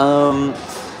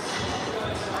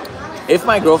 If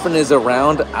my girlfriend is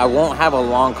around, I won't have a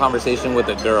long conversation with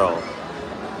a girl.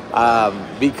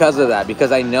 Because of that.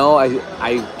 Because I know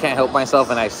I can't help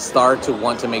myself and I start to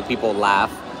want to make people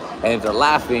laugh. And if they're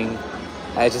laughing,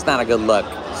 it's just not a good look.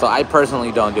 So I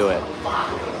personally don't do it.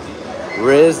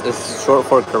 Riz is short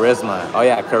for charisma. Oh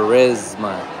yeah,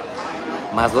 charisma.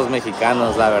 Más los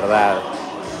mexicanos, la verdad.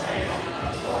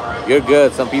 You're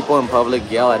good. Some people in public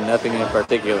yell at nothing in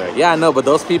particular. Yeah, no, but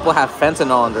those people have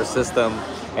fentanyl in their system.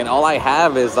 And all I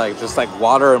have is just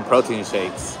water and protein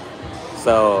shakes.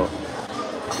 So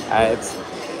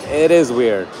it is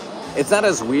weird. It's not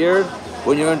as weird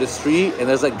when you're in the street and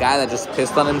there's a guy that just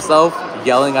pissed on himself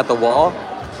yelling at the wall.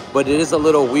 But it is a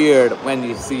little weird when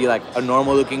you see like a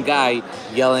normal looking guy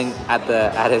yelling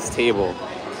at his table.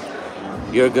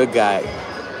 You're a good guy,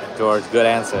 George. Good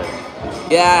answer.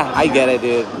 Yeah, I get it,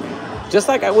 dude. Just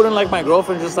like I wouldn't like my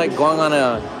girlfriend just like going on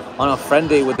a friend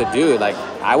date with a dude. Like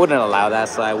I wouldn't allow that,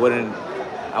 so I wouldn't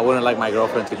like my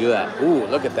girlfriend to do that. Ooh,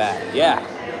 look at that. Yeah.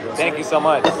 Thank you so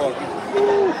much.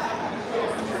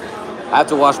 I have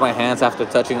to wash my hands after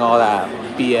touching all that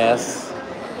BS.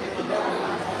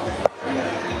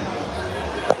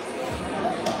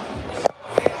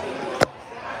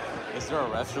 Is there a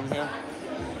restroom here?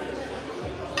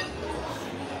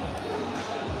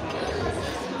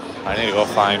 I need to go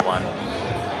find one.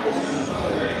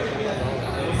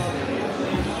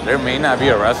 There may not be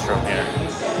a restroom here.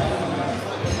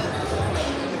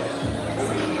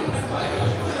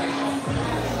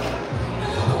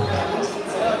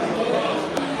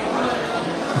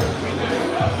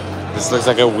 This looks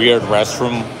like a weird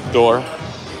restroom door.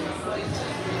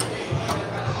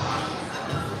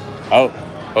 Oh,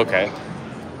 okay.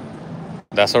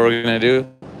 That's what we're gonna do?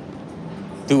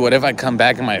 Dude, what if I come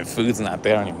back and my food's not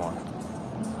there anymore?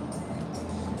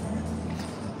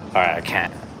 Alright, I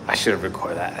can't. I should have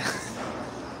recorded that.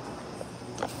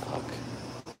 What the fuck?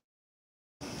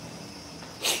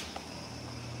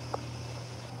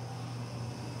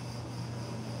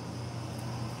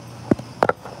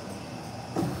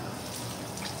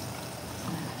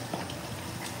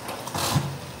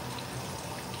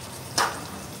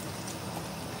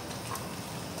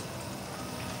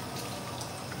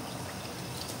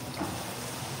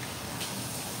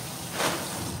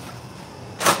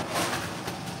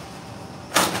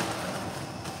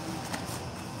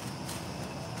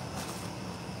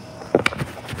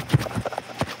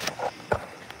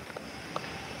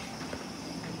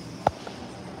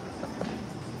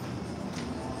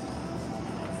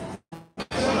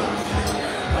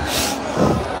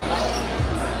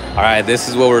 All right, this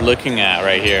is what we're looking at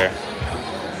right here.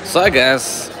 So I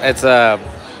guess it's a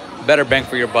better bang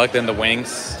for your buck than the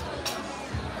wings.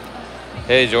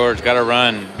 Hey George, gotta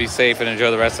run. Be safe and enjoy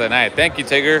the rest of the night. Thank you,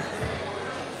 Tigger.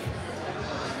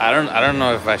 I don't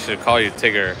know if I should call you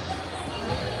Tigger.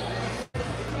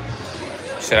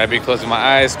 Should I be closing my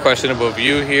eyes? Questionable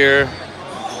view here.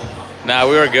 Nah,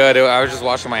 we were good. I was just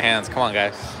washing my hands. Come on,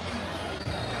 guys.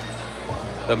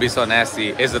 Don't be so nasty.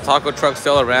 Is the taco truck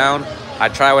still around? I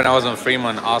tried when I was in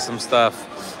Fremont. Awesome stuff.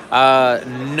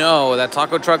 No, that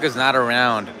taco truck is not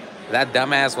around. That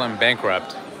dumbass went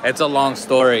bankrupt. It's a long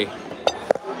story.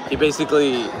 He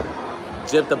basically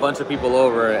gypped a bunch of people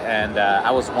over, and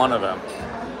I was one of them.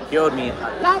 He owed me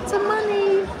lots of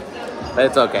money. But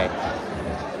it's okay.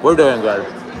 We're doing good.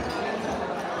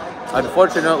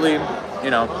 Unfortunately, you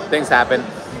know, things happen.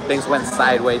 Things went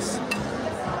sideways.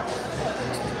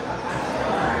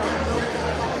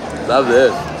 Love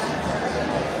this.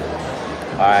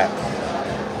 All right.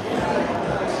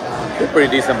 It's a pretty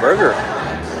decent burger.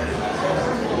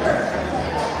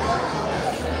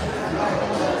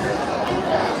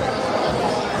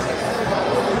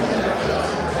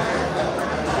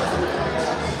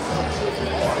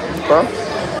 Huh?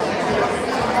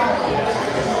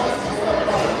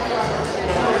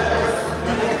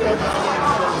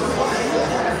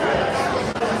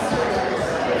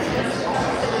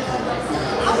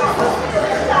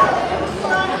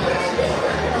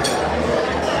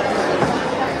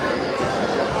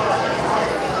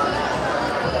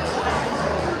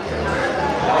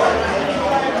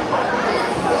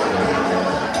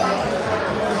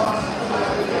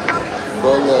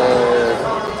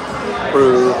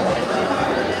 Bulletproof.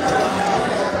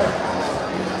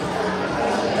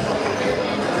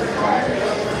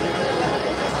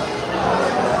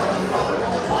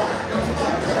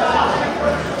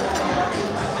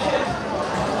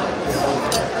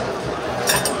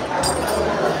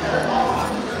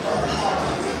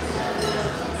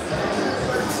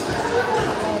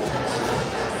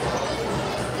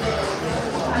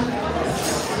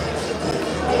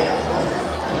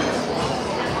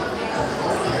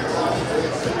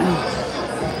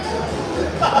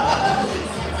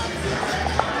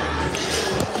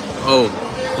 Oh,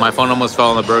 my phone almost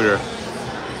fell on the burger.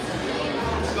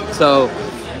 So,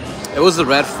 it was a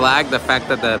red flag, the fact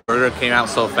that the burger came out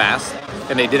so fast,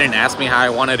 and they didn't ask me how I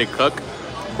wanted it cooked.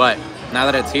 But now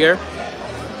that it's here,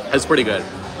 it's pretty good.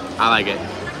 I like it.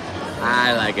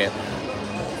 I like it.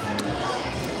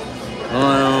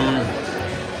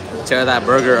 Tear that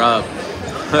burger up.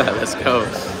 Let's go.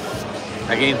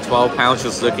 I gained 12 pounds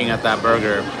just looking at that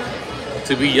burger.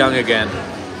 To be young again.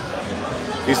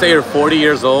 You say you're 40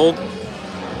 years old?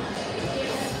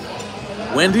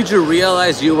 When did you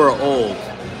realize you were old?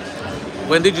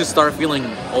 When did you start feeling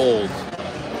old?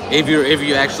 If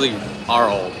you actually are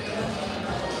old.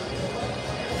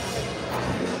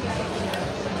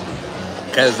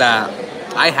 Because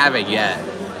I haven't yet.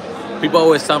 People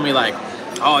always tell me like,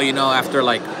 oh, you know, after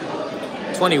like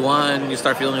 21, you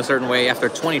start feeling a certain way. After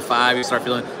 25, you start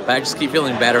feeling, but I just keep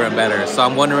feeling better and better. So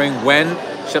I'm wondering, when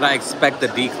should I expect the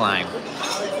decline?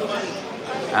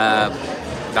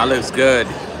 That looks good.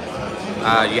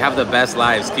 You have the best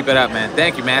lives. Keep it up, man.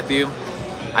 Thank you, Matthew.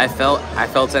 I felt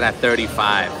it at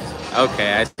 35.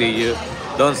 Okay, I see you.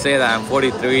 Don't say that. I'm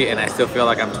 43 and I still feel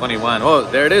like I'm 21. Oh,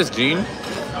 there it is, Gene.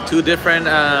 Two different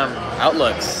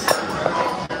outlooks.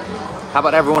 How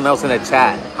about everyone else in the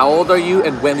chat? How old are you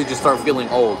and when did you start feeling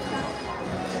old?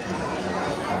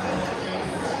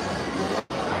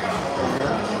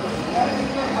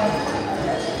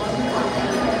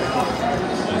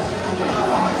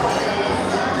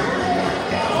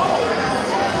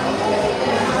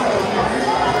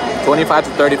 (25 to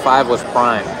 35 was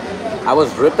prime. I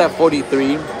was ripped at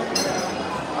 43,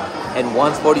 and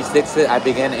once 46 hit, I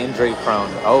began injury prone.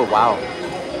 Oh wow.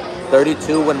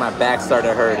 32 when my back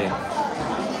started hurting.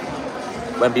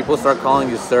 When people start calling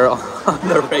you sir on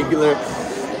the regular,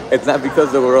 it's not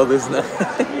because the world is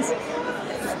nice.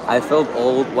 I felt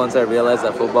old once I realized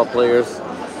that football players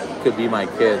could be my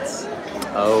kids.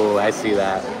 Oh, I see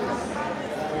that.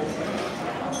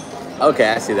 Okay,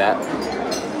 I see that.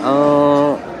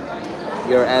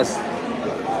 You're as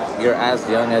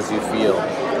young as you feel.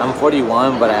 I'm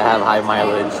 41, but I have high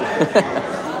mileage.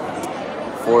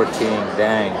 14,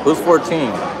 dang. Who's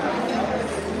 14?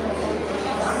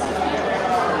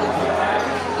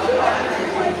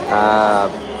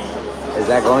 Is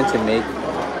that going to make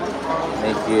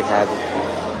you have?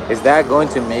 Is that going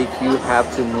to make you have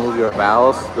to move your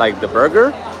bowels like the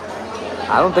burger?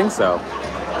 I don't think so.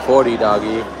 40,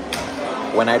 doggy.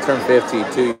 When I turned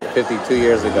 52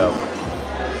 years ago.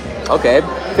 Okay.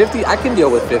 50, I can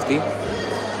deal with 50.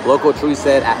 Local Tree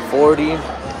said at 40,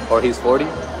 or he's 40.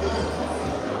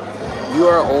 You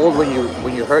are old when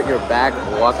you hurt your back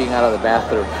walking out of the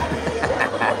bathroom.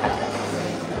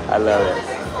 I love it.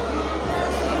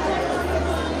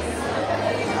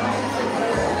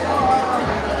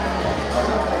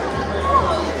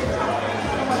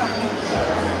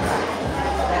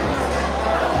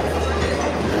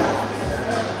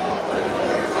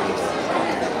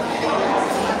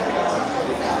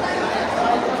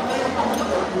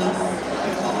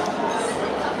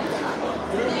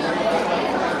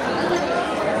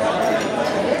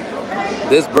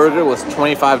 This burger was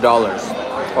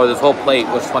 $25, or this whole plate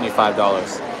was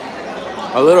 $25.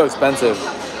 A little expensive,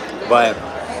 but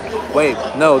wait,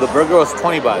 no, the burger was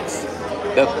 20 bucks.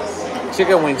 The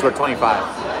chicken wings were 25.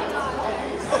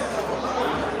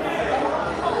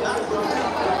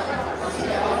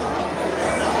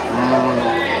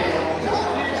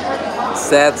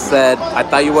 Seth said, I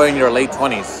thought you were in your late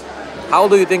 20s. How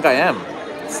old do you think I am,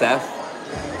 Seth?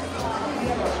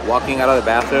 Walking out of the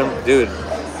bathroom? Dude,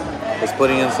 is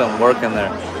putting in some work in there.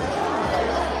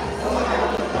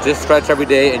 Just stretch every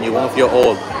day and you won't feel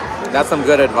old. That's some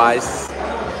good advice.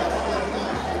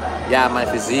 Yeah, my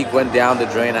physique went down the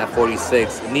drain at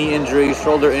 46. Knee injury,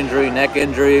 shoulder injury, neck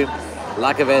injury,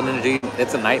 lack of energy.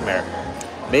 It's a nightmare.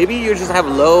 Maybe you just have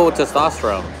low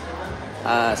testosterone.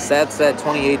 Seth said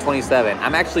 28, 27.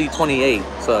 I'm actually 28,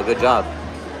 so good job.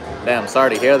 Damn,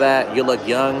 sorry to hear that. You look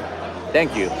young.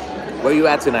 Thank you. Where you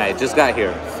at tonight? Just got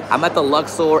here. I'm at the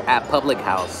Luxor at Public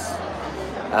House.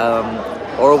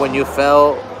 Or when you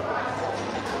fell,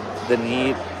 the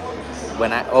need,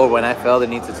 when I fell, the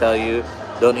need to tell you,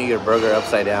 don't eat your burger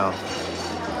upside down.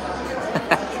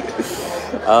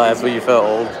 Oh, that's when you felt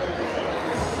old.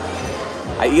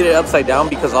 I eat it upside down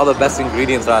because all the best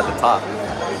ingredients are at the top.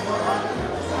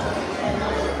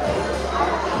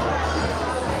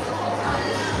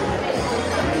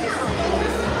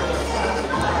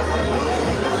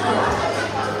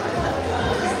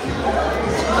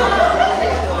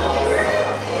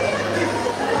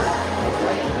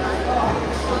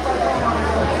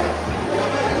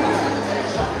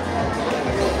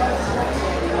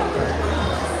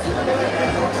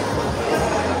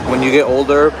 When you get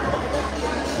older,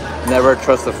 never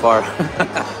trust a fart.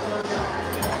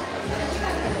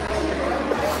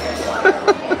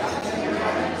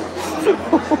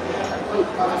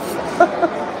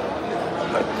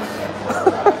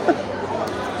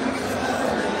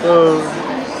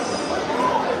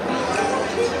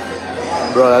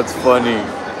 Bro, that's funny.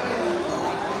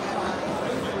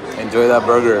 Enjoy that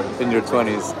burger in your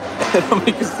 20s. It'll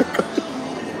make you sick.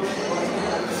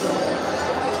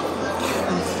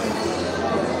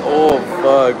 Oh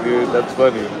fuck, dude, that's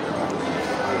funny.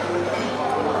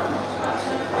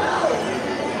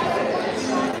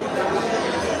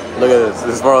 Look at this.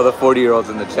 This is for all the 40-year-olds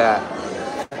in the chat.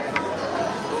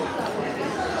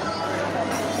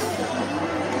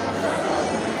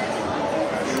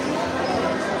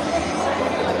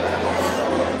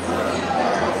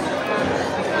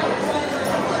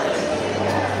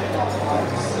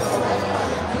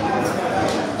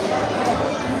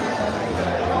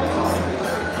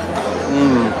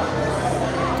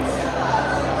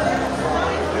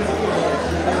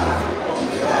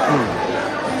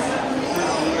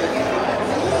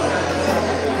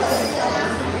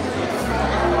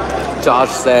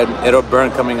 Josh said it'll burn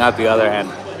coming out the other end.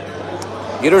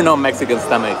 You don't know Mexican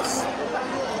stomachs.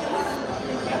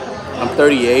 I'm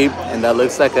 38 and that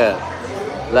looks like a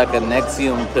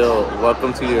Nexium pill.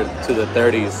 Welcome to the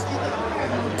 30s.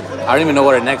 I don't even know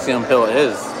what a Nexium pill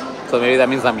is, so maybe that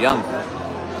means I'm young.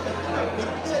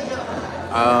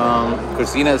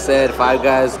 Christina said Five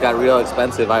Guys got real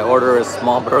expensive. I ordered a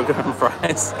small burger and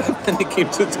fries and it came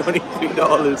to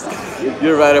 $23.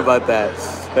 You're right about that.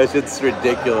 That shit's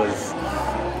ridiculous.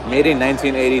 Made in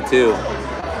 1982.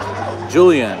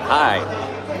 Julian, hi.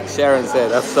 Sharon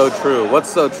said, that's so true. What's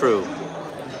so true?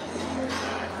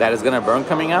 That is gonna burn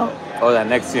coming out? Oh, that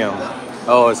Nexium.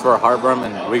 Oh, it's for heartburn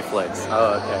and reflex.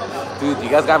 Oh, okay. Dude, you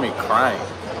guys got me crying.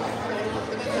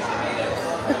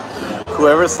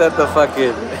 Whoever said the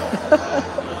fucking...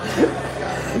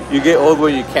 you get old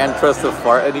when you can't trust a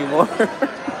fart anymore.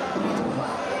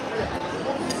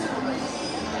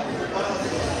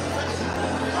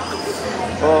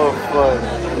 Oh, fuck.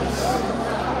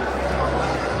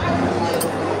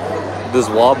 Does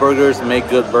Wahlburgers make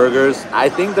good burgers? I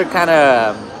think they're kind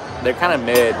of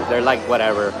mid. They're like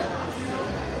whatever.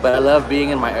 But I love being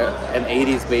in an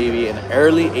 80s baby, an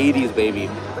early 80s baby.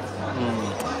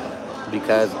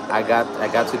 Because I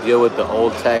got to deal with the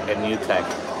old tech and new tech.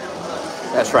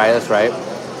 That's right.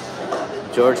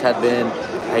 George had been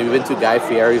Have you been to Guy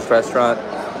Fieri's restaurant?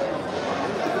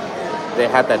 They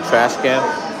had that trash can.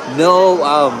 No,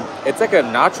 it's like a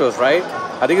nachos, right?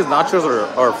 I think it's nachos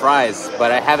or fries,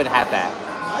 but I haven't had that.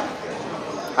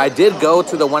 I did go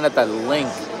to the one at the Link.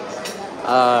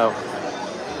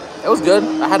 It was good.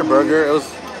 I had a burger. It was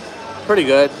pretty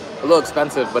good. A little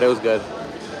expensive, but it was good.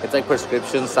 It's like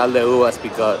prescription sal de uvas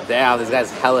picot. Damn, this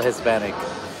guy's hella Hispanic.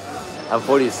 I'm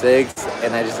 46,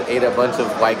 and I just ate a bunch of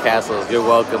White Castles. You're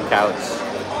welcome, couch.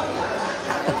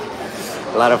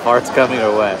 A lot of farts coming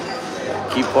or what?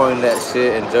 Keep pouring that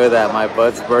shit. Enjoy that. My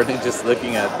butt's burning just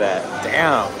looking at that.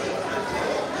 Damn.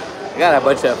 We got a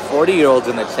bunch of 40-year-olds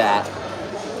in the chat.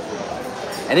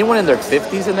 Anyone in their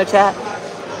 50s in the chat?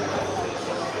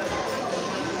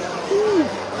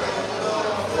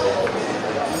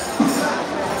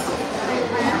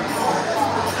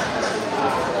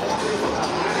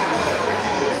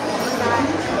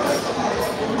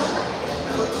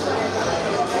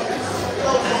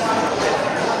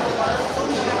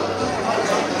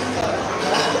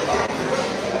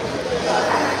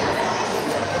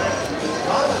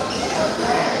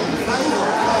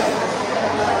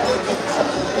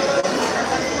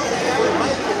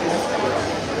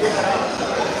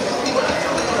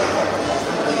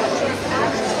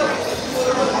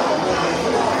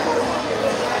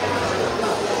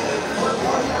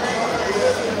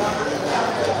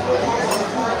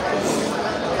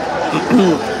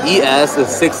 ES is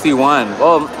 61.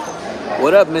 Well,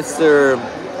 what up, Mr.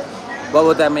 What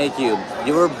would that make you?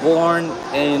 You were born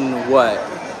in what?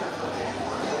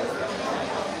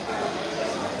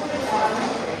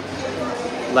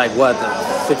 Like what,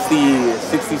 the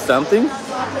 60 something?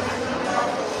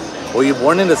 Were you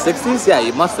born in the 60s? Yeah,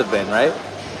 you must have been, right?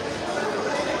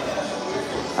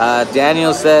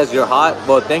 Daniel says you're hot.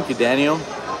 Well, thank you, Daniel.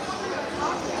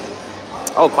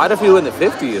 Oh, quite a few in the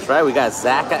 50s, right? We got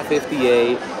Zach at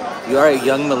 58. You are a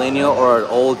young millennial or an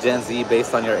old Gen Z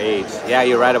based on your age. Yeah,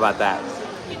 you're right about that.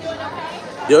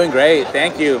 Doing great,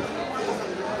 thank you.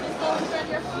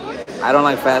 I don't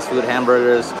like fast food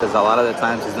hamburgers because a lot of the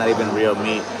times it's not even real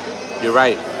meat. You're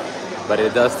right, but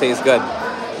it does taste good.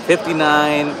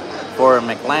 59 for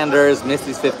McLanders,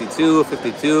 Misty's 52,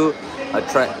 52,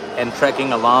 and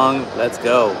trekking along. Let's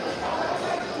go.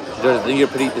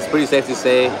 It's pretty safe to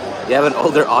say you have an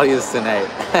older audience tonight.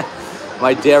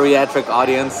 My geriatric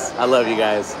audience, I love you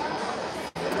guys.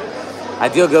 I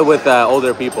deal good with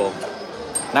older people.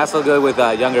 Not so good with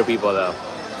younger people though.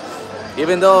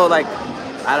 Even though, like,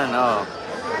 I don't know,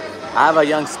 I have a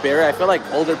young spirit. I feel like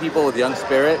older people with young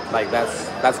spirit, like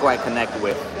that's who I connect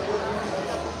with.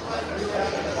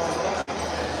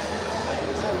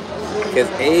 Because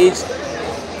age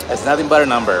is nothing but a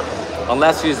number.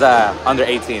 Unless she's under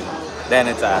 18, then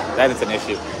it's an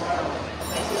issue.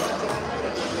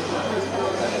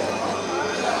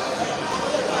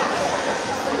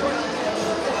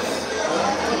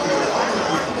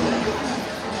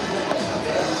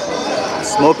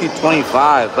 Smoky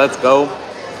 25, let's go.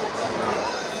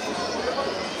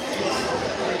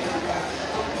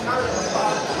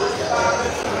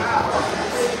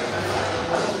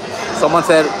 Someone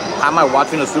said, am I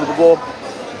watching the Super Bowl?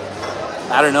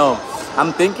 I don't know.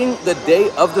 I'm thinking the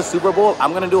day of the Super Bowl,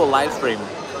 I'm gonna do a live stream.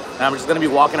 And I'm just gonna be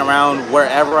walking around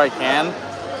wherever I can,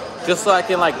 just so I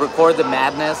can like record the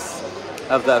madness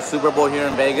of the Super Bowl here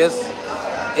in Vegas,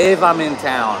 if I'm in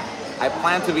town. I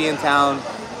plan to be in town.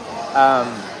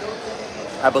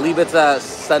 I believe it's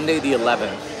Sunday the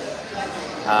 11th.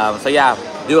 So yeah,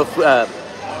 do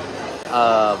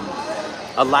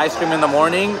a live stream in the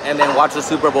morning and then watch the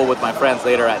Super Bowl with my friends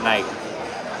later at night.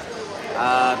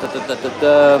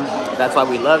 That's why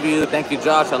we love you. Thank you,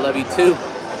 Josh. I love you too.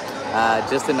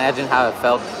 Just imagine how it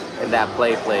felt in that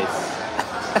place.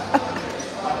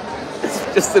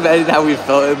 Just imagine how we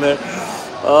felt in there.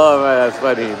 Oh man, that's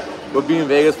funny. We'll be in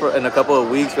Vegas in a couple of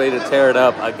weeks, ready to tear it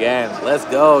up again. Let's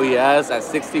go, yes, at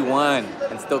 61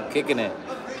 and still kicking it.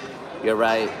 You're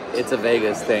right, it's a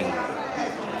Vegas thing.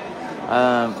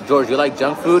 George, you like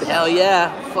junk food? Hell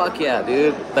yeah, fuck yeah,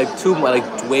 dude. Like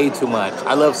way too much.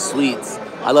 I love sweets.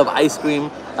 I love ice cream.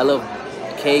 I love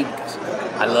cake.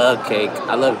 I love cake.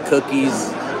 I love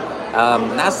cookies.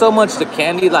 Not so much the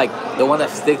candy, like the one that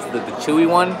sticks, the chewy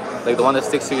one, like the one that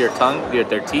sticks to your tongue,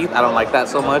 their teeth. I don't like that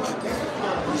so much.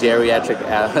 Geriatric,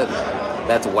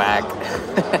 that's whack.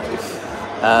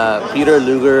 Peter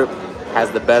Luger has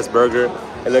the best burger.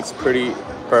 It looks pretty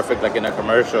perfect, like in a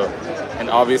commercial. And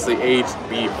obviously aged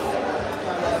beef.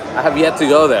 I have yet to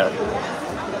go there.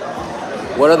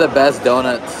 What are the best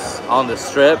donuts on the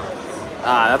strip?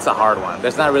 That's a hard one.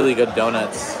 There's not really good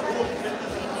donuts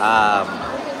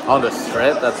on the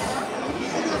strip.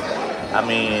 I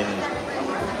mean,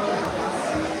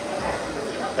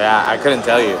 Yeah, I couldn't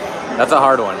tell you. That's a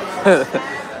hard one.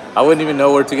 I wouldn't even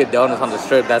know where to get donuts on the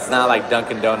strip. That's not like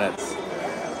Dunkin' Donuts.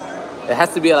 It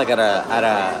has to be like at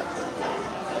a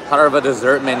part of a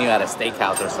dessert menu at a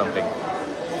steakhouse or something.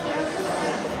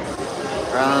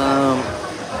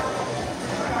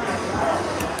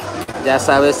 Ya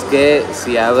sabes que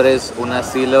si abres un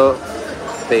asilo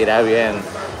te irá bien.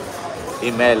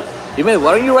 Email. Email,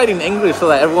 why are you writing English so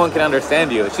that everyone can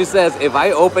understand you? She says, if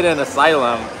I open an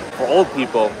asylum for old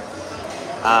people,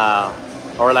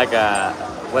 or like a,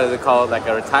 what is it called, like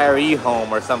a retiree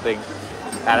home or something,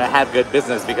 and I have good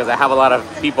business because I have a lot of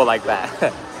people like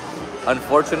that.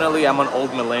 Unfortunately, I'm an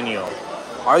old millennial.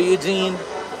 Are you, Gene?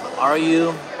 Are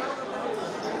you?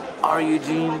 Are you,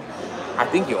 Gene? I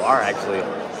think you are, actually.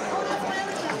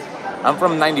 I'm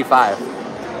from 95.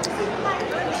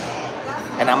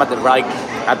 And I'm at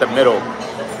the middle.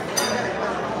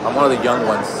 I'm one of the young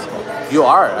ones. You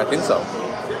are, I think so.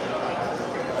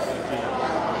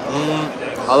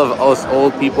 All of us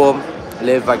old people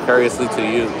live vicariously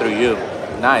through you.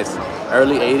 Nice.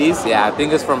 Early 80s? Yeah, I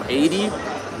think it's from 80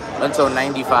 until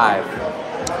 95.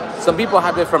 Some people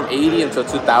have it from 80 until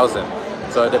 2000.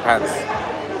 So it depends.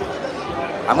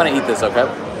 I'm gonna eat this, okay?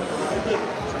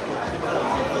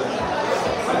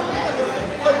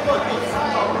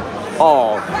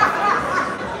 Oh.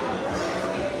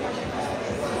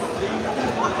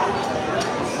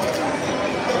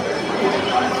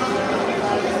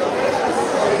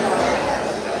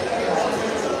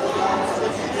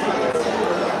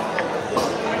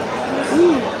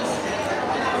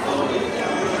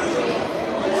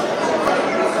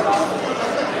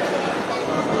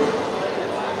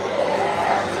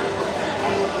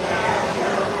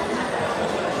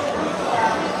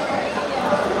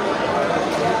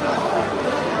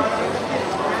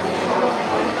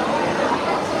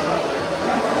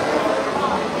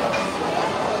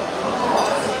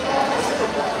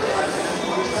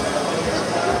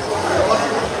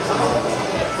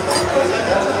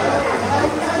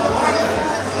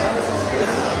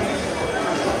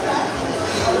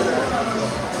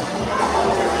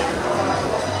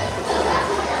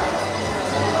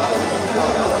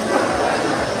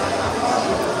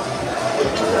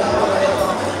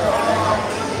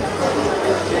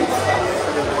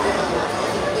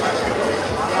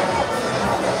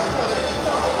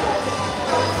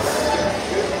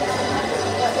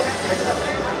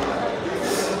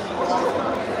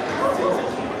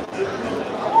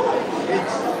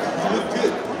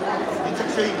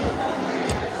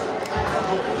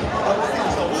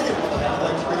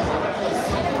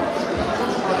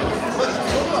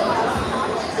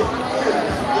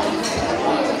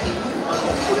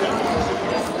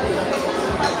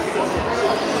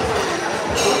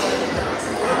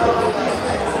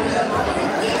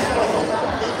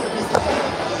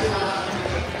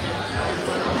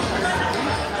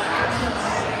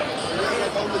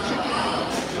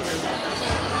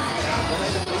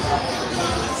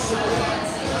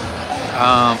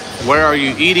 Where are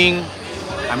you eating?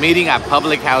 I'm eating at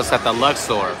Public House at the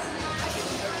Luxor.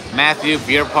 Matthew,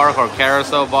 Beer Park or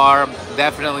Carousel Bar?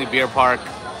 Definitely Beer Park.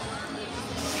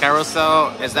 Carousel,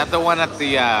 is that the one at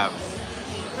the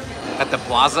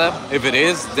plaza? If it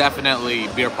is, definitely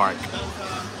Beer Park.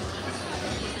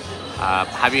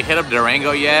 Have you hit up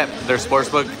Durango yet? Their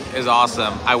sportsbook is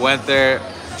awesome. I went there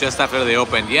just after they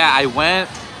opened. Yeah, I went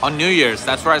on New Year's.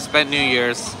 That's where I spent New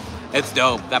Year's. It's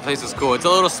dope. That place is cool. It's a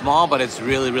little small, but it's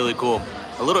really, really cool.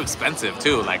 A little expensive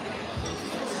too. Like,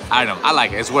 I don't know. I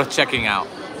like it. It's worth checking out.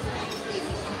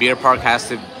 Beer Park has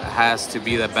to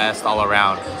be the best all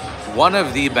around. One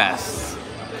of the best.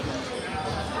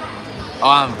 Oh,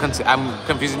 I'm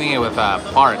confusing it with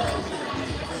Park.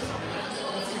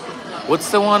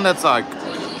 What's the one that's like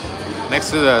next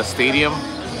to the stadium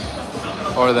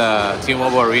or the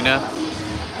T-Mobile Arena?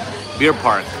 Beer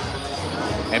Park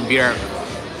and Beer.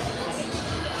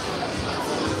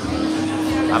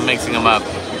 I'm mixing them up.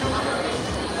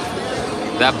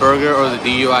 That burger or the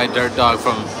DUI Dirt Dog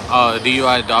from the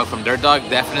DUI dog from Dirt Dog?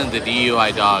 Definitely the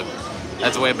DUI dog.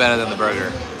 That's way better than the burger.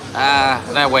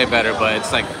 Not way better, but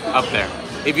it's like up there.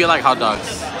 If you like hot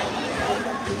dogs.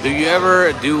 Do you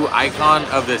ever do Icon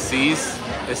of the Seas?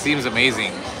 It seems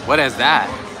amazing. What is that?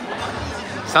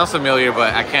 Sounds familiar,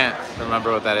 but I can't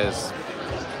remember what that is.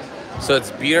 So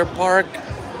it's Beer Park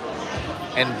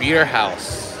and Beer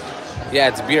House. Yeah,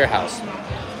 it's Beer House.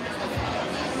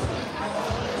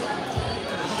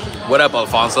 What up,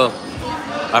 Alfonso?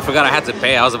 I forgot I had to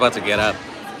pay. I was about to get up.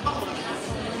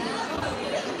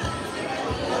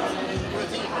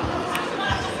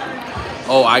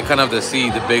 Oh, Icon of the Sea,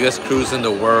 the biggest cruise in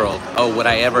the world. Oh, would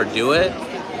I ever do it?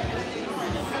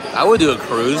 I would do a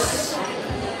cruise.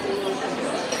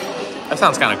 That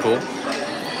sounds kind of cool.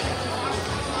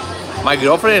 My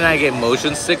girlfriend and I get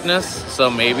motion sickness, so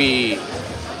maybe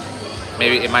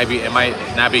it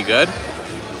might not be good.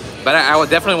 But I would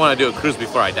definitely want to do a cruise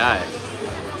before I die,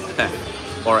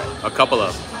 or a couple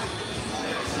of.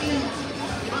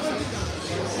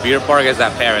 Beer park is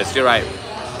at Paris. You're right.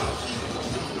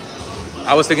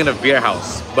 I was thinking of Beer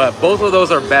House, but both of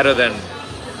those are better than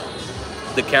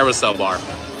the Carousel bar.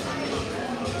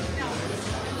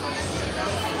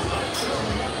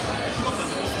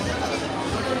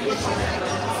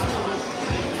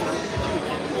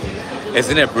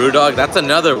 Isn't it Brewdog? That's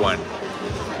another one.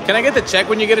 Can I get the check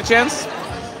when you get a chance?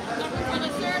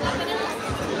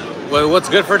 Well, what's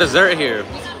good for dessert here?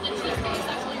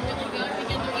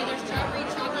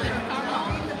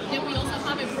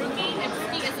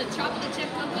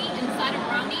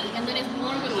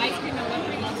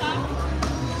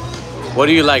 What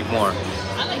do you like more?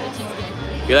 I like the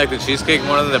cheesecake. You like the cheesecake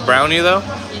more than the brownie, though?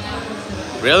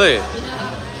 Really?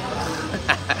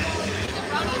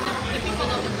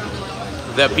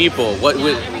 The people. What?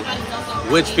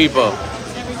 Which people?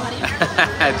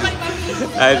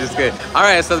 I just kidding. All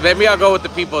right, so maybe I'll go with the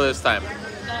people this time.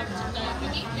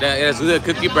 Yeah, the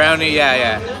cookie brownie.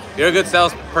 Yeah. You're a good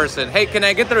salesperson. Hey, can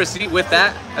I get the receipt with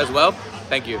that as well?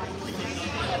 Thank you.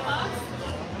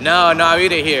 No, I'll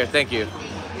eat it here. Thank you.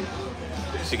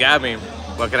 She got me.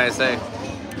 What can I say?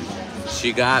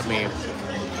 She got me.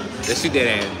 Yes, she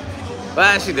didn't.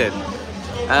 But she did.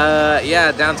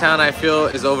 Yeah, downtown I feel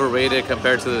is overrated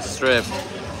compared to the Strip.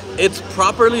 It's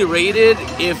properly rated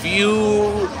if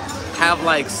you have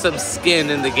like some skin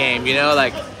in the game, you know,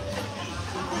 like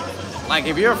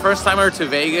if you're a first timer to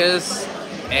Vegas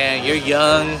and you're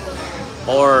young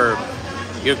or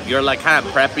you're like kind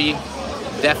of preppy,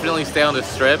 definitely stay on the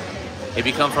Strip. If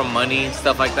you come from money,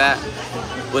 stuff like that.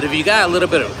 But if you got a little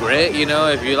bit of grit, you know,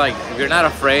 if you're not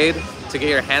afraid to get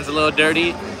your hands a little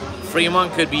dirty,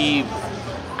 Fremont could be,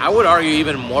 I would argue,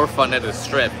 even more fun at the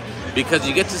Strip because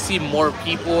you get to see more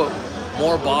people,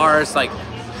 more bars. Like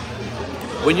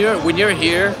when you're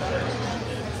here,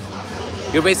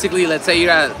 you're basically, let's say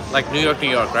you're at like New York,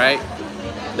 right?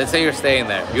 Let's say you're staying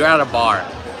there. You're at a bar.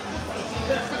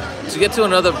 To get to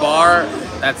another bar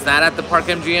that's not at the Park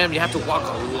MGM, you have to walk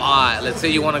a lot. Let's say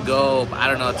you want to go, I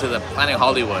don't know, to the Planet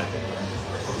Hollywood.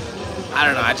 I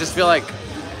don't know. I just feel like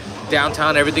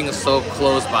downtown, everything is so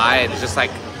close by and it's just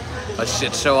like a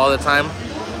shit show all the time.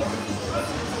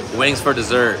 Wings for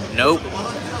dessert. Nope.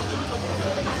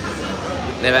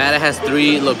 Nevada has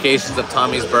 3 locations of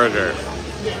Tommy's Burger.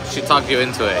 She talked you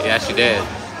into it. Yeah, she did.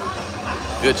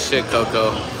 Good shit,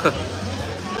 Coco.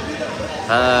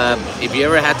 If you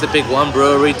ever had to pick one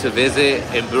brewery to visit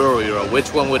in Brewery World,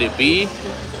 which one would it be?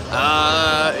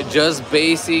 Just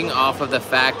basing off of the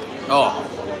fact... Oh,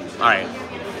 all right.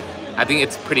 I think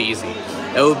it's pretty easy.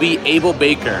 It would be Able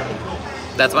Baker.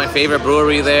 That's my favorite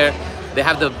brewery there. They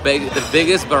have the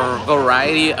biggest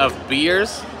variety of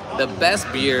beers, the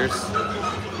best beers.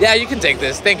 Yeah, you can take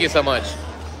this. Thank you so much.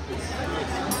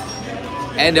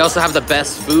 And they also have the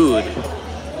best food.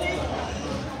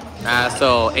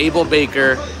 So Able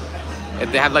Baker,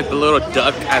 they have like the little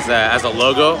duck as a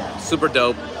logo. Super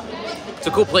dope. It's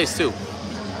a cool place too.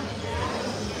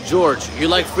 George, you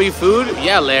like free food?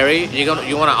 Yeah, Larry. You want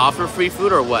to offer free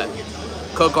food or what?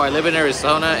 Coco, I live in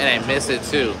Arizona and I miss it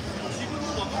too.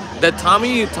 The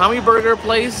Tommy Burger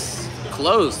place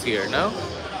closed here, no?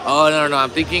 Oh no, I'm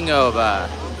thinking of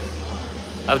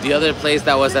the other place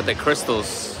that was at the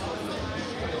Crystals.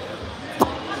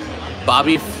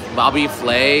 Bobby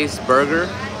Flay's Burger.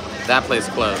 That place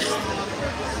closed.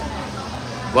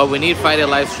 Well, we need Friday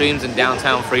live streams in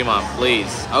downtown Fremont,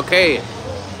 please. Okay,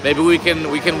 maybe we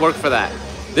can work for that.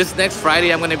 This next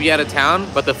Friday I'm gonna be out of town,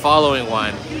 but the following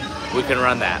one we can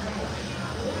run that.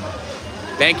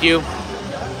 Thank you.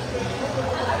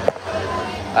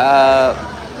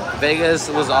 Vegas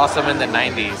was awesome in the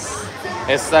 90s.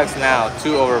 It sucks now,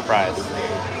 too overpriced.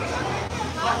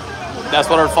 That's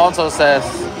what Alfonso says.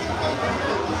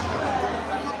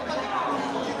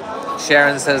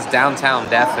 Sharon says downtown,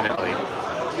 definitely.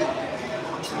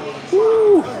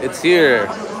 Woo, it's here.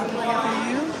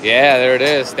 Yeah, there it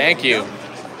is. Thank you.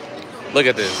 Look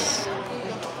at this.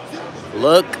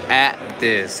 Look at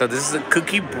this. So this is a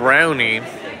cookie brownie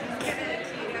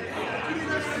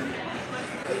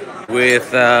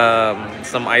with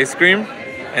some ice cream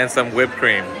and some whipped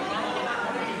cream.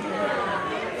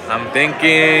 I'm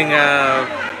thinking,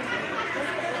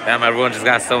 damn, everyone just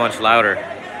got so much louder.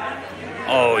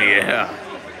 Oh yeah.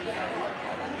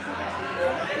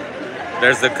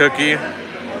 There's the cookie.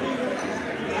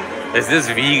 Is this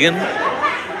vegan?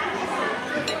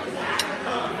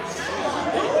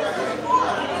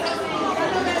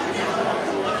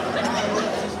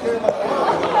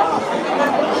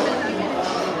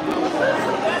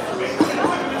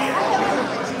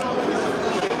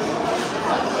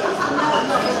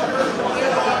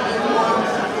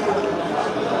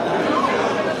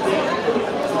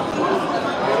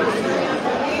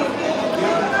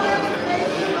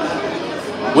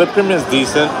 whipped cream is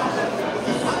decent.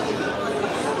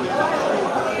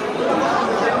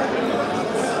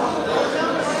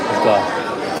 Let's go.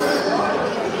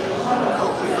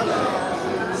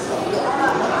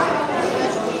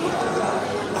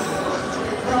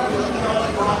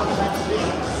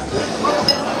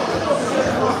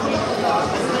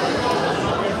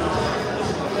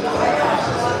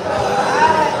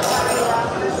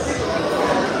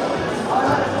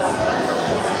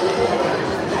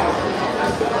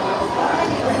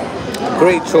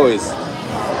 Great choice.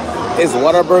 Is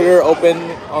Whataburger open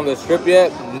on the strip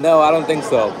yet? No, I don't think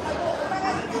so.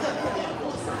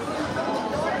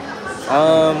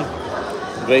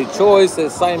 Great choice,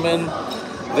 says Simon.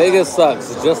 Vegas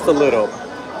sucks, just a little.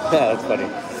 That's funny.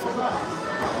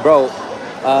 Bro,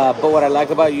 but what I like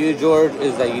about you, George,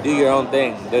 is that you do your own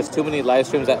thing. There's too many live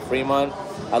streams at Fremont.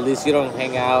 At least you don't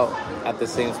hang out at the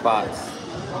same spots.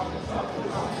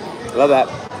 Love that.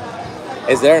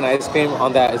 Is there an ice cream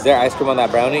on that? Is there ice cream on that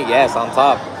brownie? Yes, on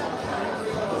top.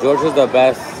 George is the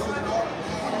best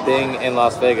thing in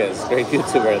Las Vegas. Great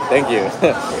YouTuber. Thank you.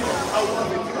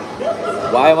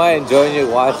 Why am I enjoying you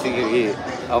watching you eat?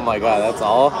 Oh my God, that's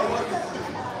all?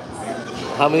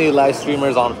 How many live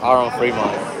streamers are on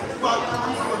Fremont?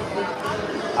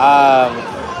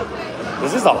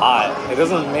 This is a lot. It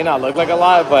may not look like a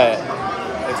lot, but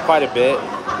it's quite a bit.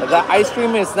 The ice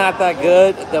cream is not that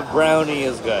good. The brownie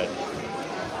is good.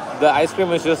 The ice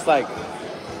cream is just like,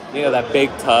 you know, that big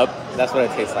tub. That's what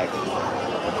it tastes like.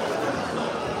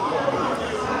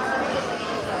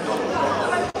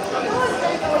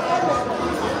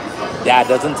 Yeah, it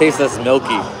doesn't taste as milky.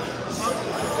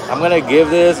 I'm gonna give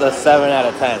this a 7 out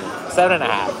of 10.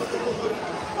 7.5.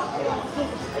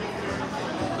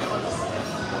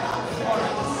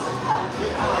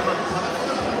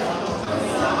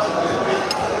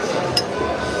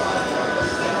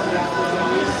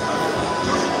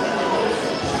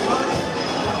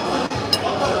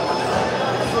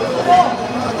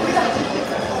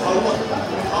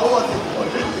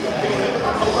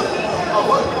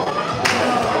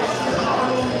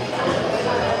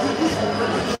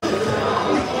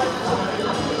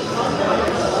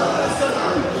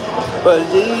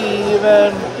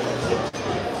 Believing.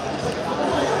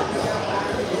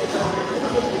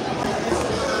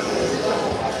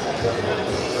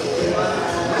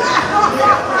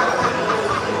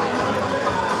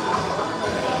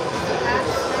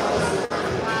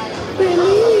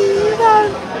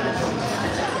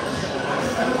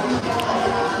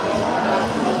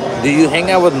 Do you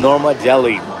hang out with Norma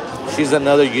Jelly? She's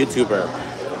another YouTuber.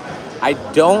 I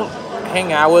don't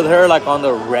hang out with her like on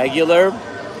the regular,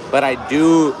 but I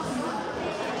do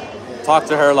talk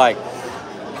to her like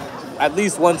at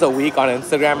least once a week on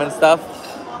Instagram and stuff.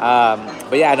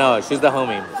 But yeah, no, she's the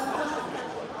homie.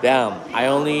 Damn,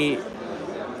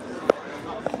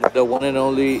 the one and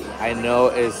only I know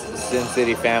is Sin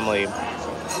City Family.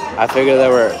 I figure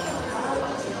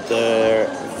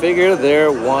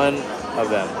they're one of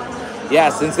them. Yeah,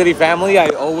 Sin City Family, I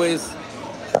always,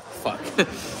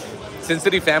 Sin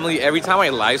City Family, every time I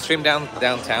live stream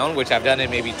downtown, which I've done it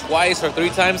maybe twice or 3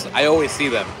 times, I always see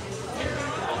them.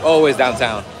 Always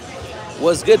downtown.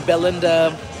 What's good,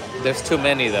 Belinda? There's too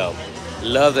many though.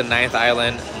 Love the 9th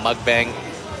Island mukbang.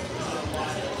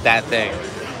 That thing.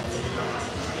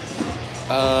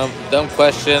 Dumb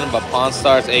question, but Pawn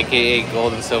Stars, aka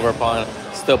Gold and Silver Pawn,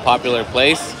 still popular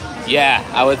place? Yeah,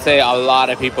 I would say a lot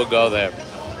of people go there.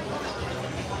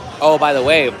 Oh, by the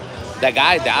way, that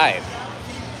guy died.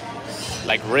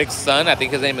 Like Rick's son, I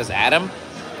think his name is Adam.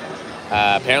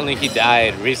 Apparently he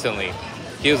died recently.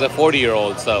 He was a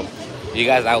 40-year-old, so you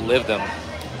guys outlived him.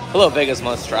 Hello, Vegas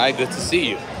Must Try. Good to see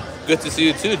you. Good to see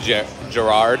you too,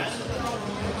 Gerard.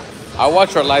 I'll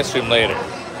watch our live stream later.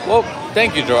 Well,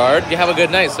 thank you, Gerard. You have a good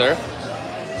night, sir.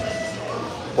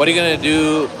 What are you gonna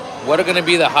do? What are gonna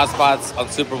be the hotspots on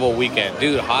Super Bowl weekend?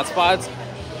 Dude, hotspots?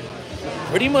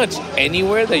 Pretty much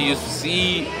anywhere that you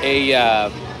see a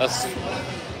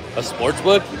sports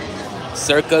book.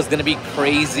 Circa's gonna be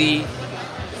crazy.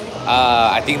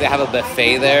 I think they have a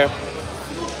buffet there,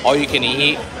 all you can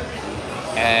eat,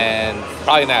 and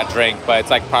probably not drink, but it's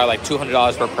like probably like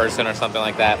 $200 per person or something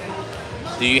like that.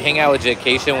 Do you hang out with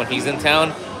Jaycation when he's in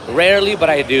town? Rarely, but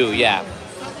I do, yeah.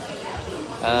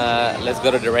 Let's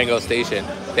go to Durango Station.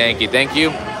 Thank you, thank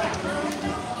you.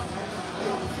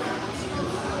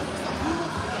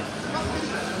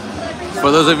 For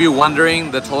those of you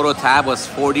wondering, the total tab was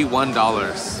 $41.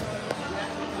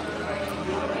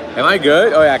 Am I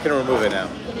good? Oh yeah, I can remove it now.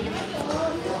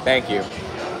 Thank you.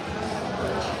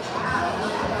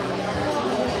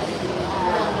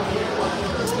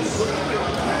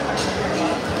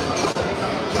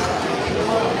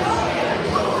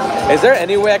 Is there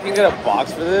any way I can get a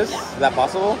box for this? Is that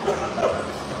possible?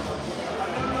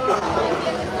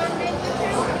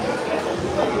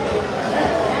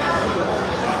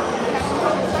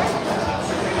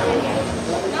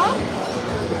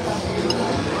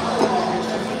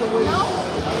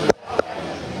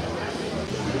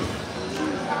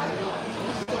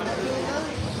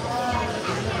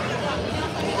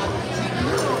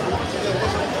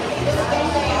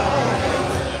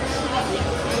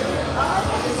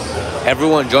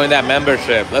 Everyone join that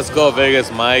membership. Let's go,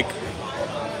 Vegas Mike.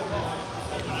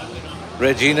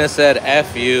 Regina said,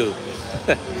 F you.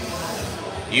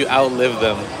 You outlived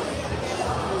them.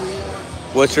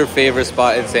 What's your favorite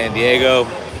spot in San Diego?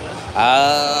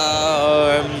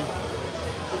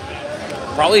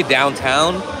 Probably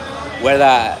downtown, where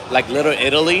that, like Little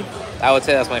Italy. I would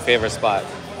say that's my favorite spot.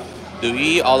 Do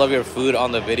you eat all of your food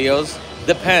on the videos?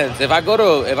 Depends. If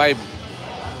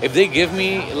they give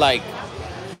me like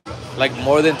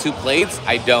more than 2 plates,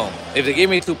 I don't. If they give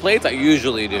me 2 plates, I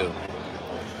usually do.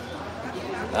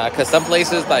 Cause some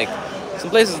places like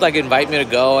invite me to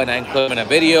go and I include them in a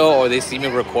video, or they see me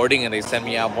recording and they send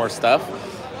me out more stuff.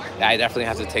 I definitely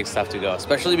have to take stuff to go,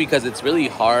 especially because it's really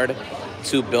hard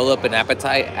to build up an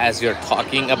appetite as you're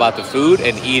talking about the food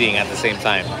and eating at the same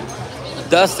time.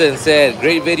 Dustin said,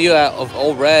 great video of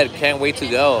Old Red, can't wait to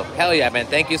go. Hell yeah, man,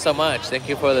 thank you so much. Thank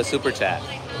you for the super chat.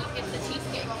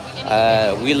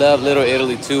 We love Little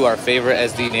Italy too, our favorite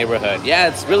SD neighborhood. Yeah,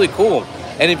 it's really cool.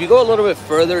 And if you go a little bit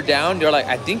further down, you're like,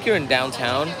 I think you're in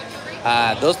downtown.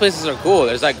 Those places are cool.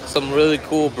 There's like some really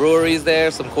cool breweries there,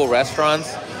 some cool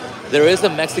restaurants. There is a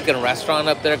Mexican restaurant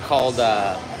up there called,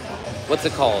 what's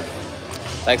it called?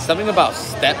 Like something about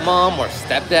stepmom or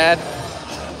stepdad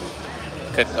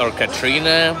or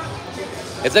Katrina.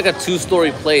 It's like a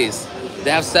 2-story place.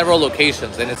 They have several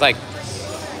locations and it's like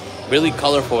really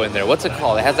colorful in there. What's it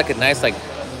called? It has like a nice like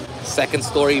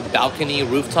 2nd-story balcony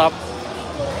rooftop.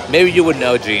 Maybe you would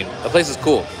know, Gene. The place is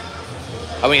cool.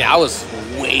 I mean, I was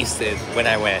wasted when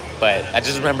I went, but I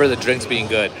just remember the drinks being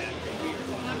good.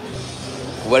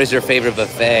 What is your favorite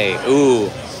buffet? Ooh,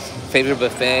 favorite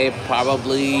buffet,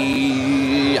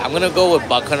 probably, I'm gonna go with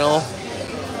Bacano.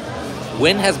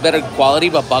 Wynn has better quality,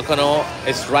 but Bacano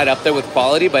is right up there with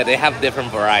quality, but they have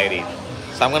different variety.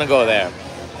 So I'm gonna go there.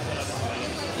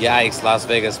 Yikes, Las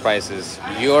Vegas prices.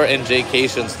 You're in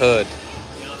Jaycation's hood.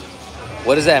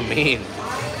 What does that mean?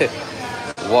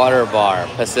 Water bar,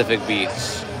 Pacific Beach.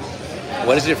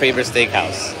 What is your favorite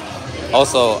steakhouse?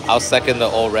 Also, I'll second the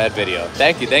Old Red video.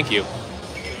 Thank you, thank you.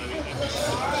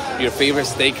 Your favorite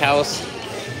steakhouse?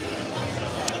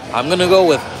 I'm gonna go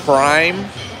with Prime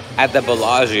at the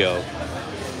Bellagio.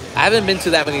 I haven't been to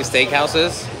that many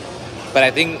steakhouses, but I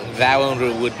think that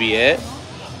one would be it.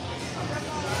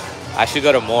 I should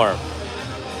go to more.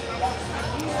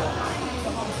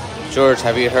 George,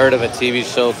 have you heard of a TV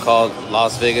show called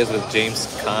Las Vegas with James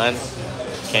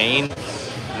Cain?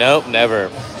 Nope, never.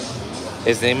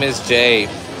 His name is Jay.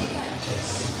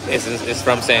 It's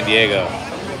from San Diego.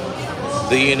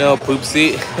 Do you know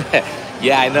Poopsie?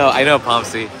 Yeah, I know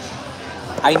Pompsy.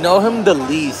 I know him the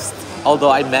least,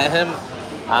 although I met him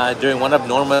during one of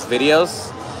Norma's videos.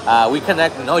 We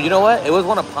connected. No, you know what? It was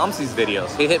one of Pompsy's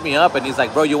videos. He hit me up and he's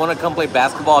like, bro, you want to come play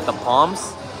basketball at the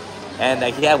Palms? And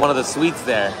he had one of the suites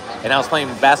there. And I was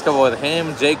playing basketball with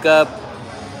him, Jacob,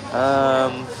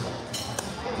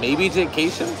 maybe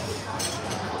Jaycation.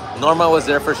 Norma was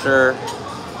there for sure.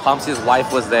 Pompsy's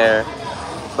wife was there.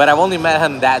 But I've only met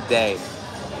him that day.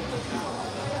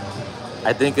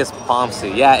 I think it's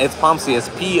Pompsy. Yeah, it's Pompsy. It's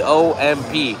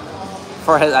P-O-M-P.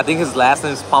 I think his last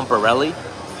name is Pomparelli.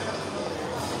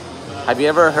 Have you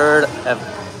ever heard of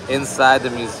inside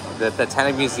the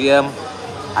Titanic Museum?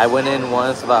 I went in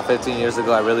once about 15 years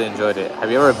ago. I really enjoyed it.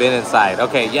 Have you ever been inside?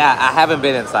 Okay, yeah, I haven't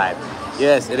been inside.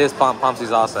 Yes, it is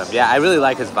Pompsy's awesome. Yeah, I really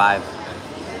like his vibe.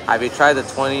 Have you tried the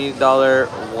 $20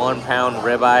 1-pound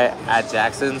ribeye at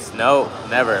Jackson's? No,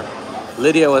 never.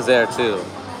 Lydia was there too.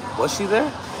 Was she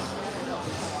there?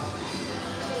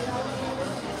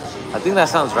 I think that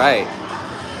sounds right.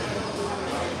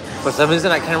 For some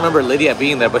reason, I can't remember Lydia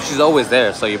being there, but she's always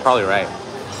there, so you're probably right.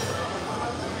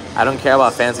 I don't care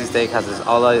about fancy steakhouses.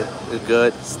 All a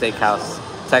good steakhouse.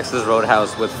 Texas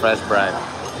Roadhouse with fresh bread.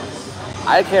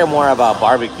 I care more about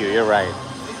barbecue, you're right.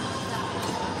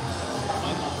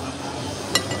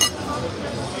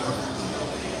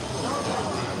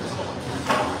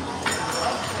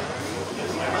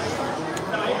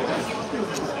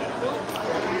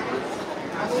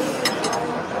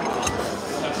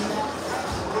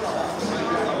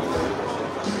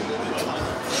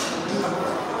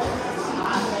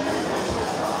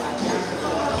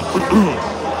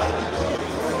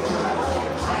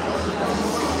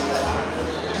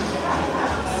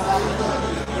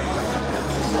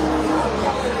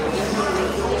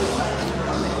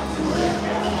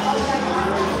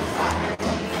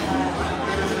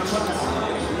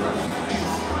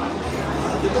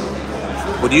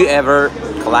 Would you ever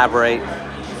collaborate on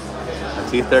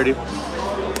T30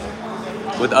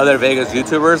 with other Vegas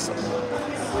YouTubers?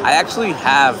 I actually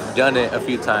have done it a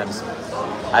few times.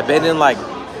 I've been in like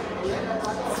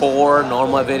 4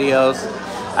 Norma videos.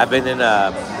 I've been in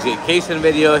a vacation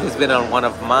video. He's been on one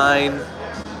of mine.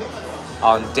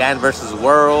 On Dan vs.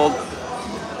 World.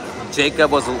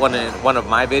 Jacob was one of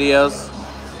my videos.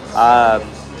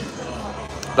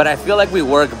 But I feel like we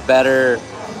work better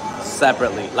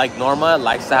separately. Like Norma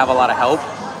likes to have a lot of help.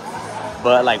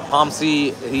 But like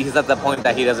Pomsey, he's at the point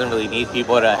that he doesn't really need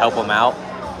people to help him out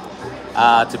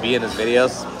to be in his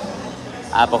videos.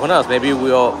 But who knows? Maybe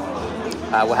we'll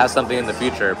have something in the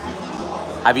future.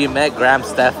 Have you met Graham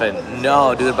Stephan?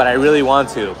 No, dude, but I really want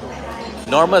to.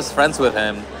 Norma's friends with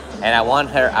him, and I want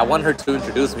her to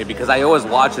introduce me because I always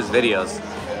watch his videos.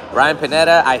 Ryan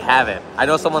Pineda, I haven't. I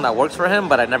know someone that works for him,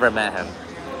 but I never met him.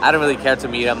 I don't really care to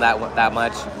meet him that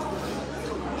much.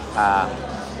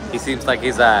 He seems like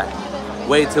he's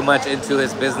way too much into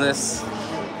his business.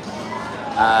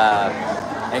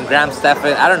 And Graham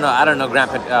Stephan, I don't know Graham,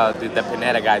 the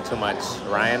Pineda guy too much.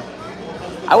 Ryan,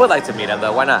 I would like to meet him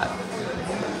though. Why not?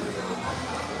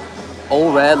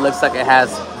 Old Red looks like it has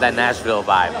that Nashville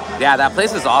vibe. Yeah, that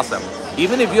place is awesome.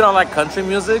 Even if you don't like country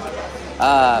music,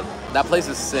 that place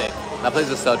is sick. That place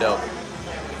is so dope.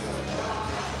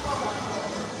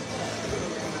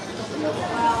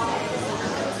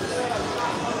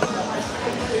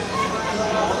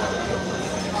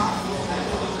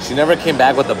 She never came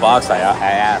back with the box I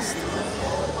asked.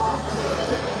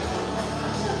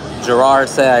 Gerard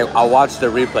said, I'll watch the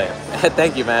replay.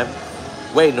 Thank you, man.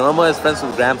 Wait, Norma is friends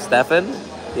with Graham Stephan?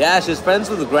 Yeah, she's friends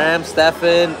with Graham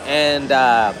Stephan and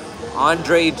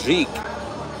Andre Jik.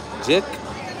 Jik?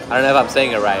 I don't know if I'm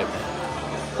saying it right.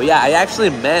 But yeah, I actually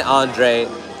met Andre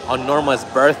on Norma's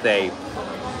birthday.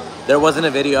 There wasn't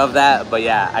a video of that, but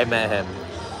yeah, I met him.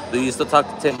 Do you still talk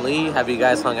to Tim Lee? Have you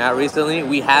guys hung out recently?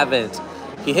 We haven't.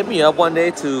 He hit me up one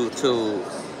day to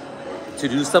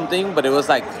do something, but it was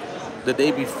like the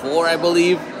day before, I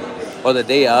believe, or the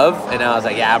day of, and I was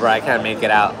like, yeah, bro, I can't make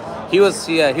it out. He was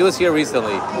here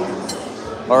recently,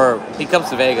 or he comes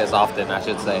to Vegas often, I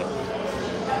should say.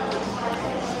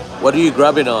 What are you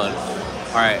grubbing on?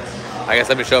 All right, I guess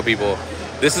let me show people.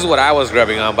 This is what I was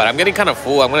grubbing on, but I'm getting kind of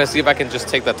full. I'm gonna see if I can just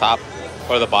take the top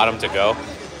or the bottom to go.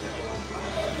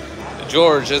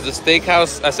 George, is the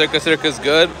steakhouse at Circus Circus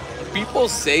good? People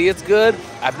say it's good.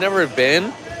 I've never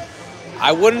been.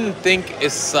 I wouldn't think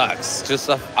it sucks, just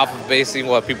off of basing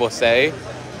what people say.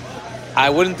 I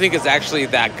wouldn't think it's actually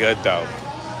that good, though.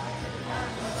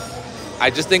 I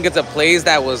just think it's a place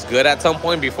that was good at some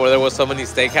point before there was so many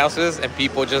steakhouses, and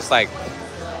people just, like,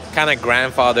 kind of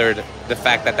grandfathered the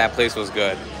fact that that place was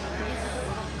good.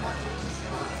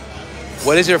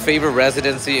 What is your favorite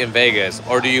residency in Vegas,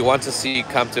 or do you want to see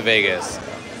come to Vegas?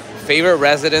 Favorite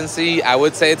residency, I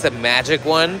would say it's a Magic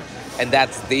one, and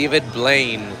that's David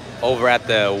Blaine over at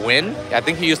the Wynn. I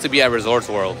think he used to be at Resorts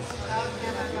World.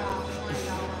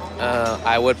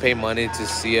 I would pay money to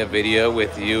see a video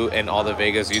with you and all the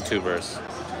Vegas YouTubers.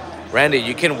 Randy,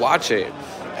 you can watch it.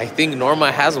 I think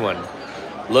Norma has one.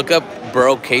 Look up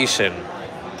Brocation.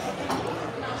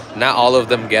 Not all of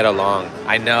them get along.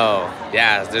 I know.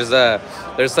 Yeah,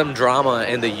 there's some drama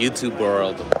in the YouTube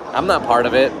world. I'm not part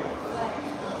of it.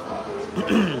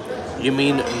 You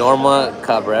mean Norma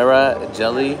Cabrera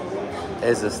Jelly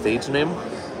is a stage name?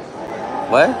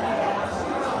 What?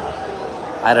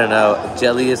 I don't know.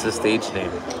 Jelly is a stage name.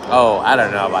 Oh, I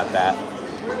don't know about that.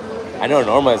 I know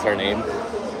Norma is her name.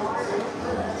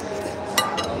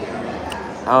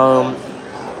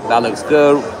 That looks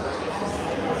good.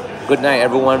 Good night,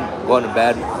 everyone. Going to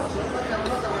bed.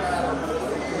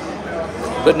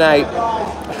 Good night,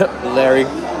 Larry.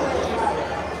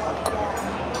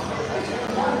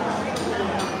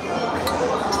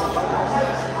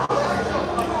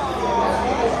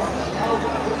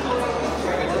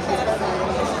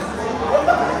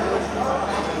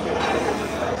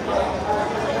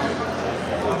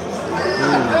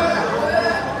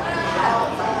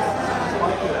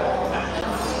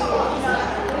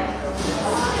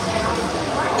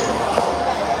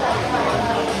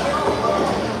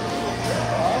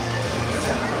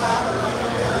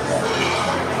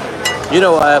 You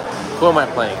know what? Who am I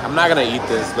playing? I'm not gonna eat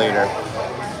this later.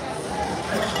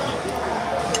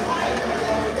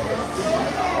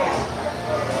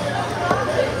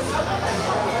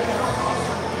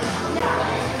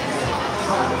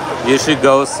 You should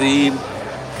go see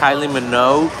Kylie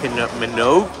Minogue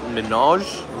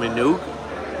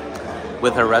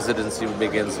with her residency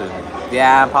begins soon.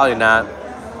 Yeah, probably not.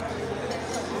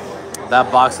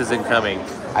 That box isn't coming.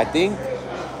 I think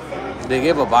They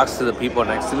gave a box to the people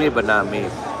next to me, but not me.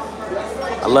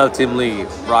 I love Tim Lee,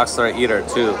 Rockstar Eater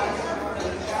too.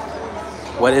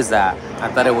 What is that? I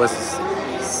thought it was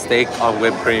steak on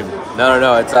whipped cream.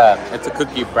 No. It's a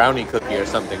cookie, brownie cookie or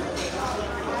something.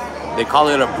 They call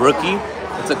it a brookie.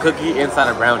 It's a cookie inside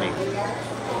a brownie.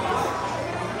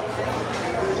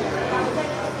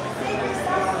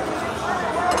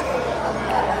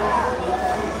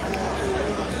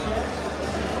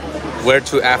 Where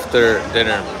to after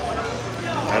dinner?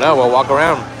 I know, we'll walk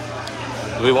around.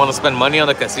 Do we want to spend money on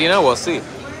the casino? We'll see.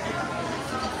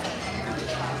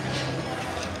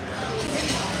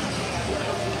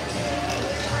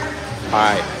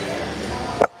 Alright.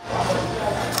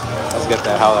 Let's get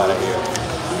the hell out of here.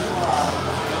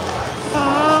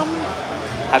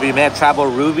 Have you met Travel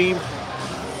Ruby?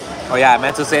 Oh yeah, I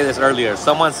meant to say this earlier.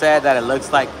 Someone said that it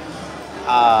looks like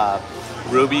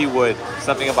Ruby would,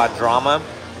 something about drama.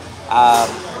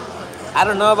 I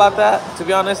don't know about that, to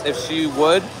be honest, if she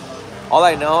would. All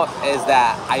I know is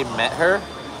that I met her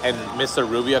and Mr.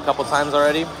 Ruby a couple times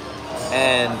already.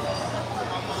 And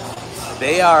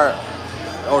they are,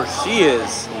 or she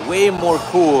is, way more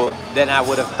cool than I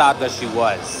would have thought that she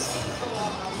was.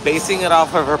 Basing it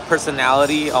off of her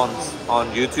personality on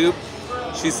YouTube,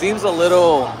 she seems a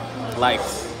little like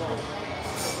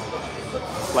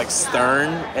stern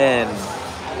and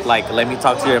like let me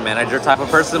talk to your manager type of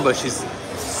person, but she's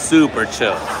super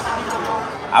chill.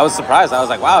 I was surprised. I was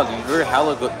like, wow, you're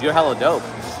hella good. You're hella dope.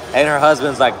 And her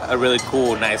husband's like a really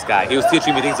cool, nice guy. He was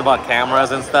teaching me things about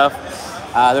cameras and stuff.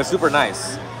 They're super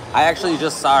nice. I actually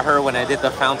just saw her when I did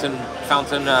the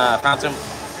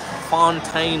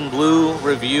Fontaine Blue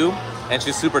review, and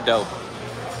she's super dope.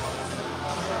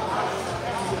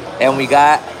 And we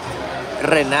got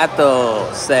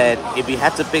Renato said, if you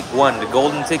had to pick one, the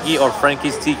Golden Tiki or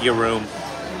Frankie's Tiki Room,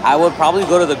 I would probably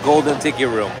go to the Golden Tiki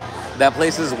Room. That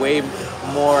place is way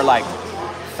more like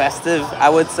festive, I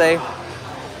would say.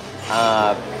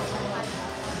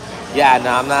 Yeah, no,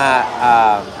 I'm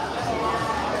not.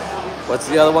 What's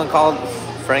the other one called?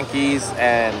 Frankie's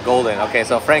and Golden. Okay,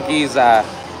 so Frankie's,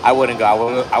 I wouldn't go.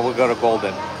 I would go to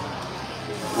Golden.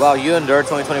 Well, you endure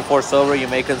 2024 sober, you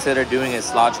may consider doing a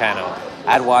slot channel.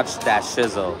 I'd watch that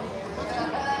shizzle.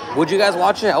 Would you guys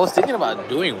watch it? I was thinking about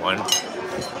doing one.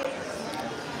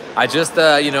 I just,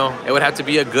 you know, it would have to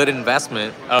be a good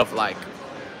investment of like,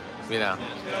 you know,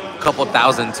 a couple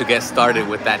thousand to get started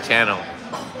with that channel.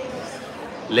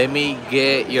 Let me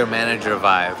get your manager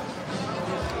vibe.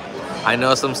 I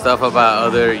know some stuff about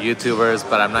other YouTubers,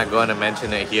 but I'm not going to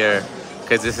mention it here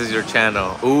because this is your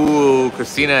channel. Ooh,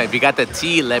 Christina, if you got the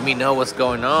tea, let me know what's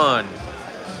going on.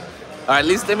 Or at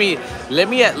least let me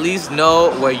at least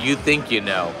know what you think you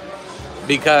know.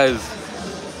 Because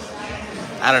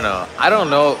I don't know. I don't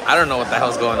know what the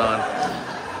hell's going on.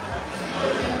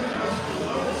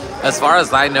 As far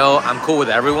as I know, I'm cool with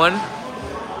everyone.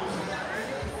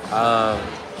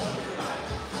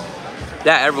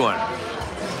 Yeah, everyone.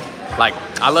 Like,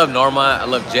 I love Norma, I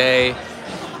love Jay,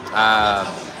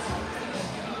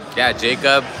 yeah,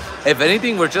 Jacob. If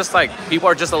anything, we're just like, people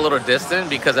are just a little distant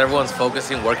because everyone's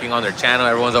focusing, working on their channel.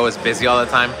 Everyone's always busy all the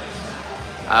time.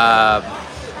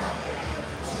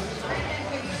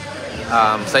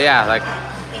 So yeah, like,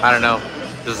 I don't know.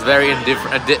 Just very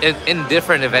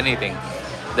indifferent if anything.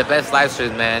 The best live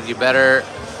stream, man. You're better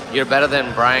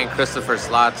than Brian Christopher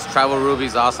Slots. Travel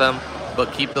Ruby's awesome,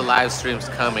 but keep the live streams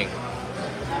coming.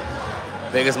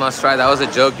 Biggest must try. That was a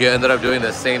joke. You ended up doing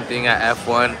the same thing at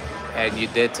F1 and you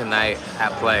did tonight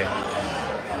at Play.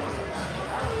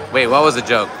 Wait, what was the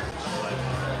joke?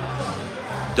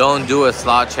 Don't do a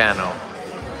slot channel.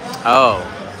 Oh.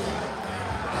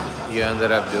 You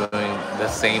ended up doing the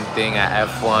same thing at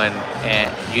F1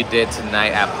 and you did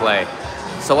tonight at Play.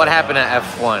 So what happened at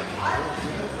F1?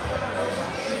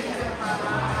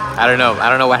 I don't know. I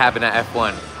don't know what happened at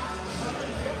F1.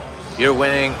 You're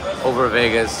winning over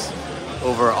Vegas,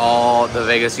 over all the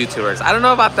Vegas YouTubers. I don't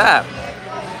know about that.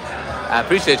 I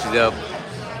appreciate you though.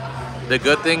 The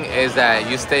good thing is that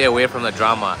you stay away from the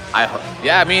drama.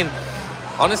 Yeah, I mean,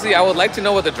 honestly, I would like to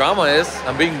know what the drama is.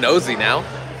 I'm being nosy now.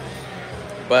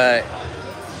 But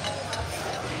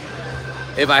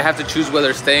if I have to choose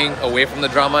whether staying away from the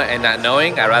drama and not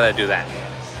knowing, I'd rather do that.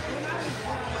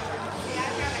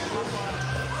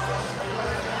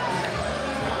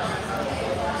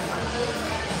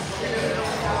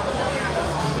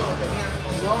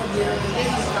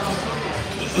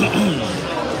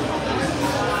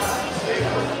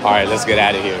 All right, let's get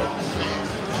out of here.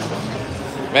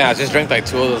 Man, I just drank like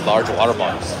 2 of those large water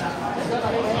bottles.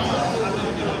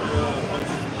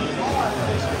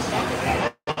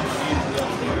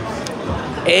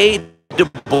 Hey, the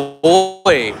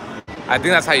boy. I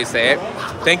think that's how you say it.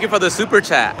 Thank you for the super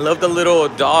chat. I love the little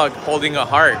dog holding a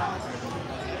heart.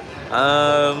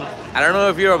 I don't know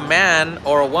if you're a man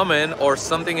or a woman or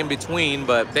something in between,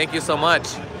 but thank you so much.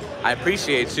 I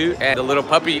appreciate you. And the little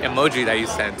puppy emoji that you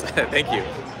sent. Thank you.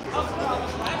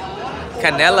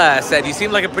 Canela said, you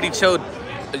seem like pretty chill.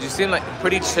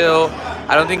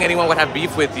 I don't think anyone would have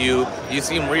beef with you. You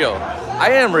seem real.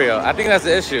 I am real. I think that's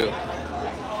the issue.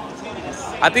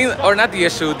 I think, or not the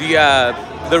issue,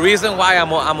 the reason why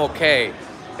I'm okay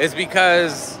is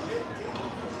because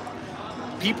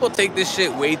people take this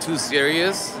shit way too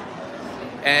serious,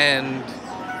 and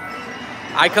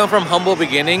I come from humble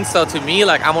beginnings, so to me,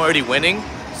 like, I'm already winning.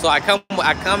 So I come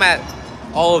at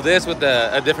all of this with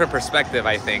a different perspective,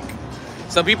 I think.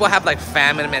 Some people have like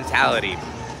famine mentality.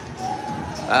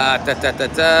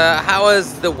 How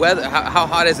is the weather? How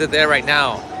hot is it there right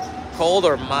now? Cold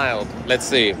or mild? Let's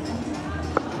see.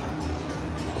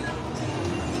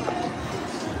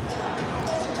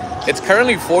 It's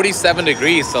currently 47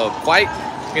 degrees, so quite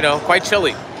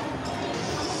chilly.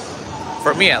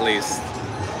 For me, at least.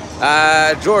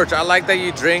 George, I like that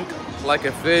you drink like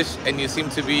a fish and you seem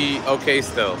to be okay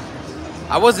still.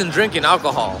 I wasn't drinking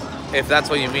alcohol, if that's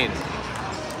what you mean.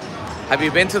 Have you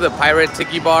been to the Pirate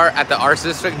Tiki Bar at the Arts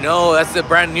District? No, that's the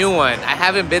brand new one. I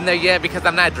haven't been there yet because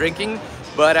I'm not drinking,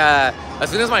 but as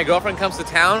soon as my girlfriend comes to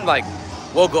town, like,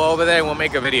 we'll go over there and we'll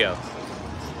make a video.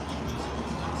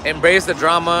 Embrace the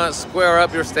drama, square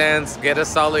up your stance, get a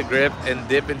solid grip, and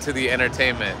dip into the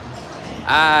entertainment.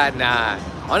 Nah.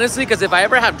 Honestly, because if I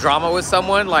ever have drama with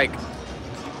someone, like,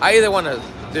 I either want to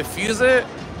diffuse it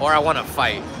or I want to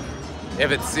fight.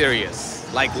 If it's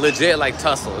serious. Like, legit, like,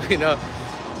 tussle, you know?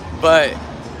 But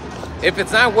if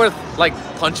it's not worth, like,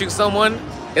 punching someone,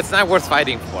 it's not worth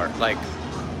fighting for. Like,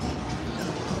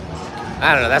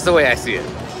 I don't know. That's the way I see it.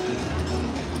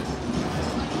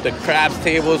 The craps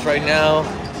tables right now,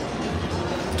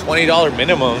 $20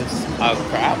 minimums of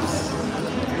craps.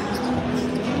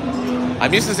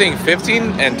 I'm used to seeing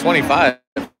 15 and 25,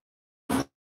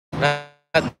 not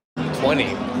 20.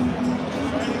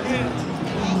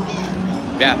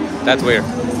 Yeah, that's weird.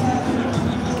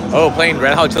 Oh, playing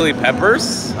Red Hot Chili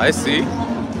Peppers? I see.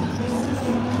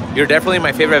 You're definitely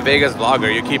my favorite Vegas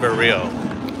vlogger. You keep it real.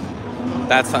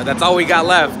 That's all we got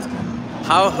left.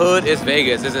 How hood is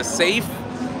Vegas? Is it safe?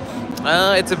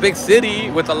 It's a big city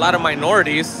with a lot of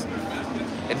minorities.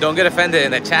 And don't get offended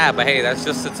in the chat, but hey, that's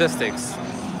just statistics.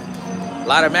 A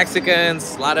lot of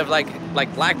Mexicans, a lot of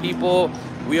like black people.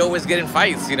 We always get in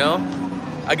fights, you know,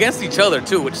 against each other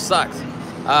too, which sucks.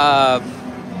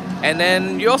 And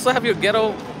then you also have your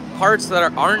ghetto parts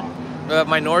that aren't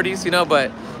minorities, you know.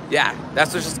 But yeah,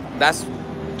 that's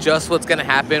just what's gonna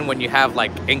happen when you have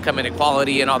like income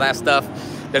inequality and all that stuff.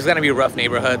 There's gonna be rough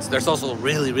neighborhoods. There's also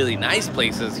really, really nice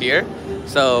places here.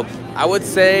 So I would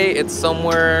say it's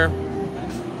somewhere,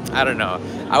 I don't know.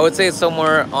 I would say it's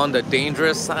somewhere on the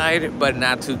dangerous side, but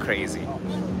not too crazy.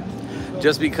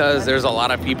 Just because there's a lot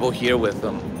of people here with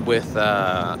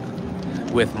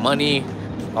money,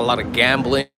 a lot of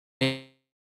gambling,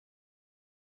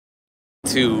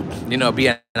 to, you know, be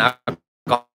an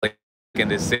alcoholic in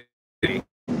this city.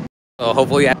 So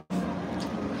hopefully,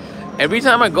 every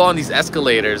time I go on these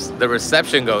escalators, the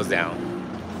reception goes down.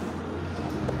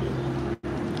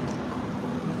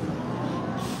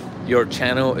 Your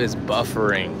channel is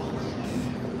buffering.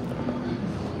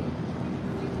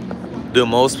 Do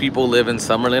most people live in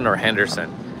Summerlin or Henderson?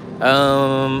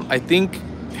 I think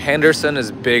Henderson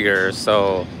is bigger,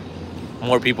 so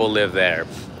more people live there.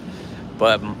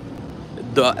 But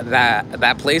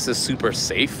that place is super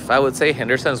safe, I would say.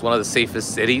 Henderson is one of the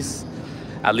safest cities.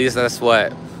 At least that's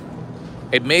what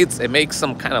it makes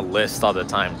some kind of list all the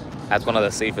time. That's one of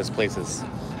the safest places.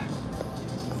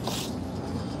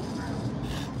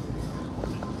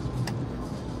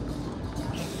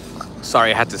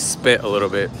 Sorry, I had to spit a little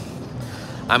bit.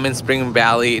 I'm in Spring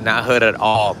Valley, not hood at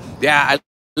all. Yeah, I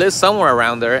live somewhere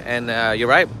around there, and you're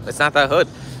right, it's not that hood.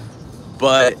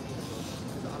 But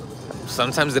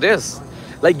sometimes it is.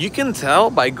 Like, you can tell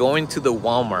by going to the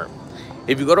Walmart.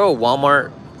 If you go to a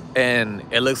Walmart and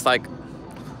it looks like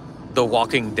The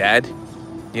Walking Dead,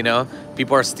 you know,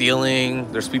 people are stealing.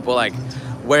 There's people like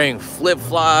wearing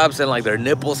flip-flops and like their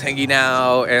nipples hanging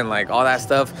out and like all that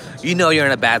stuff. You know you're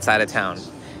in a bad side of town.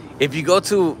 If you go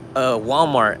to a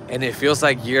Walmart and it feels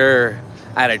like you're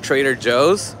at a Trader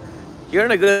Joe's, you're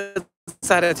in a good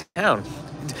side of town.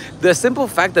 The simple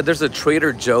fact that there's a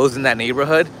Trader Joe's in that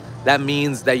neighborhood, that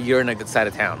means that you're in a good side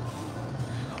of town.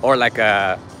 Or like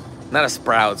not a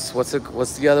Sprouts. What's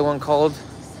the other one called?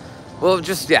 Well,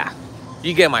 just, yeah,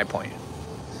 you get my point.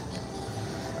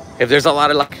 If there's a lot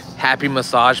of like happy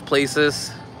massage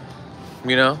places,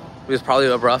 You know, it was probably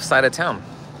a rough side of town.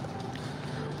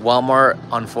 Walmart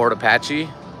on Fort Apache.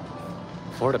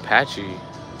 Fort Apache.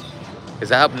 Is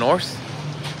that up north?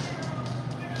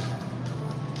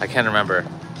 I can't remember.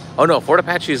 Oh no, Fort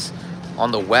Apache's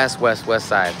on the west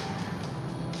side.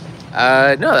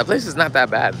 No, that place is not that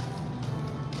bad.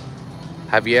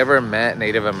 Have you ever met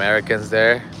Native Americans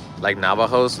there? Like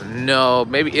Navajos? No,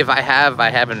 maybe if I have, I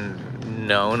haven't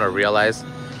known or realized.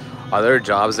 Are there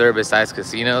jobs there besides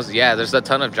casinos? Yeah, there's a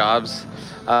ton of jobs.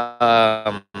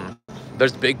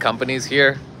 There's big companies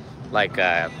here, like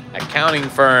accounting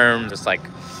firms, there's like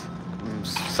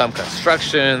some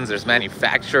constructions, there's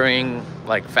manufacturing,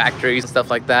 like factories and stuff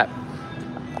like that.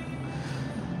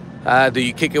 Do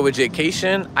you kick it with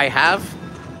vacation? I have.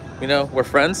 You know, we're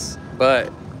friends,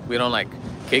 but we don't like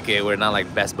kick it. We're not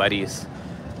like best buddies.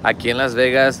 Aquí en Las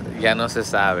Vegas ya no se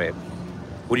sabe.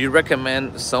 Would you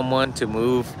recommend someone to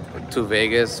move to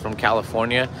Vegas from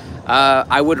California?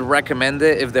 I would recommend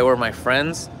it if they were my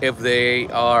friends. If they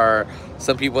are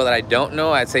some people that I don't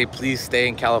know, I'd say please stay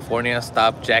in California.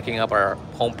 Stop jacking up our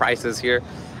home prices here.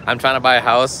 I'm trying to buy a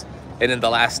house, and in the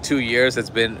last 2 years, it's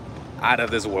been out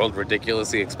of this world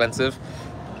ridiculously expensive.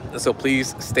 So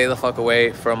please stay the fuck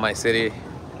away from my city,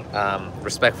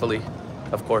 respectfully,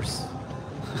 of course.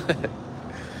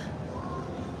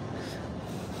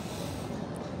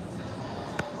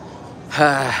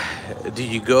 Did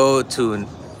you go to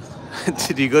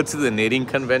the knitting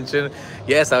convention?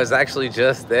 Yes, I was actually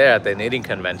just there at the knitting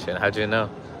convention. How'd you know?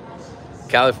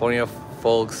 California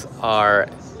folks are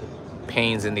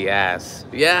pains in the ass.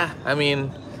 Yeah, I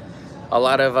mean, a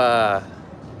lot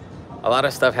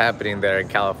of stuff happening there in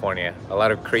California. A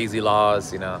lot of crazy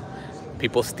laws, you know,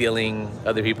 people stealing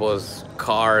other people's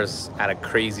cars at a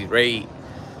crazy rate,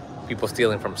 people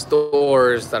stealing from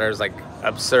stores that are like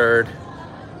absurd.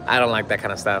 I don't like that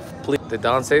kind of stuff. Please, did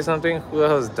Don say something? Who the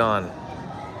hell is Don?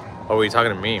 Or were you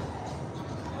talking to me?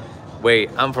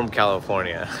 Wait, I'm from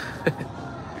California.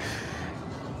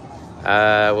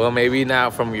 Well, maybe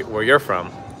not from where you're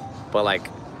from, but like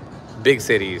big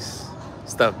cities,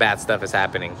 bad stuff is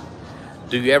happening.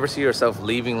 Do you ever see yourself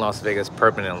leaving Las Vegas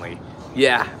permanently?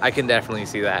 Yeah, I can definitely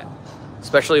see that,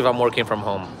 especially if I'm working from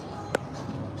home.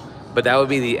 But that would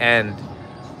be the end.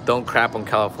 Don't crap on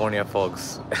California,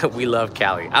 folks. We love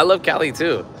Cali. I love Cali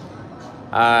too.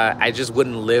 I just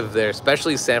wouldn't live there,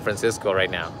 especially San Francisco right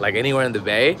now. Like anywhere in the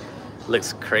Bay,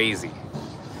 looks crazy.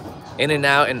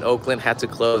 In-N-Out in Oakland had to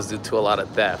close due to a lot of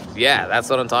theft. Yeah, that's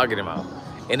what I'm talking about.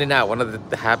 In-N-Out, one of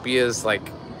the happiest,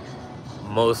 like,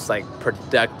 most like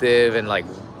productive and like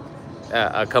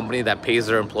a company that pays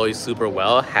their employees super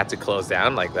well had to close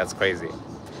down. Like, that's crazy.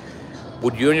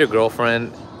 Would you and your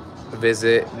girlfriend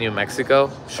visit New Mexico?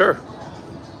 Sure.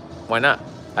 Why not?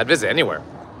 I'd visit anywhere.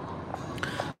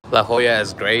 La Jolla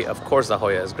is great. Of course La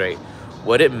Jolla is great.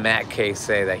 What did Matt K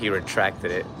say that he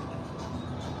retracted it?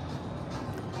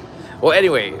 Well,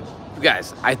 anyway,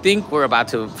 guys, I think we're about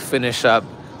to finish up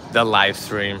the live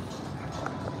stream.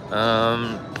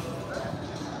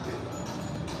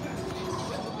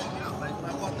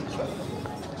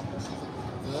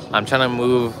 I'm trying to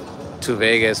move to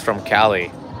Vegas from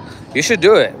Cali. You should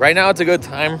do it. Right now it's a good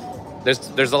time.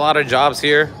 There's a lot of jobs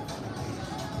here.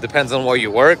 Depends on where you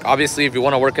work. Obviously, if you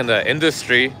want to work in the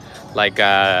industry, like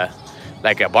a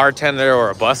bartender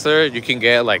or a busser, you can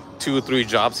get like 2 or 3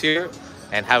 jobs here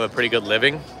and have a pretty good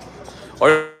living.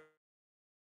 Or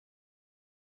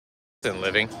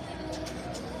living.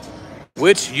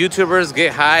 Which YouTubers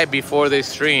get high before they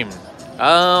stream?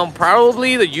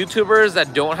 Probably the YouTubers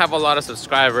that don't have a lot of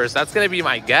subscribers. That's gonna be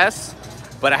my guess,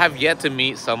 but I have yet to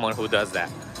meet someone who does that.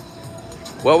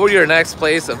 What would your next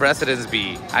place of residence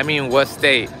be? I mean, what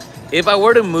state? If I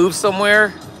were to move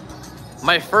somewhere,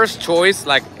 my first choice,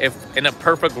 like if in a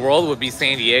perfect world, would be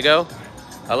San Diego.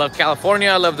 I love California,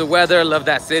 I love the weather, I love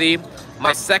that city.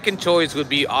 My second choice would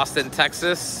be Austin,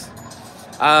 Texas.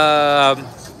 My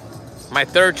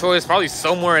third choice, probably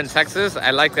somewhere in Texas.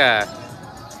 I like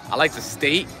the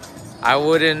state. I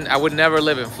would never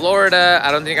live in Florida.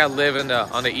 I don't think I'd live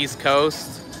on the East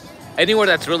Coast. Anywhere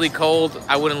that's really cold,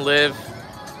 I wouldn't live.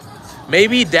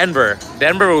 Maybe Denver.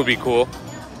 Denver would be cool.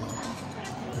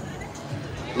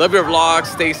 Love your vlogs,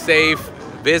 stay safe.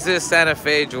 Visit Santa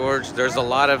Fe, George. There's a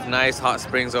lot of nice hot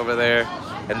springs over there,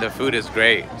 and the food is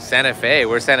great. Santa Fe,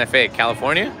 where's Santa Fe?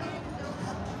 California?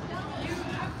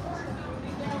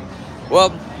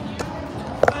 Well,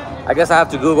 I guess I have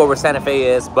to Google where Santa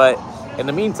Fe is, but in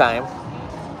the meantime,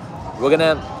 we're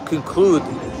gonna conclude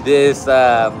this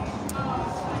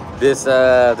this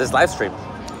live stream.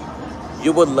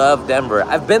 You would love Denver.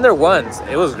 I've been there once.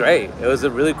 It was great. It was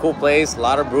a really cool place. A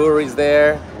lot of breweries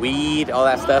there, weed, all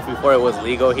that stuff before it was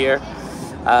legal here.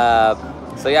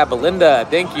 So yeah, Belinda,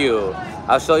 thank you.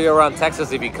 I'll show you around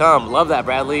Texas if you come. Love that,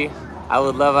 Bradley. I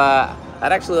would love,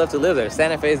 I'd actually love to live there.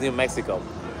 Santa Fe is New Mexico.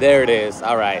 There it is.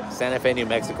 All right, Santa Fe, New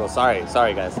Mexico.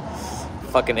 Sorry guys.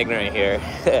 Fucking ignorant here.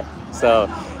 So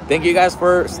thank you guys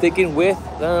for sticking with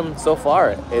them so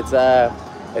far.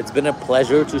 It's been a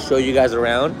pleasure to show you guys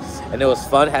around, and it was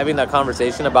fun having that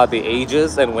conversation about the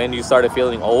ages and when you started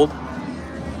feeling old.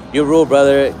 You rule,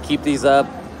 brother. Keep these up.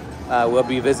 We'll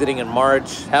be visiting in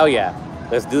March. Hell yeah.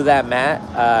 Let's do that,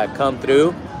 Matt. Come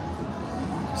through.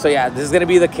 So yeah, this is gonna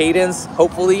be the cadence.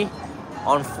 Hopefully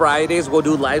on Fridays we'll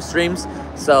do live streams.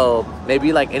 So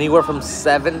maybe like anywhere from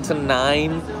 7 to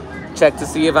 9. Check to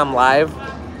see if I'm live.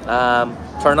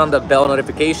 Turn on the bell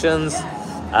notifications.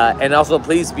 And also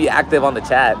please be active on the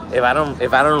chat. If I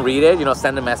don't read it, you know,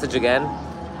 send a message again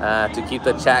to keep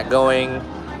the chat going,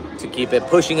 to keep it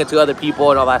pushing it to other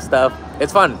people and all that stuff.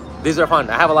 It's fun. These are fun.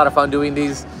 I have a lot of fun doing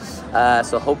these.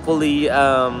 So hopefully,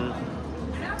 yeah.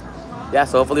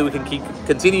 So hopefully we can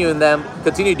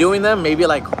continue doing them. Maybe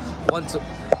like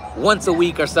once a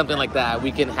week or something like that.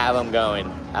 We can have them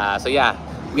going. So yeah,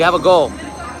 we have a goal.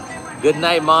 Good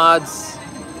night, mods.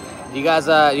 You guys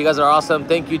are awesome.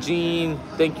 Thank you, Gene.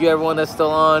 Thank you, everyone that's still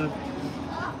on.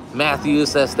 Matthew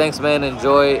says, thanks, man.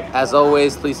 Enjoy. As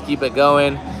always, please keep it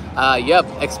going. Yep,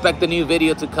 expect the new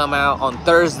video to come out on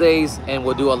Thursdays, and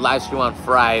we'll do a live stream on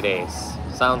Fridays.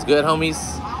 Sounds good, homies?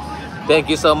 Thank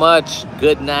you so much.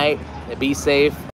 Good night. Be safe.